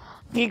me.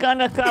 He's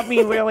gonna cut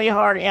me really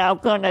hard and I'm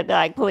gonna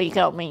die. Please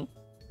help me.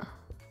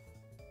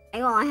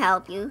 They won't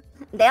help you.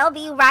 They'll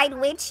be right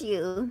with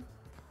you.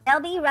 They'll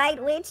be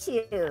right with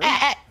you.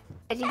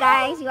 But you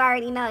guys, you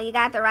already know you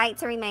got the right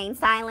to remain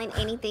silent.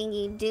 Anything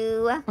you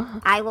do,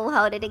 I will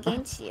hold it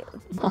against you.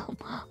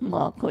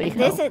 Mom, please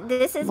This help.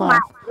 is Mom.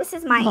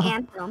 my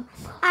anthem.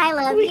 I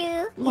love you.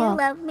 You Mom.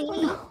 love me.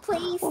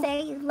 Please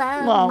say you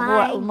love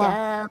Mom,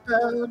 my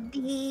double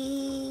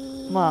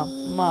D.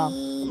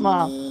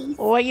 Mom.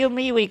 What do you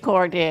mean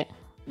recorded?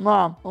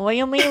 Mom, what do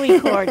you mean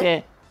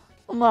recorded?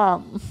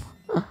 Mom.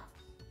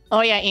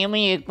 Oh yeah,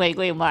 Amy is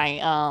basically my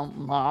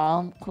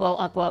mom, quote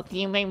unquote.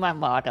 She made my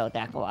motto,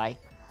 that's why.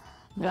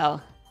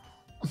 So,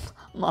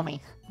 Mom.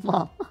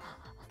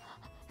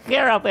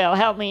 Bill,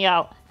 help me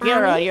out.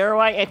 Kira, Mommy? you're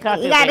right. It comes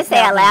You to gotta this, say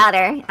it help me.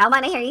 louder. I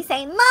want to hear you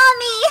say,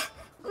 "Mommy,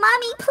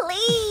 mommy,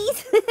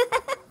 please."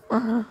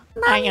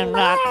 I am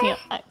not. more.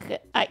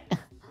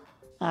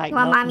 I You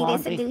want know, mommy to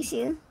Mom, seduce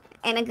you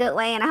in a good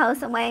way, in a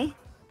wholesome way?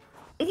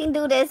 We can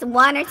do this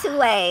one or two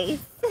ways.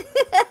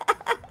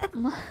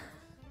 We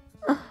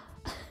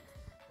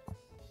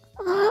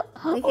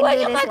can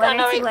do this one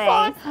or two ways.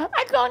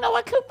 I don't know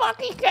what to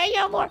fucking say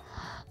anymore.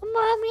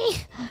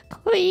 Mommy,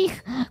 please,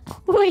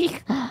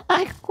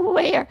 I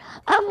swear,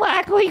 I'm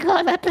actually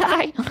gonna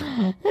die.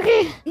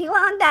 Okay. You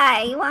won't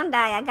die,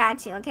 I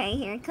got you, okay?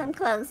 Here, come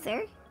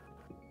closer.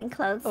 And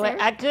closer.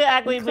 Wait, I could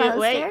actually move,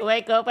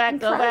 wait, go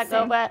back.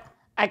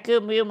 I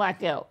could move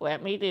myself.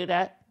 Let me do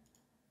that.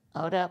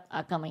 Hold up,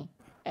 I'm coming.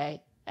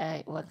 Hey,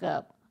 what's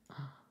up?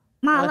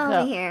 Come all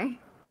over here.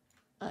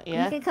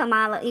 Yeah? You could come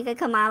all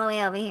the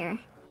way over here.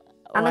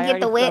 I'm gonna get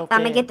the whip,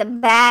 I'm gonna get the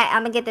bat,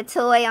 I'm gonna get the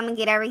toy, I'm gonna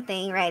get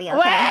everything ready,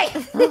 okay?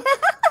 Wait!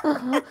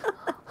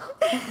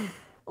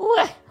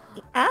 What?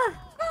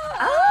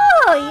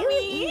 Oh, you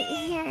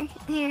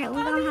here,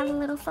 we're gonna have a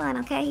little fun,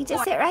 okay? You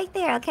just sit right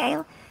there, okay?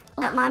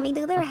 Let mommy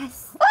do the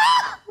rest.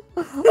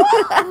 Oh,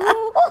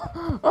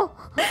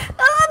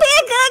 be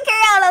a good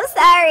girl, I'm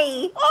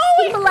sorry.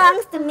 He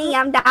belongs to me,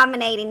 I'm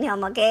dominating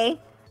him, okay?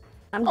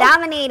 I'm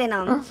dominating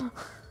him.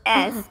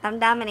 Yes, I'm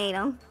dominating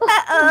him.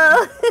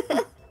 Uh-oh.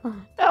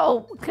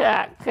 Oh,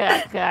 cat. Don't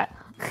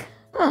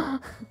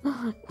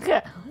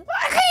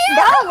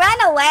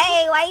run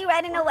away. Why are you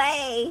running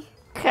away?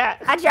 Cat.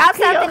 I dropped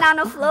something on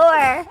the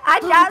floor. I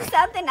dropped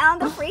something on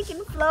the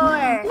freaking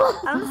floor.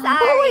 I'm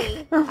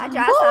sorry. I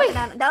dropped something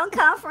on. Don't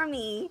come for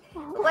me.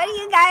 What do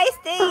you guys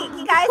think?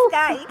 You guys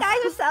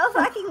are so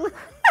fucking.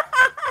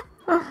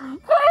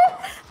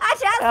 I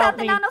dropped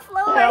something on the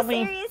floor.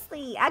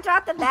 Seriously, I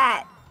dropped the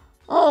bat.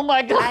 Oh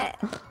my god.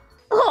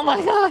 Oh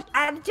my god.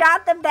 I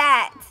dropped the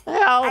bat.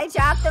 Help. I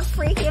dropped the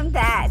freaking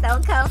bat.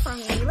 Don't come for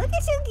me. Look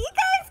at you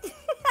guys.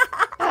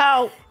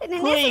 Help.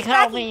 Please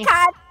help me.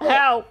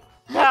 Help.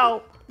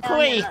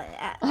 Please.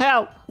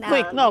 Help.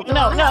 Please. No. They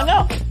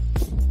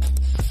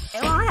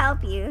won't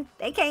help you.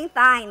 They can't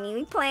find me.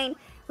 We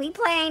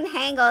playing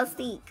hang go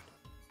seek.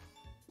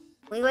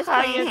 We was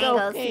playing hang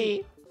go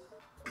seek.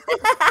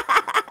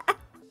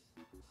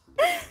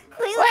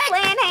 We was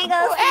playing hang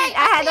go seek.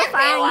 I had to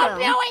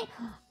find him.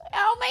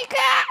 Help me,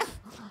 cat.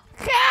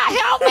 Cat,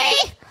 help me.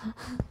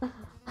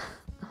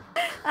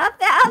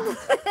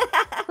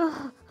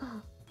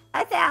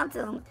 I found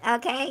him.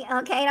 Okay,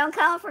 don't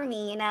come for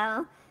me, you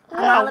know.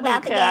 I'm all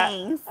about the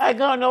games. I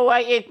don't know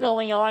what is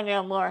going on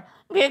anymore.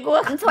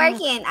 I'm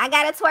twerking. I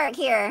gotta twerk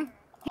here.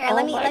 Here,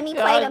 let me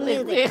play the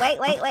music. Wait.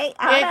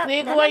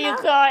 Is this what you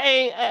call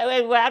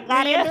a rap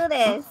video? Gotta do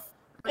this.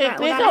 We're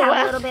gonna have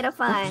a little bit of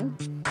fun.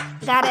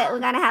 We're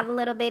gonna have a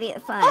little bit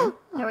of fun.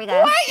 Here we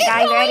go. You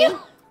guys ready?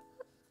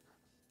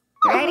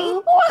 Ready?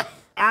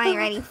 I ain't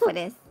ready for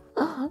this.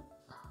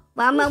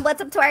 Mama,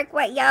 what's up, twerk?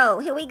 What? Yo,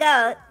 here we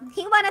go.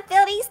 He wanna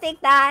feel these thick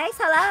thighs.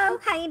 Hello,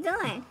 how you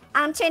doing?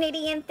 I'm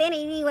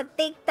TrinityInfinity with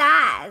thick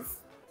thighs.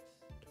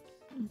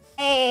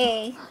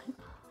 Hey.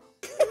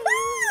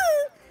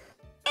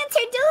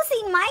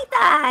 Introducing my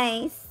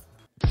thighs.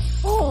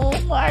 Oh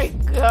my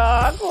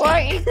god,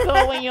 what is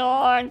going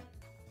on?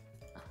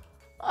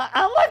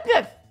 I'm like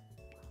this.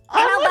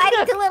 Can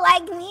nobody do it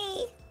like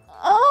me?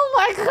 Oh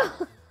my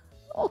god.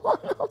 Oh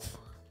no.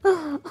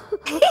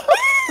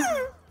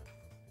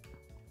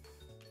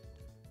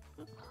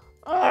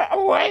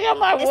 Where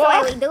am I? This is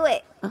why we do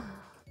it.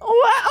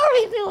 What are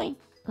we doing?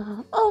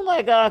 Oh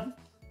my god.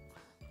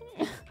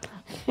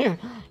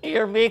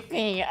 You're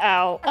making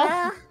out.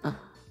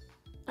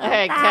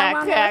 Hey,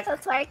 cat.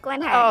 Twerk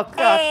when her. Oh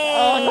god.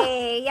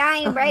 Hey, y'all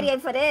ain't ready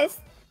for this.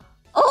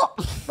 Oh.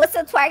 What's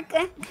up, twerk?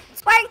 Twerk.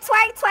 Hey,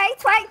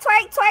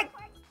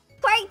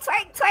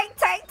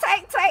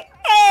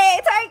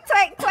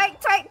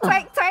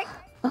 twerk.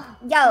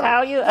 Yo. How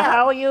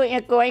are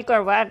you going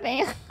or what?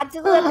 Do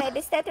it,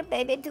 baby. Step it,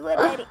 baby. Do it,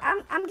 baby.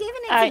 I'm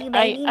giving it to you,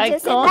 baby.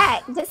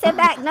 Just sit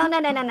back. No.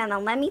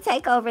 Let me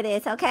take over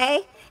this,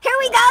 okay? Here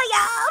we go,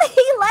 y'all.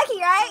 You lucky,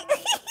 right?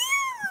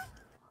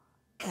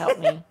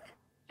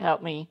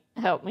 Help me.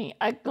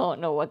 I don't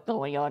know what's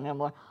going on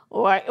anymore.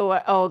 What?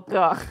 Oh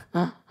god.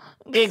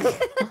 Okay,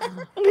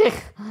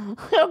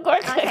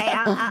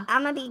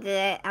 I'm gonna be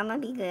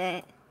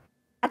good.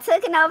 I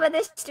took it over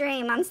the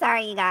stream. I'm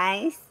sorry, you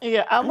guys.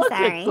 Yeah, I'm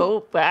sorry.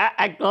 Go back.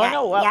 I don't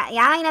know what. Yeah,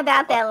 y'all ain't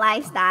about that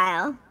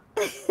lifestyle.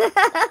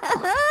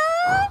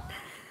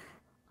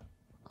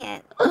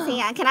 Yeah.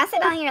 See, can I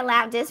sit on your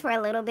lap just for a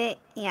little bit?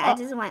 Yeah, I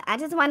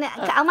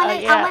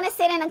want to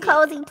sit in a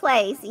cozy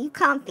place. You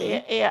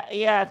comfy?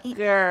 Yeah,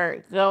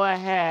 sure. Go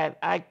ahead.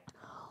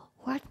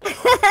 What?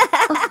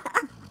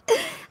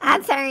 I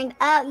turned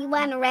up. You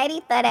wasn't ready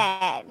for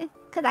that.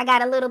 Because I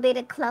got a little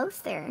bit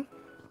closer.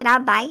 Can I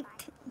bite?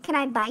 Can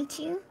I bite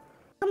you?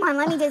 Come on,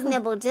 let me just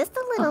nibble just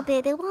a little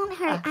bit. It won't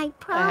hurt. I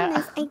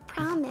promise.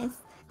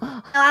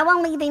 No, I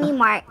won't leave any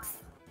marks.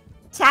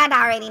 Chad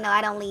already know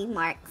I don't leave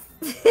marks.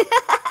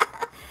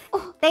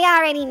 They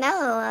already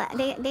know.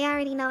 They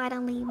already know I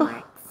don't leave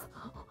marks.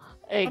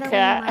 Hey,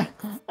 cat.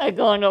 I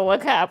don't know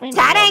what's happening.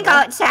 Chad ain't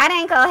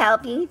gonna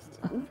help you.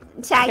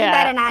 Chad, you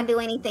better not do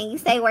anything. You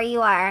stay where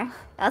you are.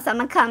 Else I'm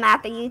gonna come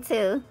after you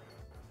too.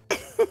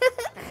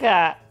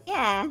 Cat.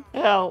 Yeah.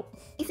 Help.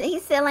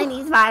 He's feeling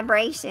these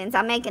vibrations.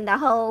 I'm making the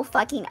whole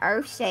fucking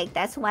earth shake.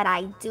 That's what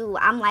I do.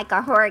 I'm like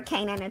a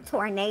hurricane and a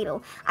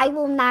tornado. I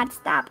will not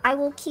stop. I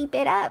will keep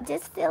it up.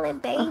 Just feel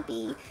it,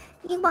 baby.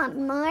 You want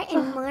more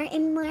and more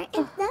and more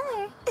and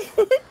more.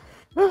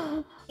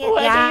 What do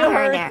you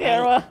heard,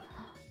 Sarah?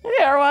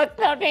 Sarah,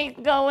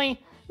 something's going.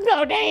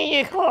 Something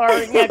is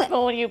hard. That's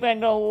going even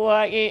know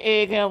what it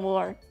is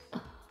anymore.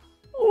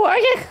 What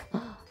is...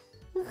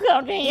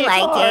 Something is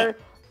hard.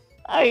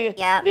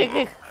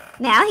 Yep.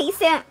 Now he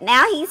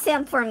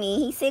sent for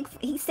me.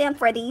 He sent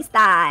for these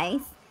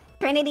thighs.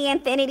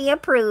 TrinityInfinity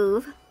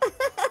approve.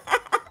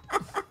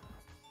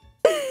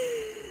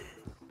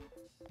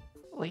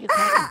 What are you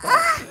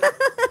talking about?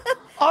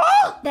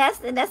 Oh!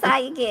 That's how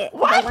you get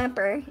what? The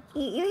whimper.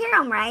 You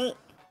hear him, right?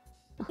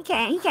 He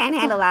can't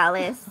handle all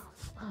this.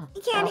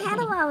 He can't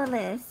handle all of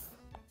this.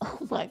 Oh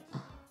my!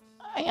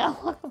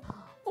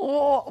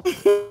 Oh!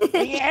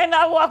 And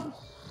I walk.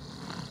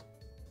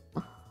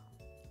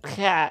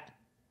 Cat.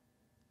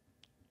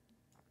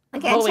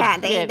 Look at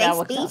chat. They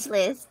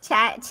speechless.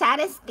 Chat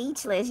is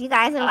speechless. You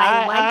guys are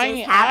like, what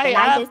just happened?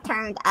 I just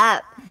turned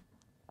up.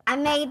 I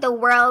made the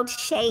world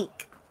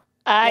shake.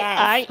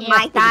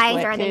 My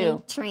thighs are the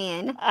new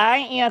trend. I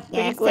am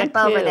step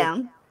over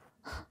them.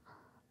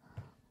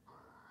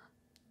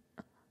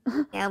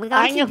 Yeah, we're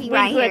gonna keep you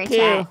right here,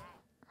 chat.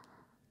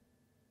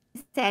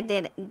 Said,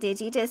 did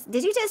you just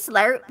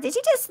slurp? Did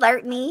you just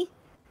slurp me?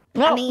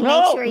 No, I mean,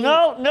 make sure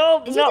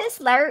no. Did you just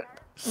slurp?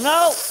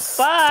 No,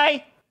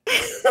 bye.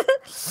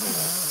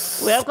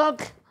 Welcome.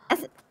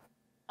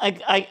 I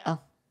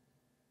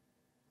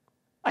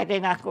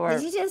did not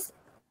slurp.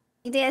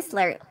 You did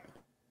slurp.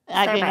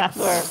 I did not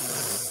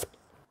slurp.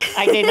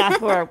 I did not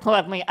slurp.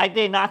 Plug me. I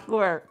did not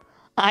slurp.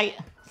 I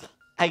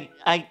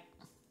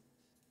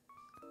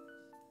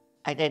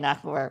did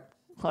not slurp.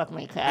 Plug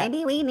me, cat.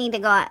 Maybe we need to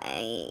go.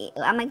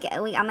 I'm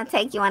gonna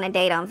take you on a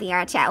date on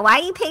VR chat. Why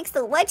you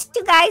Pixel? What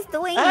you guys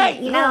doing? Hey,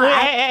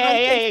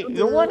 hey,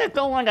 you want to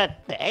go on a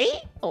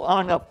date?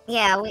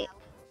 Yeah, we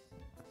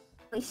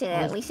should.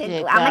 I'm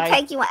gonna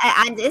take you.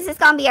 This is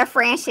gonna be a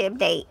friendship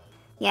date.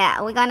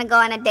 Yeah, we're gonna go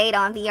on a date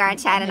on VR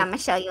chat, and I'm gonna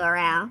show you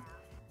around.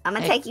 I'm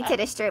gonna take you to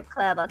the strip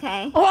club,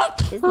 okay?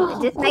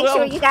 Just make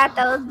sure you got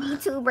those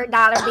VTuber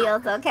dollar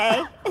bills,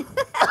 okay?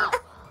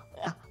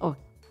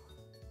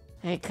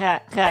 Hey,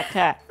 cat.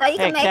 So you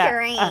can make it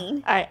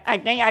rain. I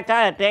think I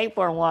got a date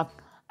for one.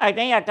 I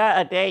think I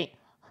got a date.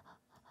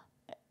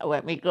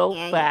 Let me go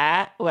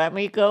back.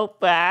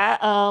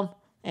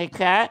 Hey,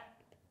 cat.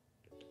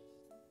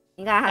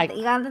 You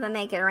gotta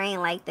make it rain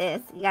like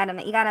this. You gotta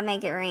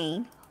make it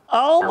rain.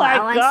 Oh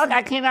my God!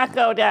 I cannot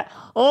go there.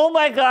 Oh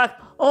my God!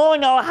 Oh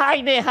no!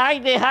 Hide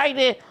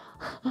it!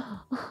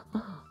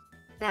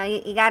 No,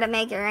 you gotta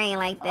make it rain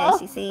like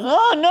this. You see?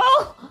 Oh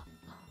no!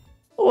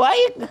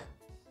 Why?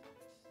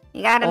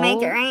 You gotta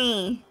make it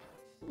rain.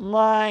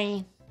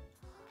 Why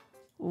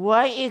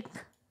is...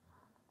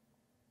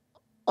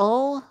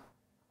 Oh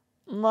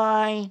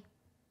my...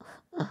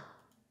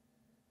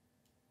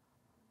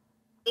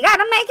 You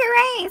gotta make it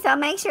rain, so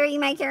make sure you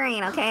make it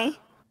rain, okay?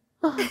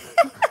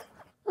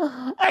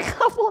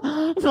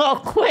 No,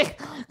 quick,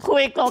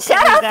 don't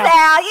Shut up,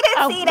 Sal. You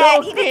didn't see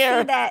that. You didn't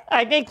see that.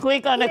 I think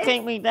Quick gonna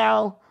take me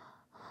down.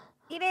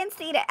 You didn't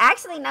see that.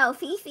 Actually, no,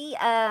 Fifi,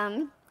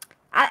 y'all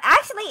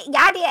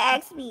did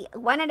ask me.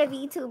 One of the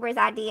VTubers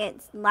I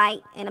did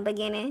like in the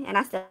beginning, and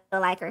I still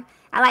like her.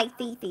 I like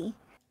Fifi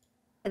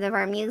because of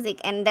her music,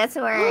 and that's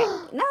where.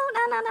 No.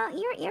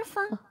 You're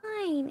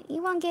fine.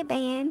 You won't get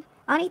banned.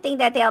 Only thing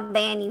that they'll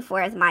ban you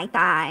for is my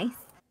thighs.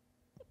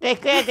 They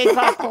said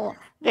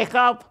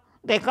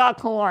they call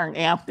porn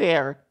out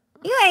there.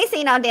 You ain't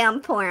seen no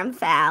damn porn,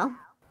 Foul.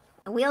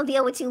 We'll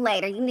deal with you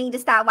later. You need to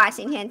stop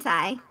watching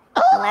hentai,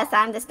 unless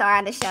I'm the star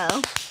of the show.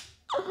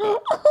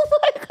 Oh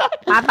my God!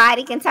 My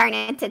body can turn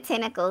into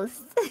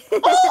tentacles.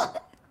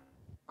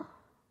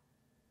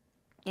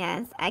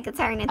 Yes, I could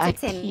turn into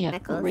tentacles. I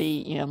can't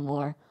breathe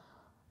anymore.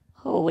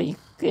 Holy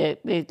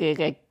shit!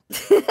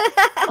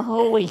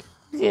 Holy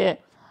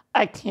shit!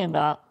 I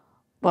cannot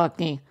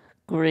fucking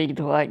breathe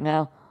right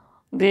now.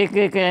 This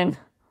again.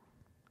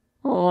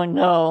 Oh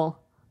no!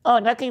 Oh,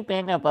 nothing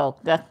bannable.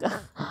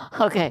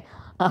 Okay.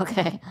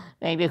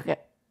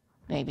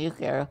 Thank you,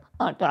 Sarah.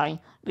 I'm dying.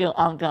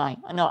 I'm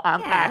dying. No,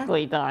 I'm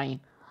actually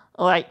dying.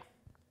 Like,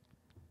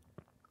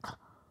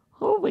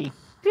 holy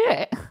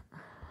shit.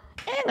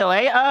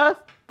 Anyway,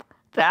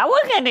 that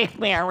was an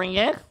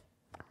experience.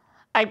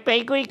 I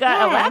basically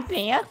got a lap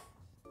dance.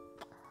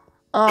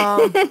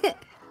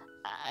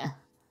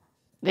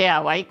 Yeah,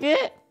 I liked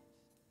it.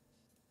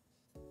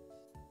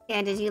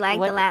 Yeah, did you like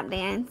the lap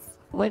dance?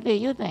 What do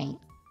you think?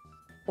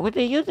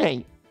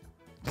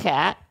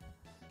 Cat?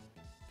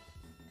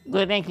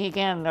 Good thing he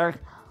can nurse.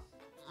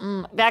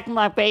 That's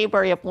my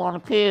favorite one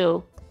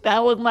too.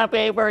 That was my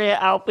favorite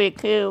outfit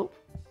too.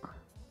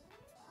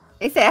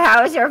 They said,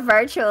 how was your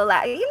virtual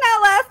life? You know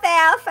what,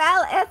 Foul?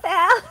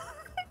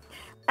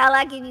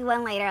 I'll give you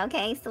one later,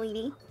 okay,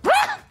 sweetie?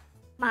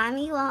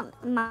 Mommy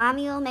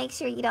will make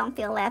sure you don't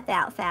feel left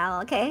out,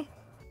 Foul, okay?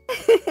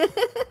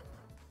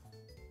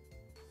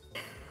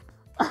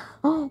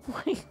 Oh,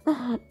 wait.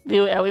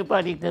 Dude,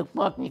 everybody the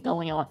fucking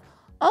going on.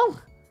 Oh,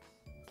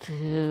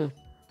 dude.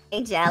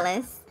 They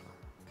jealous.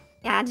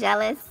 Y'all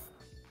jealous?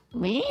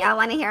 Me? Y'all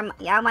wanna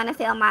y'all wanna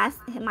feel my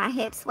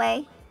hips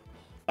sway?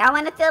 Y'all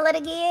wanna feel it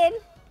again?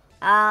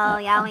 Oh,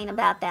 y'all ain't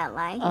about that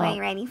life. You ain't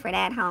ready for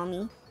that,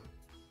 homie.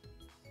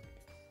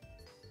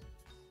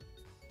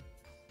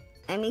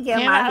 Let me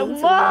get my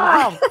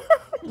VTuber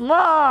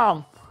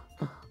Mom!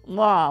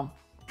 Mom!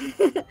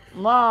 Your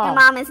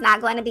mom is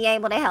not going to be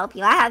able to help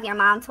you. I have your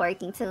mom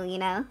twerking too, you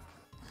know.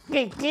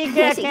 Can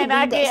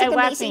I get a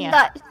weapon?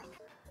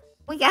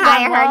 We can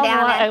hire her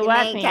down at the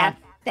maid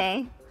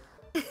cafe.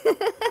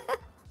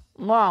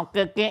 Mom,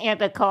 get in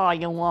the car.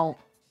 You won't.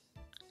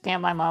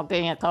 Can my mom get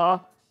in the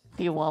car?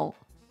 She won't.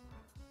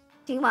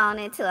 She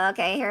wanted to.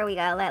 Okay, here we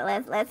go.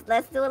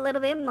 Let's do a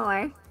little bit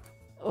more.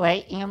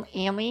 Wait,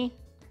 Emmy.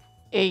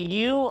 If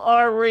you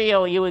are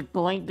real, you are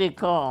going to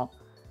call.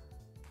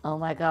 Oh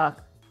my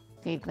God.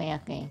 Keep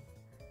dancing.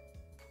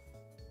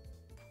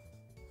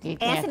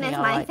 Dancing is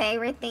my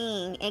favorite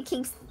thing.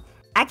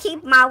 I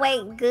keep my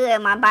weight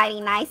good, my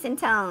body nice and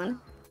toned.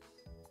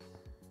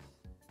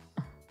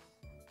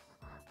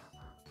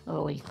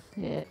 Holy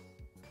shit.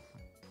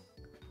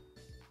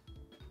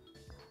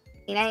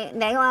 They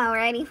weren't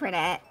ready for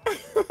that.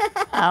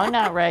 I'm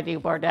not ready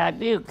for that,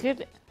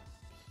 dude.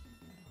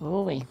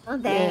 Holy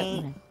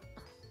shit.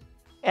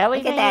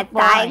 Look at that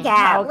thigh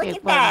gap. Look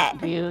at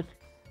that. Dude.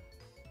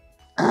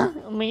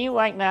 Me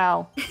right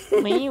now.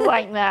 Me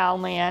right now,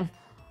 man.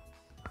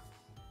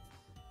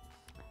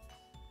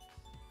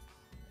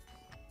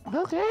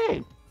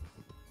 Okay.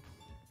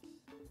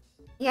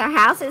 Your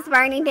house is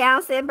burning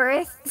down,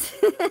 Sybaris.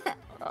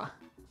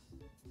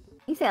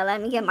 You said,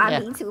 let me get my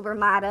VTuber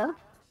motto.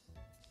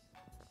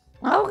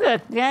 Oh,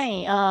 good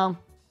thing.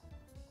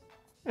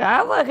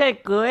 That was a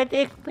good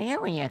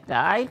experience,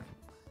 guys.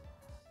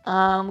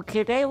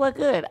 Today was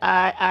good.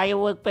 I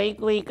was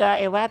basically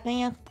got a lap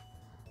dance.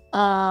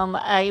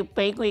 I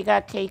basically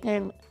got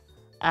taken.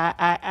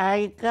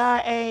 I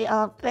got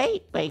a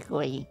date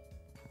basically.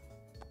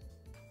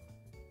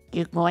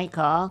 Just one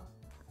call.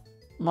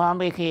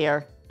 Mom is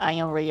here. I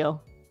am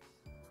real.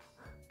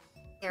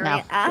 You're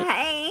real. Oh,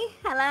 hey.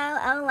 Hello.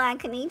 Hola.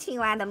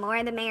 Konnichiwa. The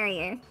more the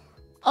merrier.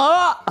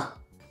 Oh!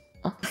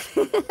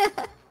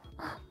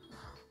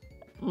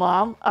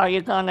 Mom, are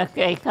you gonna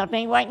say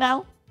something right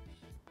now?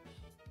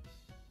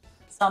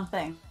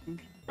 Something. There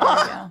you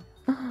go.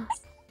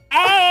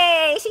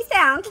 Hey, she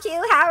sounds cute.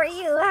 How are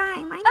you?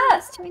 Hi, my name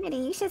is Trinity.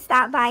 You should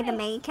stop by the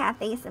maid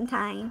cafe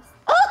sometimes.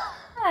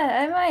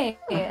 Yeah, I might.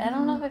 I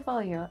don't know if I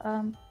follow you.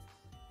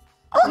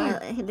 Well,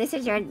 this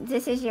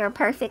is your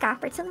perfect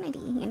opportunity,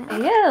 you know.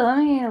 Yeah, let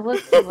me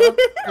look you up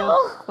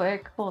real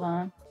quick. Hold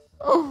on.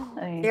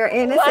 You're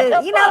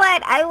innocent. You know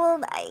what?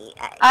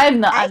 I'm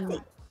not.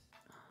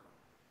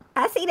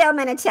 I see them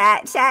in the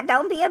chat. Chat,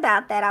 don't be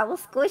about that. I will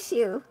squish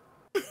you.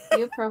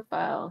 Your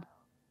profile.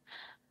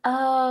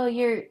 Oh,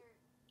 your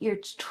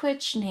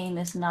Twitch name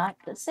is not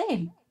the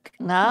same.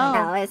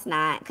 No, it's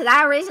not. Because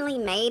I originally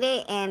made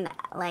it and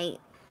it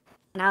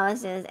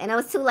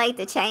was too late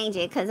to change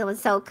it because it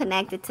was so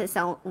connected to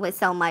so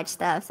much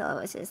stuff. So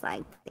it was just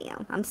like,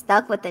 damn, I'm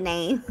stuck with the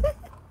name.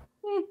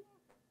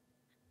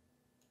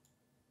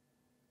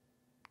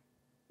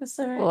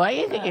 Why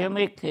is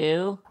Emmy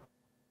too?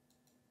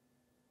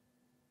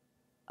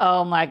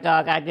 Oh my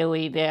God, I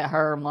deleted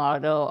her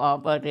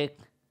model, but it.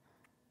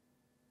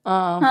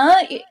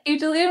 Huh? You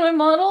deleted my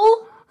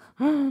model?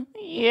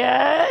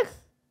 Yes.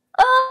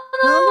 Oh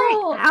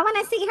no! I want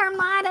to see her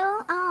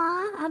model.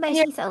 Aw, I bet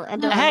she's so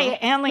adorable. Hey,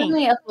 Emmy. Let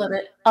me upload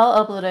it.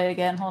 I'll upload it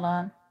again. Hold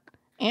on.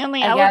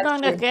 Emmy, I was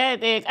gonna say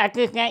this. I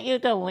could send you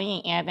the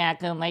link and I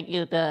could make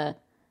you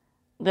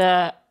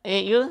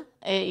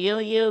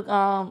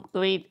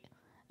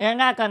You're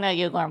not gonna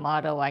use our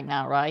model right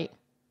now, right?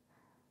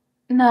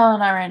 No,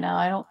 not right now.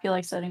 I don't feel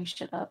like setting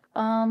shit up.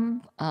 Oh,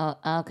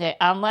 okay.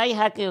 I might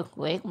have to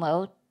quick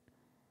mode.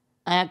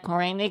 And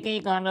Trinity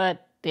gonna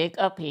dig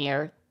up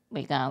here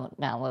without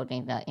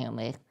downloading the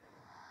image.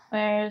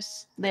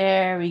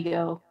 There we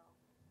go.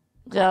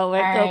 So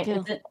let's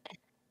go to.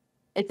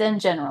 It's in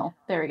general.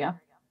 There we go.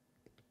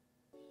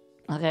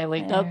 Okay,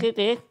 we go to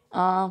this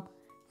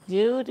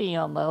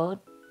studio mode,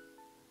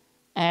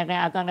 and then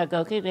I'm gonna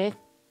go to this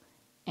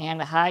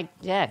and hide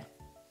that.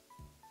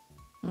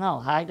 No,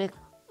 hide it.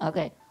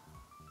 Okay.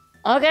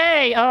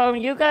 Okay.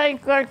 You guys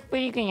are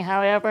speaking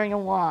however you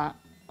want.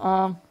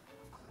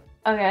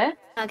 Okay.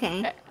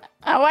 Okay.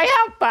 I like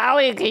how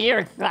Bowie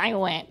you're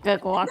silent,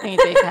 just watching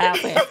this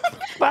happen.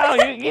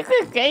 Bowie, you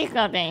could say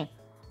something.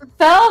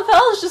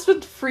 Val's just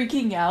been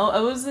freaking out. I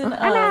was in.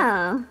 I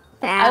know.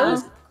 I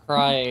was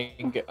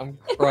crying. I'm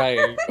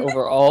crying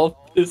over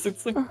all this.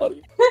 It's like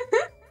funny.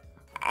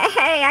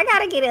 Hey, I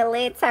gotta get a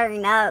lit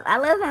turn up. I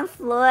live in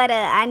Florida.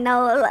 I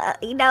know,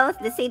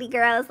 the city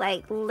girls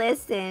like,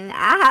 listen,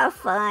 I have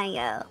fun,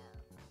 yo.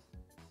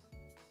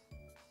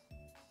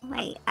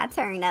 Wait, I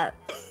turn up.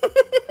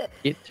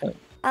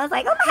 I was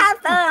like, I'm gonna have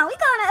fun.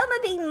 I'm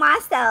gonna be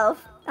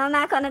myself. I'm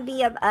not gonna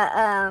be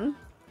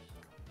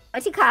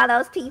What you call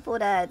those people?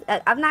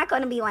 I'm not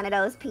gonna be one of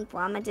those people.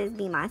 I'm gonna just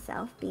be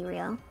myself. Be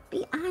real.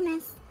 Be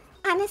honest.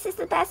 Honest is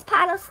the best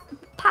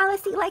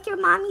policy, like your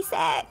mommy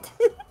said.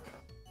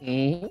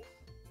 Mm-hmm.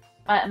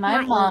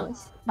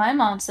 My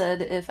mom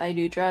said if I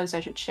do drugs, I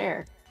should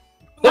share.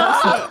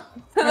 As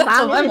That's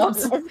what my mom long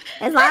said.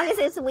 as long as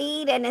it's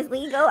weed and it's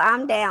legal,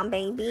 I'm down,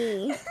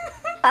 baby.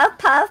 Puff,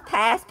 puff,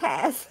 pass,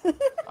 pass.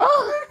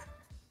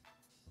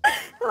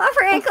 My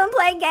friend couldn't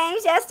play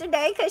games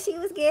yesterday because she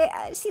was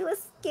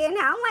getting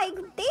out. I'm like,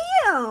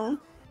 damn.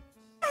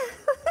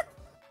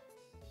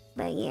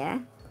 But yeah,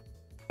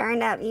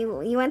 turn up.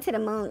 You went to the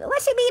moon.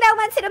 What you mean I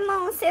went to the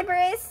moon,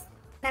 Sybaris?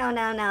 No.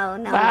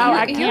 Wow,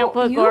 I can't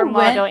put your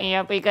model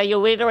in because you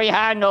literally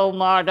had no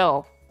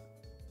model.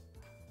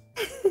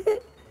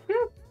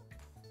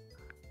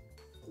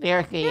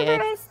 There she is.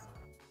 Sybaris.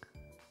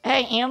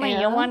 Hey, Emmy,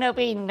 Yeah? you want to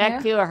be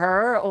next to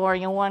her or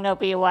you want to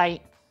be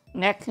like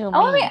next to me? I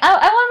want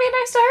to be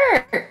next to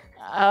her.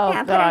 Oh Yeah,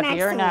 put her God, next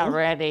you're to not me.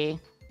 ready.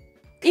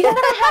 You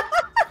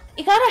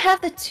gotta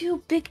have the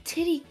two big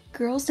titty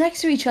girls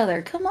next to each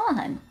other. Come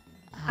on.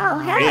 Oh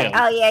hell! Damn.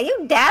 Oh yeah,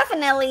 you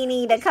definitely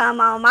need to come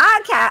on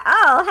my cat.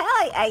 Oh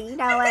hell! Hey, you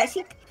know what?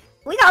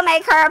 We gonna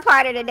make her a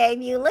part of the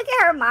debut. Look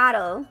at her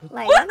model.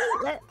 Like damn.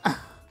 What?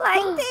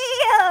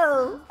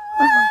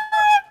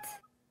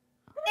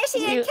 There she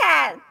is,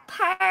 cat.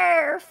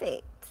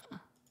 Perfect.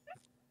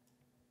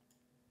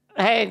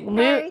 Hey,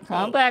 Very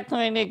come thick. back,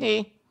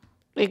 Trinity.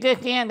 We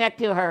just stand next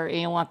to her if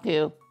you want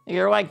to.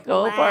 You're like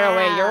so far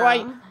away. You're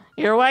like,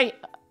 Wow.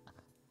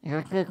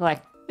 you're just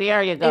like,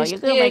 there you go. Is You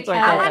she can a make cat?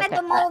 I her wanted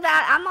to move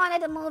out. I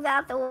wanted to move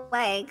out the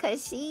way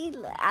because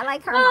I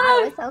like her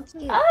model. It's so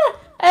cute.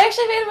 I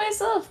actually made it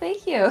myself.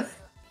 Thank you.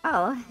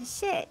 Oh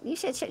shit! You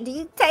should. Do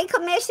you take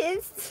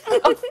commissions?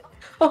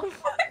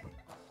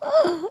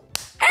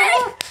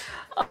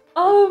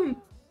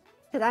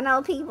 Because I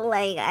know people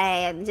like,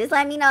 just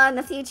let me know in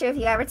the future if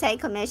you ever take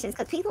commissions.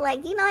 Because people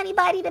like, you know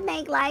anybody to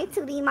make like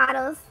 2D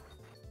models?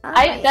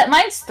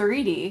 Mine's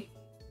 3D.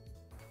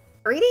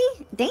 3D?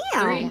 Damn.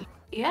 3D.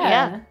 Yeah.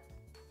 Yeah.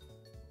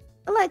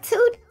 Like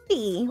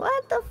 2D.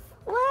 What?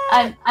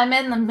 I'm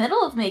in the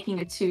middle of making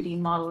a 2D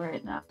model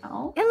right now.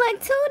 It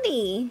like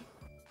 2D.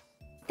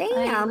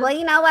 Damn. I- Well,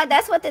 you know what?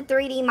 That's what the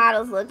 3D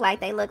models look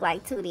like. They look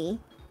like 2D.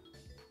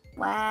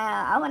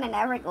 Wow. I would have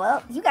never.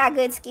 Well, you got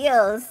good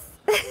skills.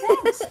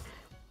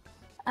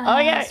 Oh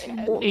yeah,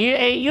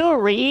 you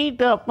read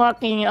the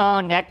fucking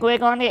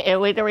necklace on it. It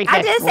literally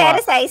I says just had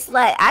to slut. say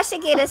slut. I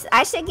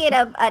should get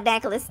a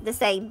necklace to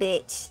say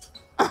bitch.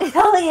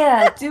 Hell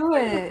yeah, do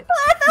it.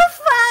 What the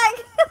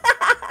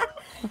fuck?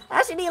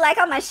 I should be like,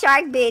 I'm a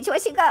shark bitch.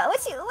 What you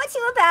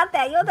about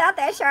that? You about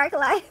that shark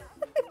life?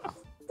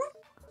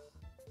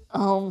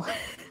 Oh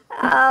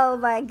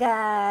my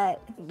god.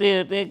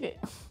 dude.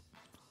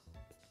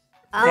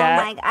 Oh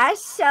That- my, I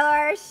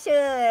sure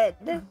should.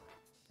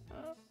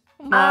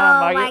 Mom, Oh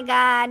are my you,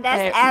 god,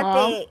 that's Hey,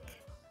 Mom? epic.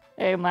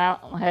 hey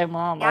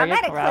mom, Y'all are you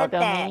better proud clip of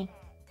that. me?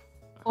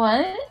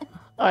 What?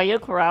 Are you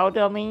proud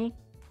of me?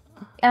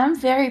 I'm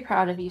very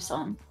proud of you,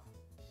 son.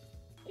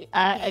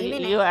 Yeah, you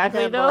been You a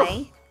actually good know?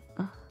 boy.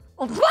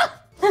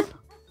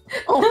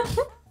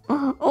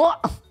 Oh.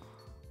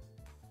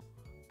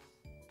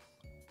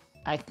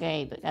 I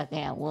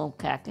can't wolf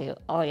tattoo.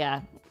 Oh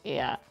yeah.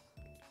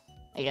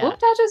 Wolf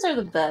tattoos are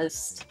the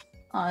best,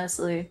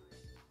 honestly.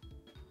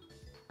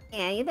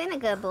 Yeah, you've been a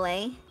good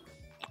boy.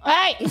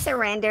 Hey! You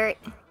surrendered.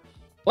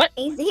 What?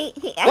 He's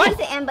What?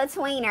 the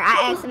in-betweener.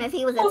 I asked him if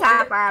he was a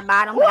top or a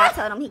bottom, but I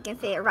told him he can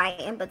fit right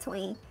in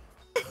between.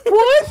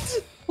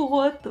 What?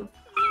 What the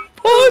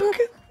Fuck?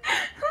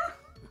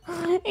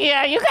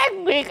 Yeah, you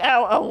can make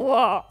out a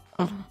lot.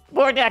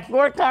 For that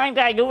 4 times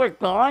that you were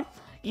gone,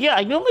 yeah,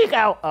 you make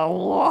out a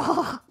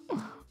lot.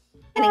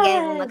 And I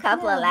gave him a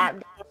couple of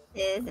lap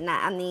dances, and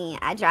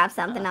I dropped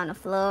something on the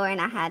floor, and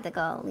I had to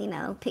go,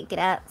 pick it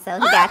up. So he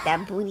got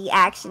that booty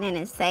action in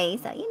his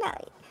face. So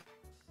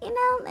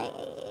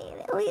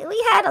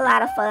we had a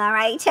lot of fun,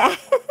 right, Chad?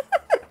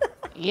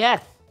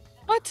 Yes.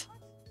 What?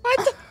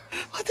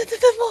 What the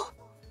devil?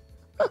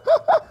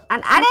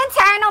 And I didn't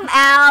turn them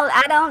out.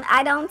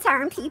 I don't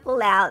turn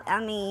people out.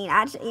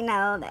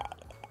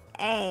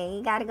 Hey,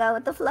 you gotta go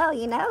with the flow,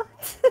 I'm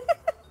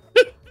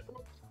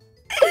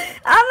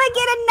gonna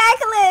get a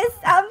necklace.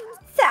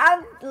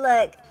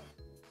 Look,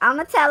 I'm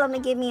gonna tell him to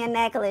give me a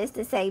necklace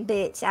to say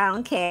bitch. I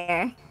don't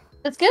care.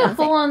 Let's get a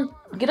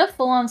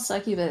full-on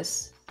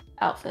succubus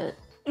outfit.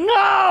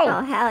 Oh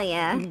No! hell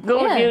yeah!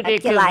 Don't Yeah, do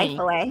take this your to life me.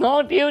 away.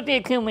 Don't do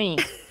this to me.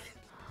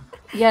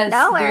 Yes,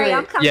 Don't do worry, it.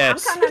 I'm coming.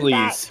 Yes, I'm coming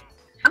back. please.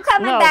 I'm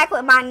coming No. back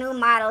with my new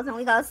models, and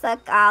we gonna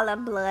suck all the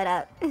blood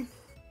up.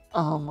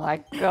 Oh my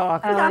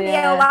god. You're gonna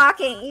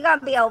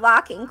be a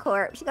walking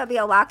corpse. You're gonna be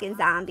a walking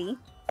zombie.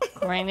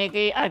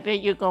 Trinity, I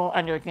think you go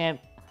understand.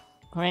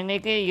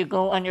 Trinity, you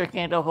go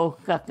understand the whole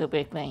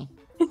succubus thing.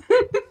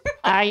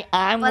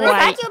 I'm Well,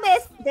 like...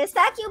 the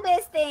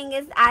succubus thing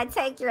is I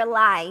take your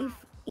life.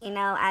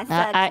 I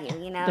suck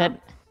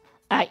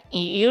you.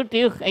 You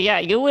do, yeah,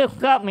 you will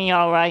suck me,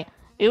 alright.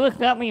 You will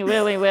suck me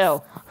really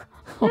well.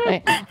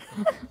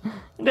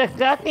 The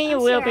sucking I'm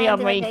will sure be I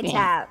do a good amazing.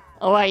 job.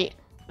 Like,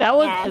 that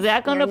was, Yes,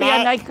 that's gonna your be a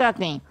neck. nice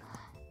sucking.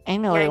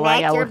 Anyway, Your what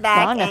neck, I your was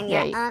back, gonna and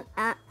your say.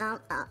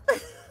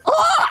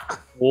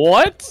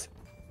 What?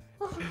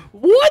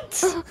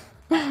 What?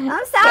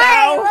 I'm sorry.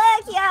 Well,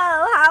 Look, yo,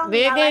 homie.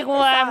 This I is like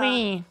what I this song.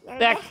 mean. Your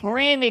That neck-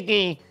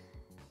 Trinity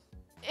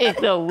is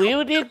the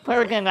weirdest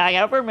person I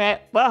ever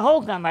met. But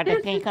hold on at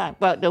the same time.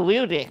 But the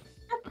weirdest.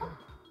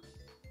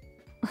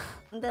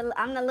 I'm the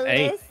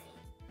Hey. lewdest.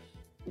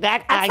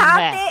 That I I topped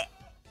met. it.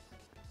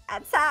 I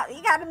topped.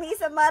 You gotta meet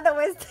some other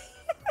ones.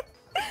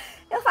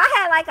 If I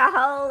had like a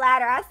whole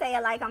ladder, I say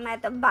it like I'm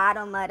at the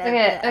bottom of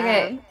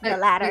the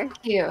ladder.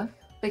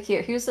 But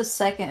cute. Who's the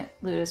second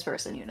lewdest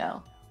person you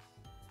know?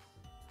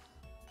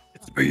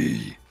 It's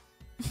me.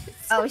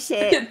 Oh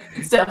shit.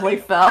 It's definitely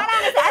fell. Hold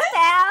on, is that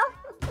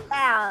Sal?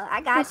 Sal,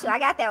 I got you. I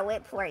got that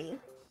whip for you.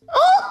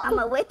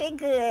 I'ma whip it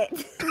good.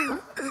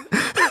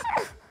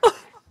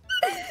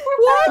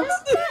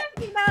 What?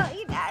 you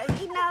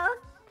know,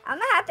 I'm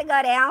gonna have to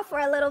go down for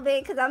a little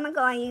bit because I'm gonna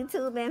go on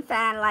YouTube and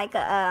find like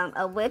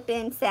a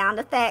whipping sound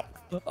effect.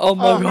 Oh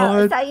my So,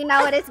 god. so you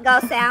know what it's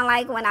gonna sound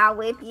like when I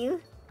whip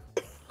you?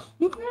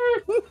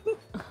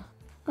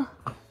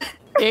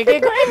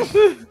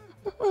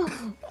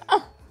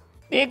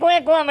 This is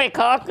going to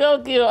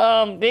Costco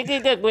to, this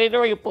is the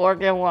glittery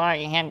pork and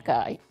wine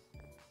hentai.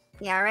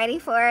 Y'all ready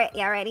for it?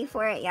 Y'all ready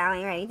for it? Y'all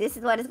ain't ready. This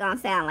is what it's gonna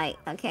sound like,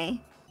 okay?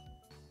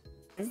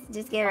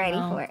 Just get ready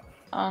no. for it.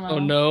 Oh no. Oh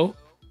no.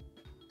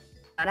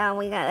 Hold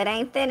on, it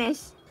ain't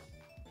finished.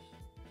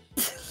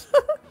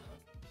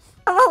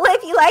 I'm gonna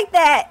whip you like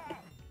that.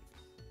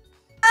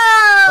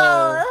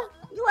 Oh,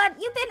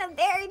 you've been a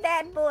very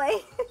bad boy.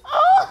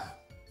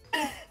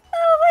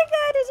 Oh my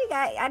god, did you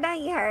guys? I know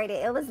you heard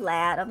it. It was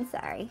loud. I'm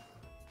sorry.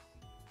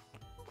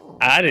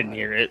 I didn't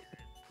hear it.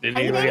 Did Oh,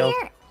 you anybody didn't else?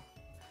 hear it?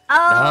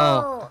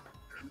 Oh,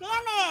 damn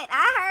it!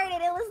 I heard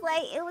it. It was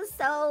like it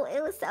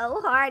was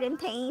so hard and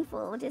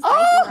painful. Just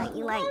like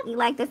you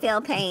like to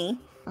feel pain.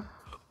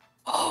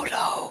 Oh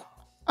no.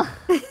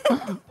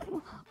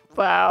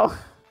 Wow.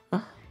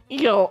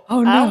 Yo,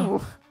 Oh,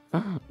 no.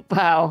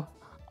 Wow.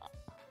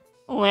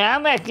 When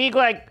I'm actually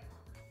like,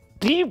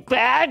 the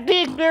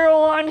baddest girl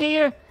on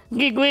here,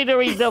 the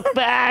glittery the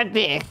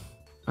baddest.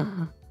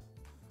 On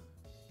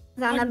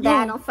the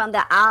battle from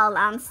the all,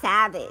 I'm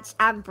savage.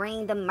 I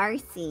bring the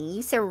mercy.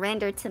 You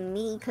surrender to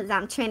me because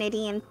I'm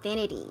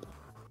TrinityInfinity.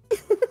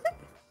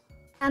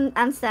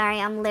 I'm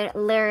sorry, I'm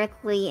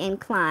lyrically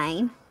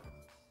inclined.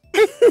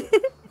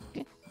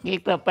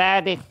 He's the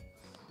baddest.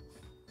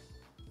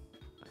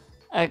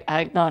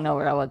 I don't know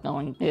where I was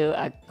going to.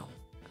 I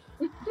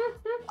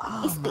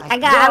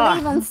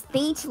leave them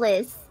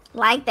speechless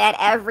like that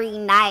every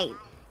night.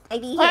 They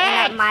be hitting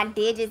up my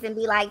digits and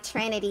be like,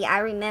 Trinity, I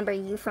remember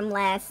you from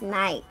last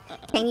night.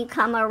 Can you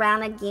come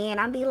around again?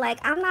 I'll be like,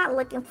 I'm not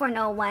looking for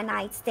no one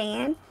night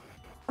stand.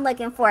 I'm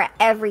looking for it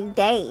every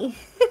day.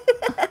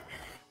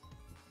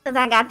 Because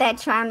I got that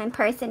charming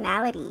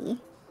personality.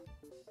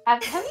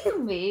 Have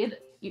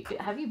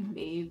you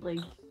made like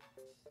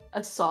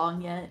a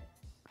song yet?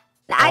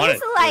 I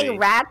used to like Honestly.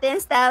 rap and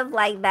stuff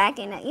like back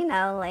in,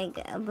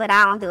 but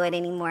I don't do it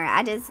anymore.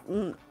 I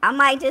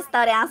might just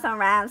throw down some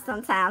raps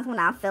sometimes when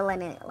I'm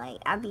feeling it. Like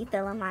I be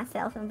feeling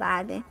myself and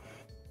vibing.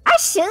 I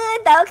should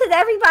though, cause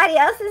everybody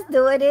else is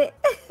doing it.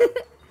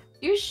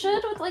 You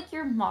should with like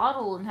your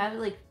model and have it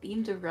like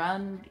themed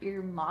around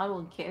your model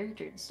and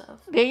character and stuff.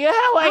 Do you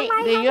have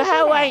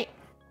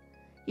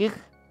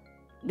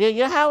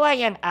like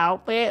an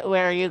outfit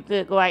where you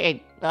could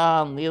like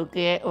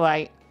music,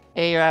 like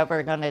if you're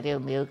ever gonna do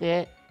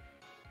music?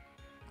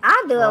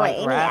 I'll do it Like with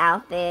any rap?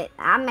 outfit.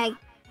 I make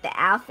the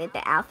outfit.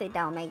 The outfit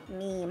don't make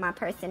me. My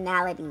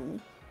personality.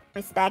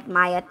 Respect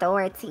my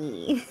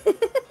authority.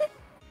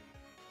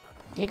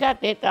 You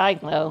got this eyes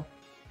though.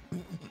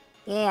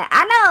 Yeah,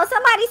 I know.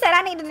 Somebody said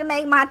I needed to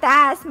make my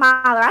thighs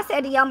smaller. I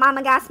said, your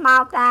mama got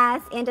small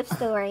thighs. End of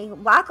story.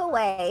 Walk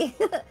away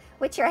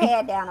with your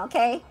head down,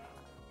 okay?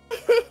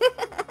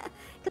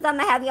 Because I'm going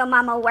to have your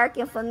mama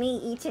working for me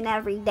each and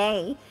every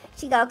day.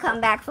 She going to come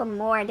back for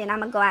more. Then I'm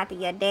going to go after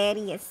your daddy,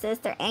 your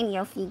sister, and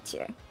your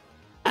future.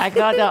 I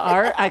got the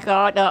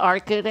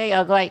art today. I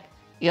was like,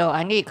 yo,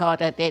 I need to call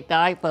that thick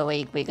thigh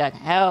police because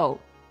hell,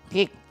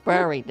 he's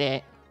buried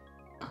it.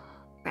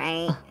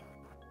 Right?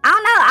 I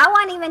don't know. I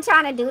wasn't even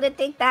trying to do the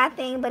thick thigh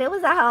thing, but it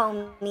was a whole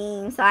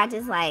meme. So I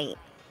just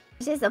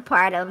it's just a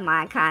part of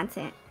my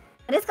content.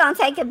 But it's going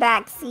to take a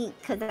back seat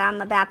because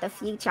I'm about the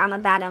future. I'm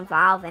about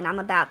evolving. I'm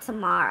about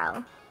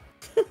tomorrow.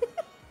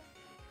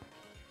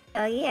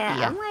 So yeah,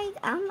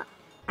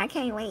 I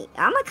can't wait.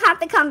 I'm going to have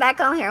to come back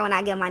on here when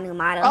I get my new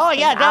models. Oh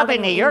yeah, 'cause all the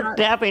definitely. new You're emo-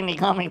 definitely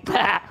coming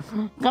back.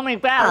 Coming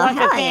Oh, back once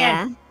hell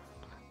again.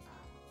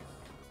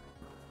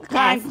 yeah.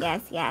 Kind-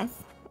 Yes.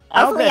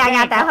 Hopefully Okay, I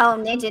got that thank- whole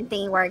ninja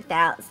thing worked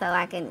out so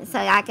I can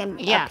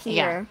Yeah,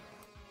 appear.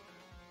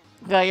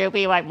 So you'll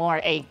be like more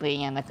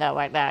achy and stuff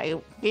like that.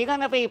 You're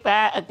gonna be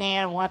back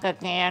again once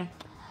again.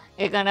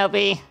 It's gonna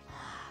be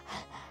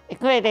a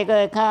pretty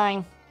good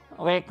time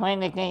with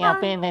Trinity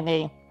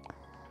Infinity.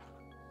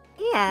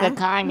 Yeah. The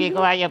kind you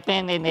go out your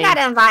opinion. You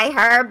gotta invite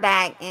her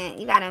back, and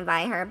you gotta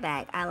invite her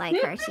back. I like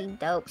her. She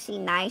dope. She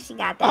nice. She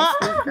got that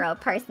sweet girl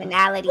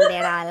personality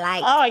that I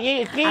like. Oh,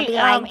 you see, I be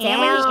like,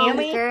 damn,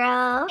 Emmy,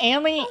 girl.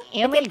 Emmy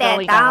Look at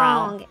going that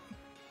around. thong.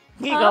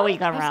 He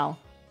going around.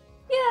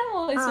 Yeah, I'm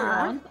always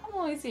around. I'm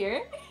always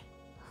here.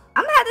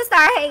 I'm gonna have to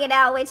start hanging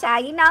out with y'all.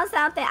 You know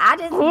something? I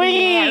just be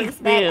Please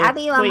respect. do. I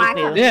be on my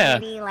Please do.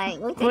 community, like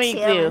we can Please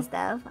chill do. and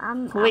stuff.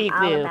 I'm Please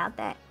all do. about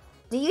that.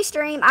 Do you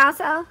stream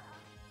also?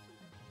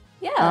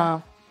 Yeah.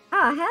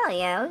 Oh hell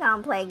yeah, we're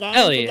gonna play games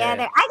Hell yeah.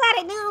 together. I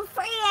got a new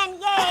friend,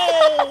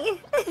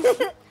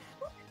 yay!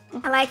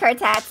 I like her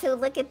tattoo.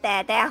 Look at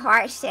that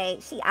heart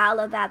shape. She all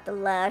about the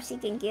love. She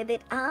can give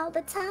it all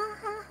the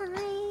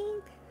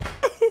time.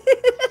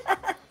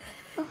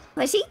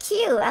 But she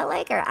cute. I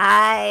like her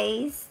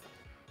eyes.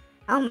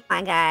 Oh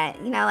my god.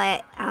 You know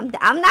what?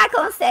 I'm not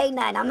gonna say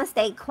nothing. I'm gonna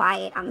stay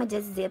quiet. I'm gonna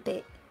just zip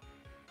it.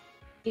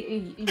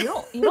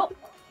 You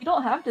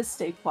don't have to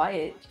stay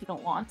quiet if you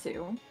don't want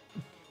to.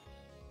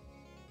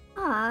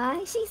 Aw,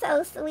 she's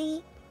so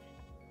sweet.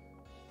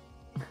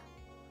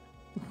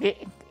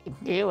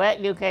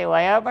 You can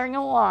whatever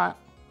you want.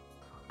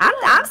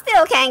 I'm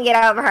still can't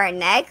get over her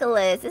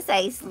necklace. It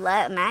say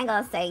slut, man. I ain't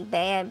gonna say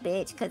bad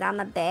bitch, cause I'm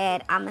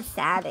a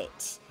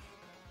savage.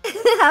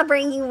 I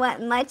bring you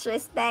much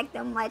respect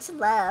and much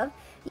love.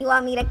 You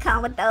want me to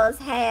come with those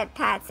head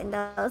pats and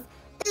those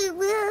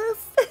ooh-woos?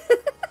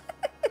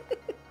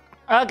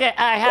 Okay,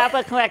 I have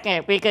a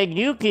question because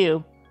you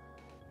two,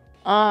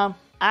 I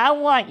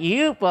want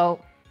you both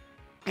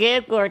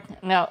give your,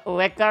 no,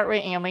 let's start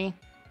with Emmy.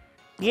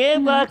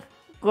 Give us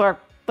your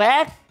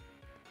best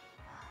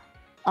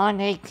on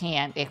the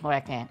can this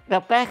weekend. The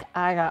best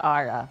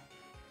ara.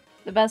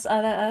 The best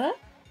ara?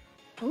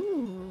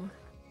 Ooh.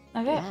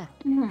 Okay.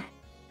 Yeah.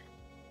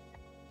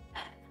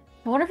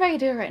 I wonder if I could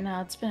do it right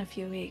now. It's been a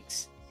few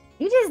weeks.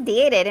 You just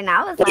did it, and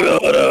I was like, no.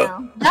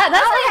 That's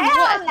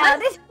hell no.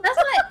 that's not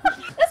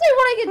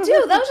what I could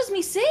do. That was just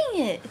me saying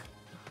it.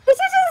 Did you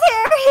just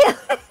hear him?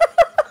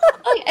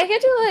 Like I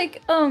get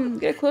to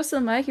get close to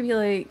the mic and be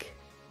like,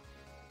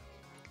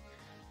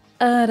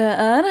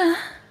 ara.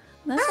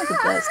 That's not the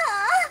best.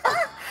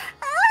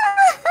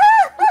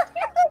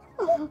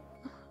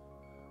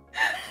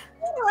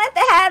 What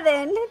the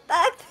heaven?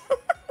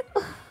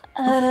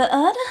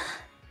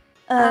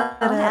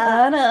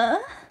 Ara.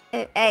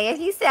 Hey, if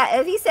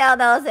you sell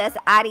those as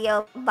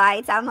audio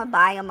bites, I'm gonna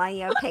buy them on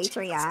your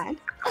Patreon.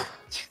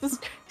 Jesus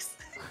Christ.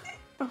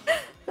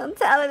 I'm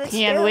telling the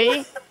Can truth.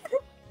 we?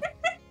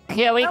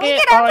 Can we Can we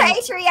get get on on?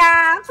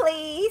 Patreon,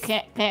 please?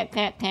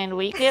 Can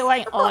we get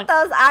like I want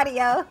on? those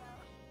audio.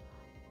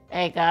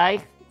 Hey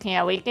guys,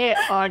 can we get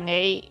on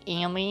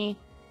Emmy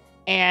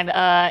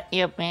and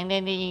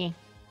Infinity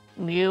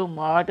new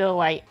model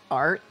like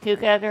art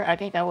together? I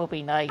think that would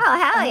be nice. Oh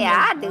hell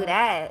yeah, I'd do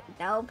that.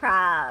 No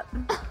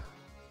problem.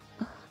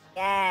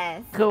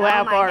 Yes.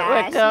 Collab oh my art, gosh,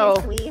 let's go.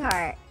 she's a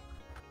sweetheart.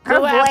 Her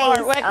Collab voice.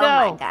 art, let's oh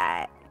go. my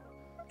god.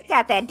 She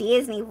got that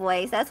Disney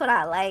voice. That's what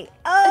I like.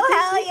 Oh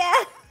hell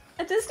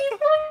yeah. A Disney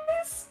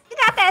voice? You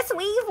got that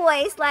sweet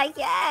voice. Like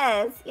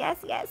yes. I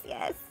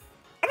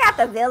got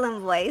the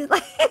villain voice.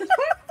 Like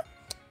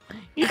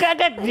You got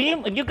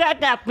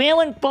that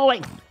villain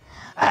voice.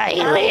 I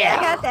oh, will. yeah,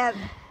 I got that.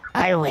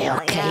 I will Oh,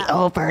 take yeah.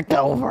 over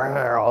the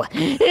world.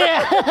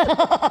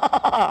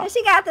 Yeah.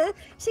 She got the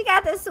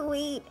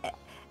sweet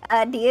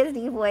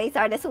Disney voice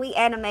or the sweet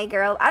anime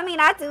girl. I mean,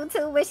 I do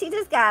too, but she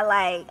just got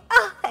like,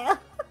 oh hell.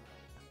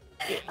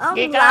 I'm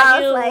He got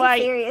lost, you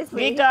like,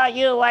 seriously. he got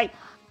you like,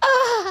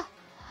 ah.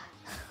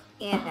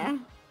 Yeah.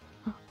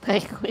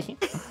 Basically.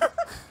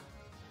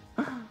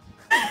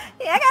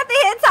 Yeah, I got the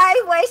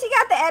hentai voice. She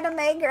got the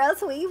anime girl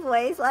sweet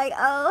voice. Like,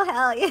 oh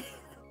hell yeah.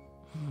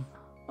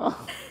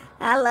 Oh.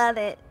 I love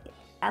it.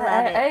 I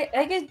love it.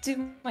 I can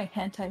do my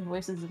hentai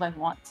voices if I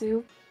want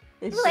to.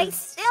 It's Like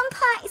just,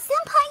 senpai,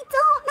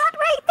 don't, not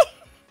right there.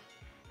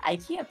 I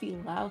can't be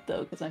loud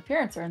though because my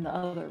parents are in the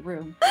other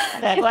room.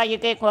 That's why you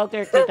get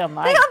closer to the They're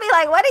mic. gonna be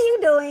like, what are you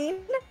doing?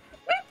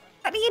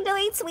 What are you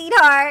doing,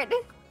 sweetheart?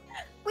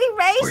 We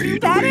raised you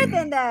better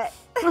than that.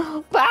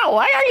 Wow,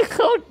 why are you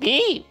so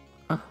deep?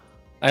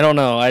 I don't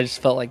know. I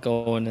just felt like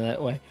going that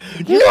way.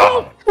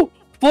 No!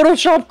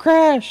 Photoshop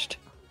crashed.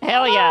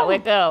 Hell yeah,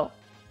 let's go.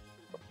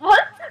 What?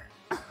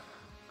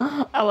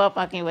 I love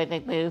fucking with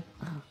it, boo.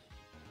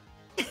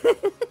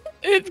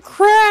 It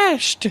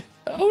crashed.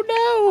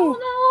 Oh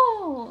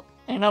Oh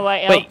You know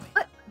what? Wait.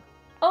 no!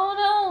 Oh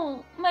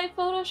no! My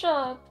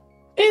Photoshop.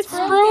 It's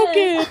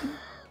broken.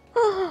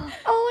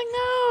 Oh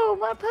no,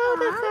 my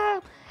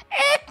Photoshop.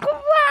 It's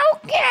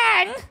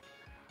broken.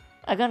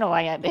 I don't know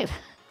why I did.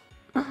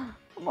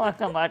 Want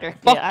some other shit.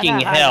 I'm Fucking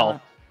not high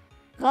hell.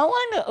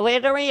 on-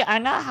 literally,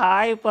 I'm not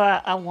high,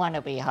 but I want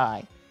to be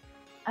high.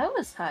 I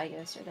was high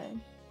yesterday.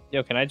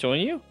 Yo, can I join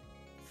you?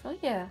 So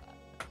yeah.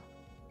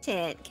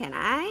 Shit, can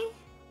I?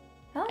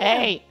 Hell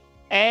yeah.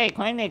 Hey,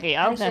 Trinity,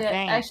 I was just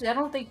saying. Actually, I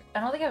don't think I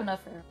have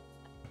enough to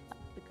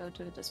go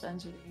to a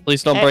dispensary.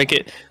 Please don't Hey. break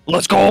it.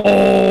 Let's go.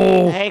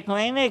 Hey,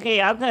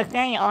 Trinity, I was just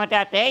saying on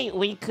that date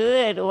we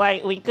could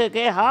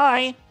get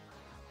high.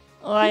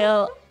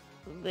 Well,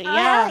 Oh,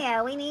 yeah. hell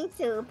yeah, we need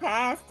to.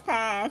 Pass.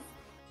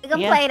 We can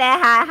Yeah. play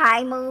that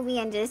high movie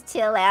and just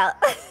chill out.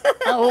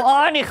 Oh,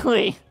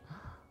 honestly.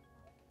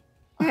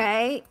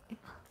 Right?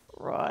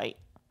 Right.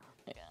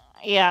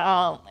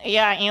 Yeah,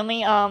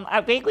 Amy,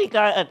 I think we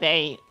got a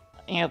date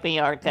in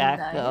VR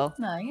chat, so.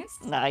 Nice.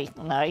 Nice.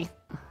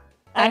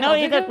 I I know hope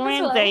it's it a goes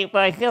twin well. date,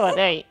 but it's still a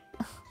date.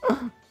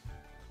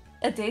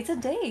 A date's a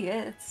date.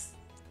 It's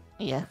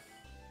Yeah.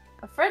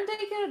 a friend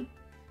date good.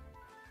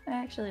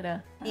 Actually, no.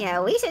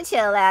 Yeah, we should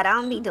chill out. I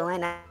don't be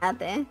doing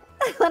nothing.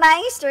 When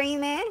I ain't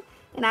streaming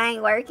and I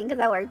ain't working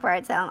because I work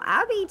part-time,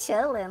 I'll be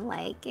chilling.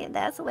 Like, and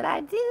that's what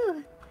I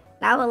do.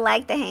 And I would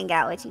like to hang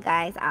out with you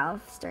guys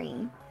off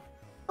stream.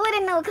 Who would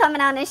have knew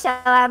coming on this show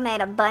I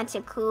met a bunch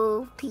of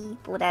cool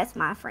people. That's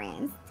my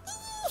friends.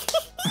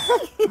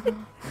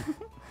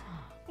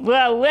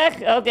 Well,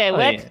 let's. Oh,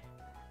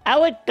 I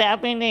would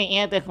definitely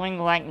end the thing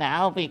right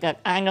now because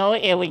I know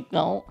if we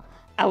don't,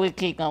 I would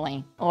keep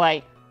going.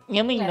 Like,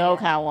 let me know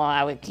how long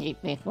I would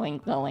keep this thing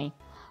going.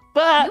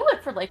 But You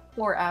went for like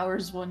 4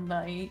 hours one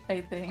night, I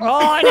think.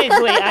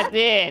 honestly, I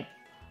did.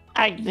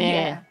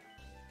 Yeah.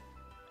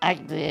 I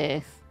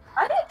did.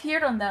 I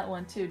appeared on that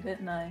one too,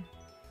 didn't I?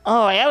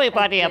 Oh,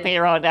 everybody I up did.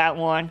 here on that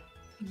one.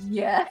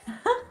 Yeah.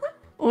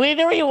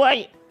 Literally,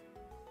 like,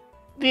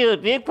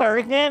 dude, this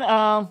person,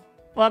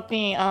 what's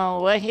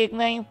his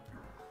name?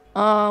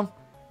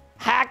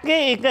 Hacker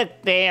is just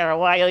there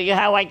while you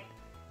have, like,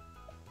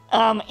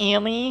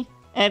 Amy,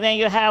 and then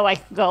you have,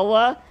 like,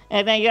 Goa,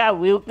 and then you have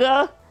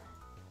Luca,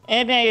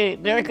 and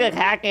then there's just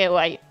Hacker,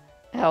 like,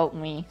 help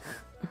me.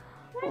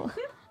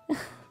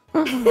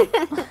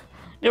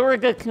 There were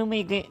just too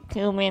many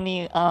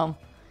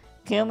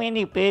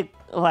big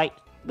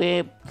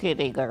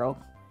kitty girls.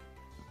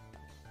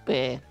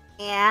 Big.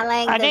 Yeah, I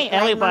like I the, think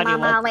like my everybody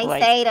mama looks always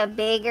like- say, the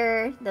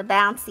bigger, the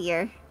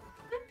bouncier.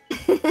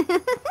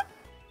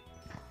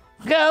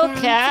 Go,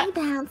 cat!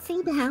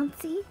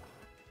 Bouncy.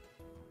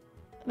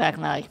 That's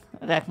nice.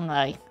 That's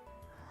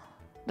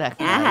Yeah,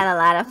 I had a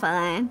lot of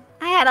fun.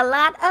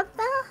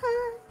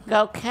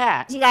 Go,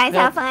 cat! Did you guys Go-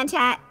 have fun,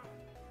 chat?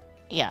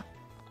 Yeah,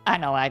 I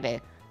know I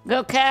did.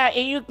 Go, cat!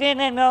 If you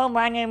didn't know,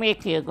 my name is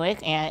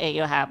Kyublitz, and if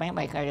you haven't,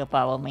 make sure you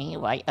follow me,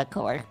 right, of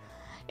course.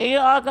 If you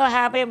also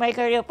haven't, make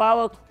sure you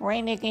follow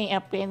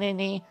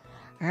TrinityInfinity.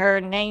 Her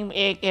name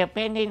is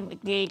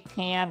Infinity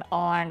Can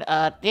on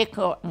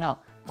Discord. No,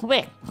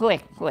 quick.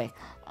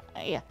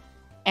 Yeah.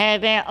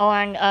 And then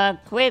on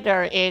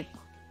Twitter, it's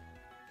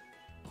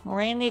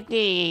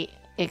Trinity.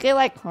 Is it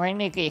like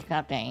Trinity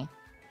something?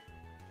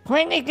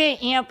 Trinity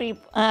Info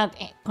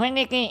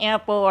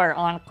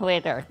on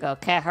Twitter. So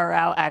check her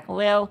out as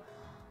well.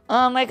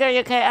 Make sure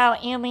you check out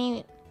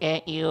Amy,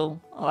 get you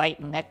like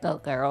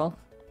Neko Girl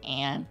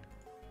and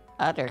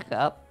other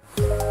stuff.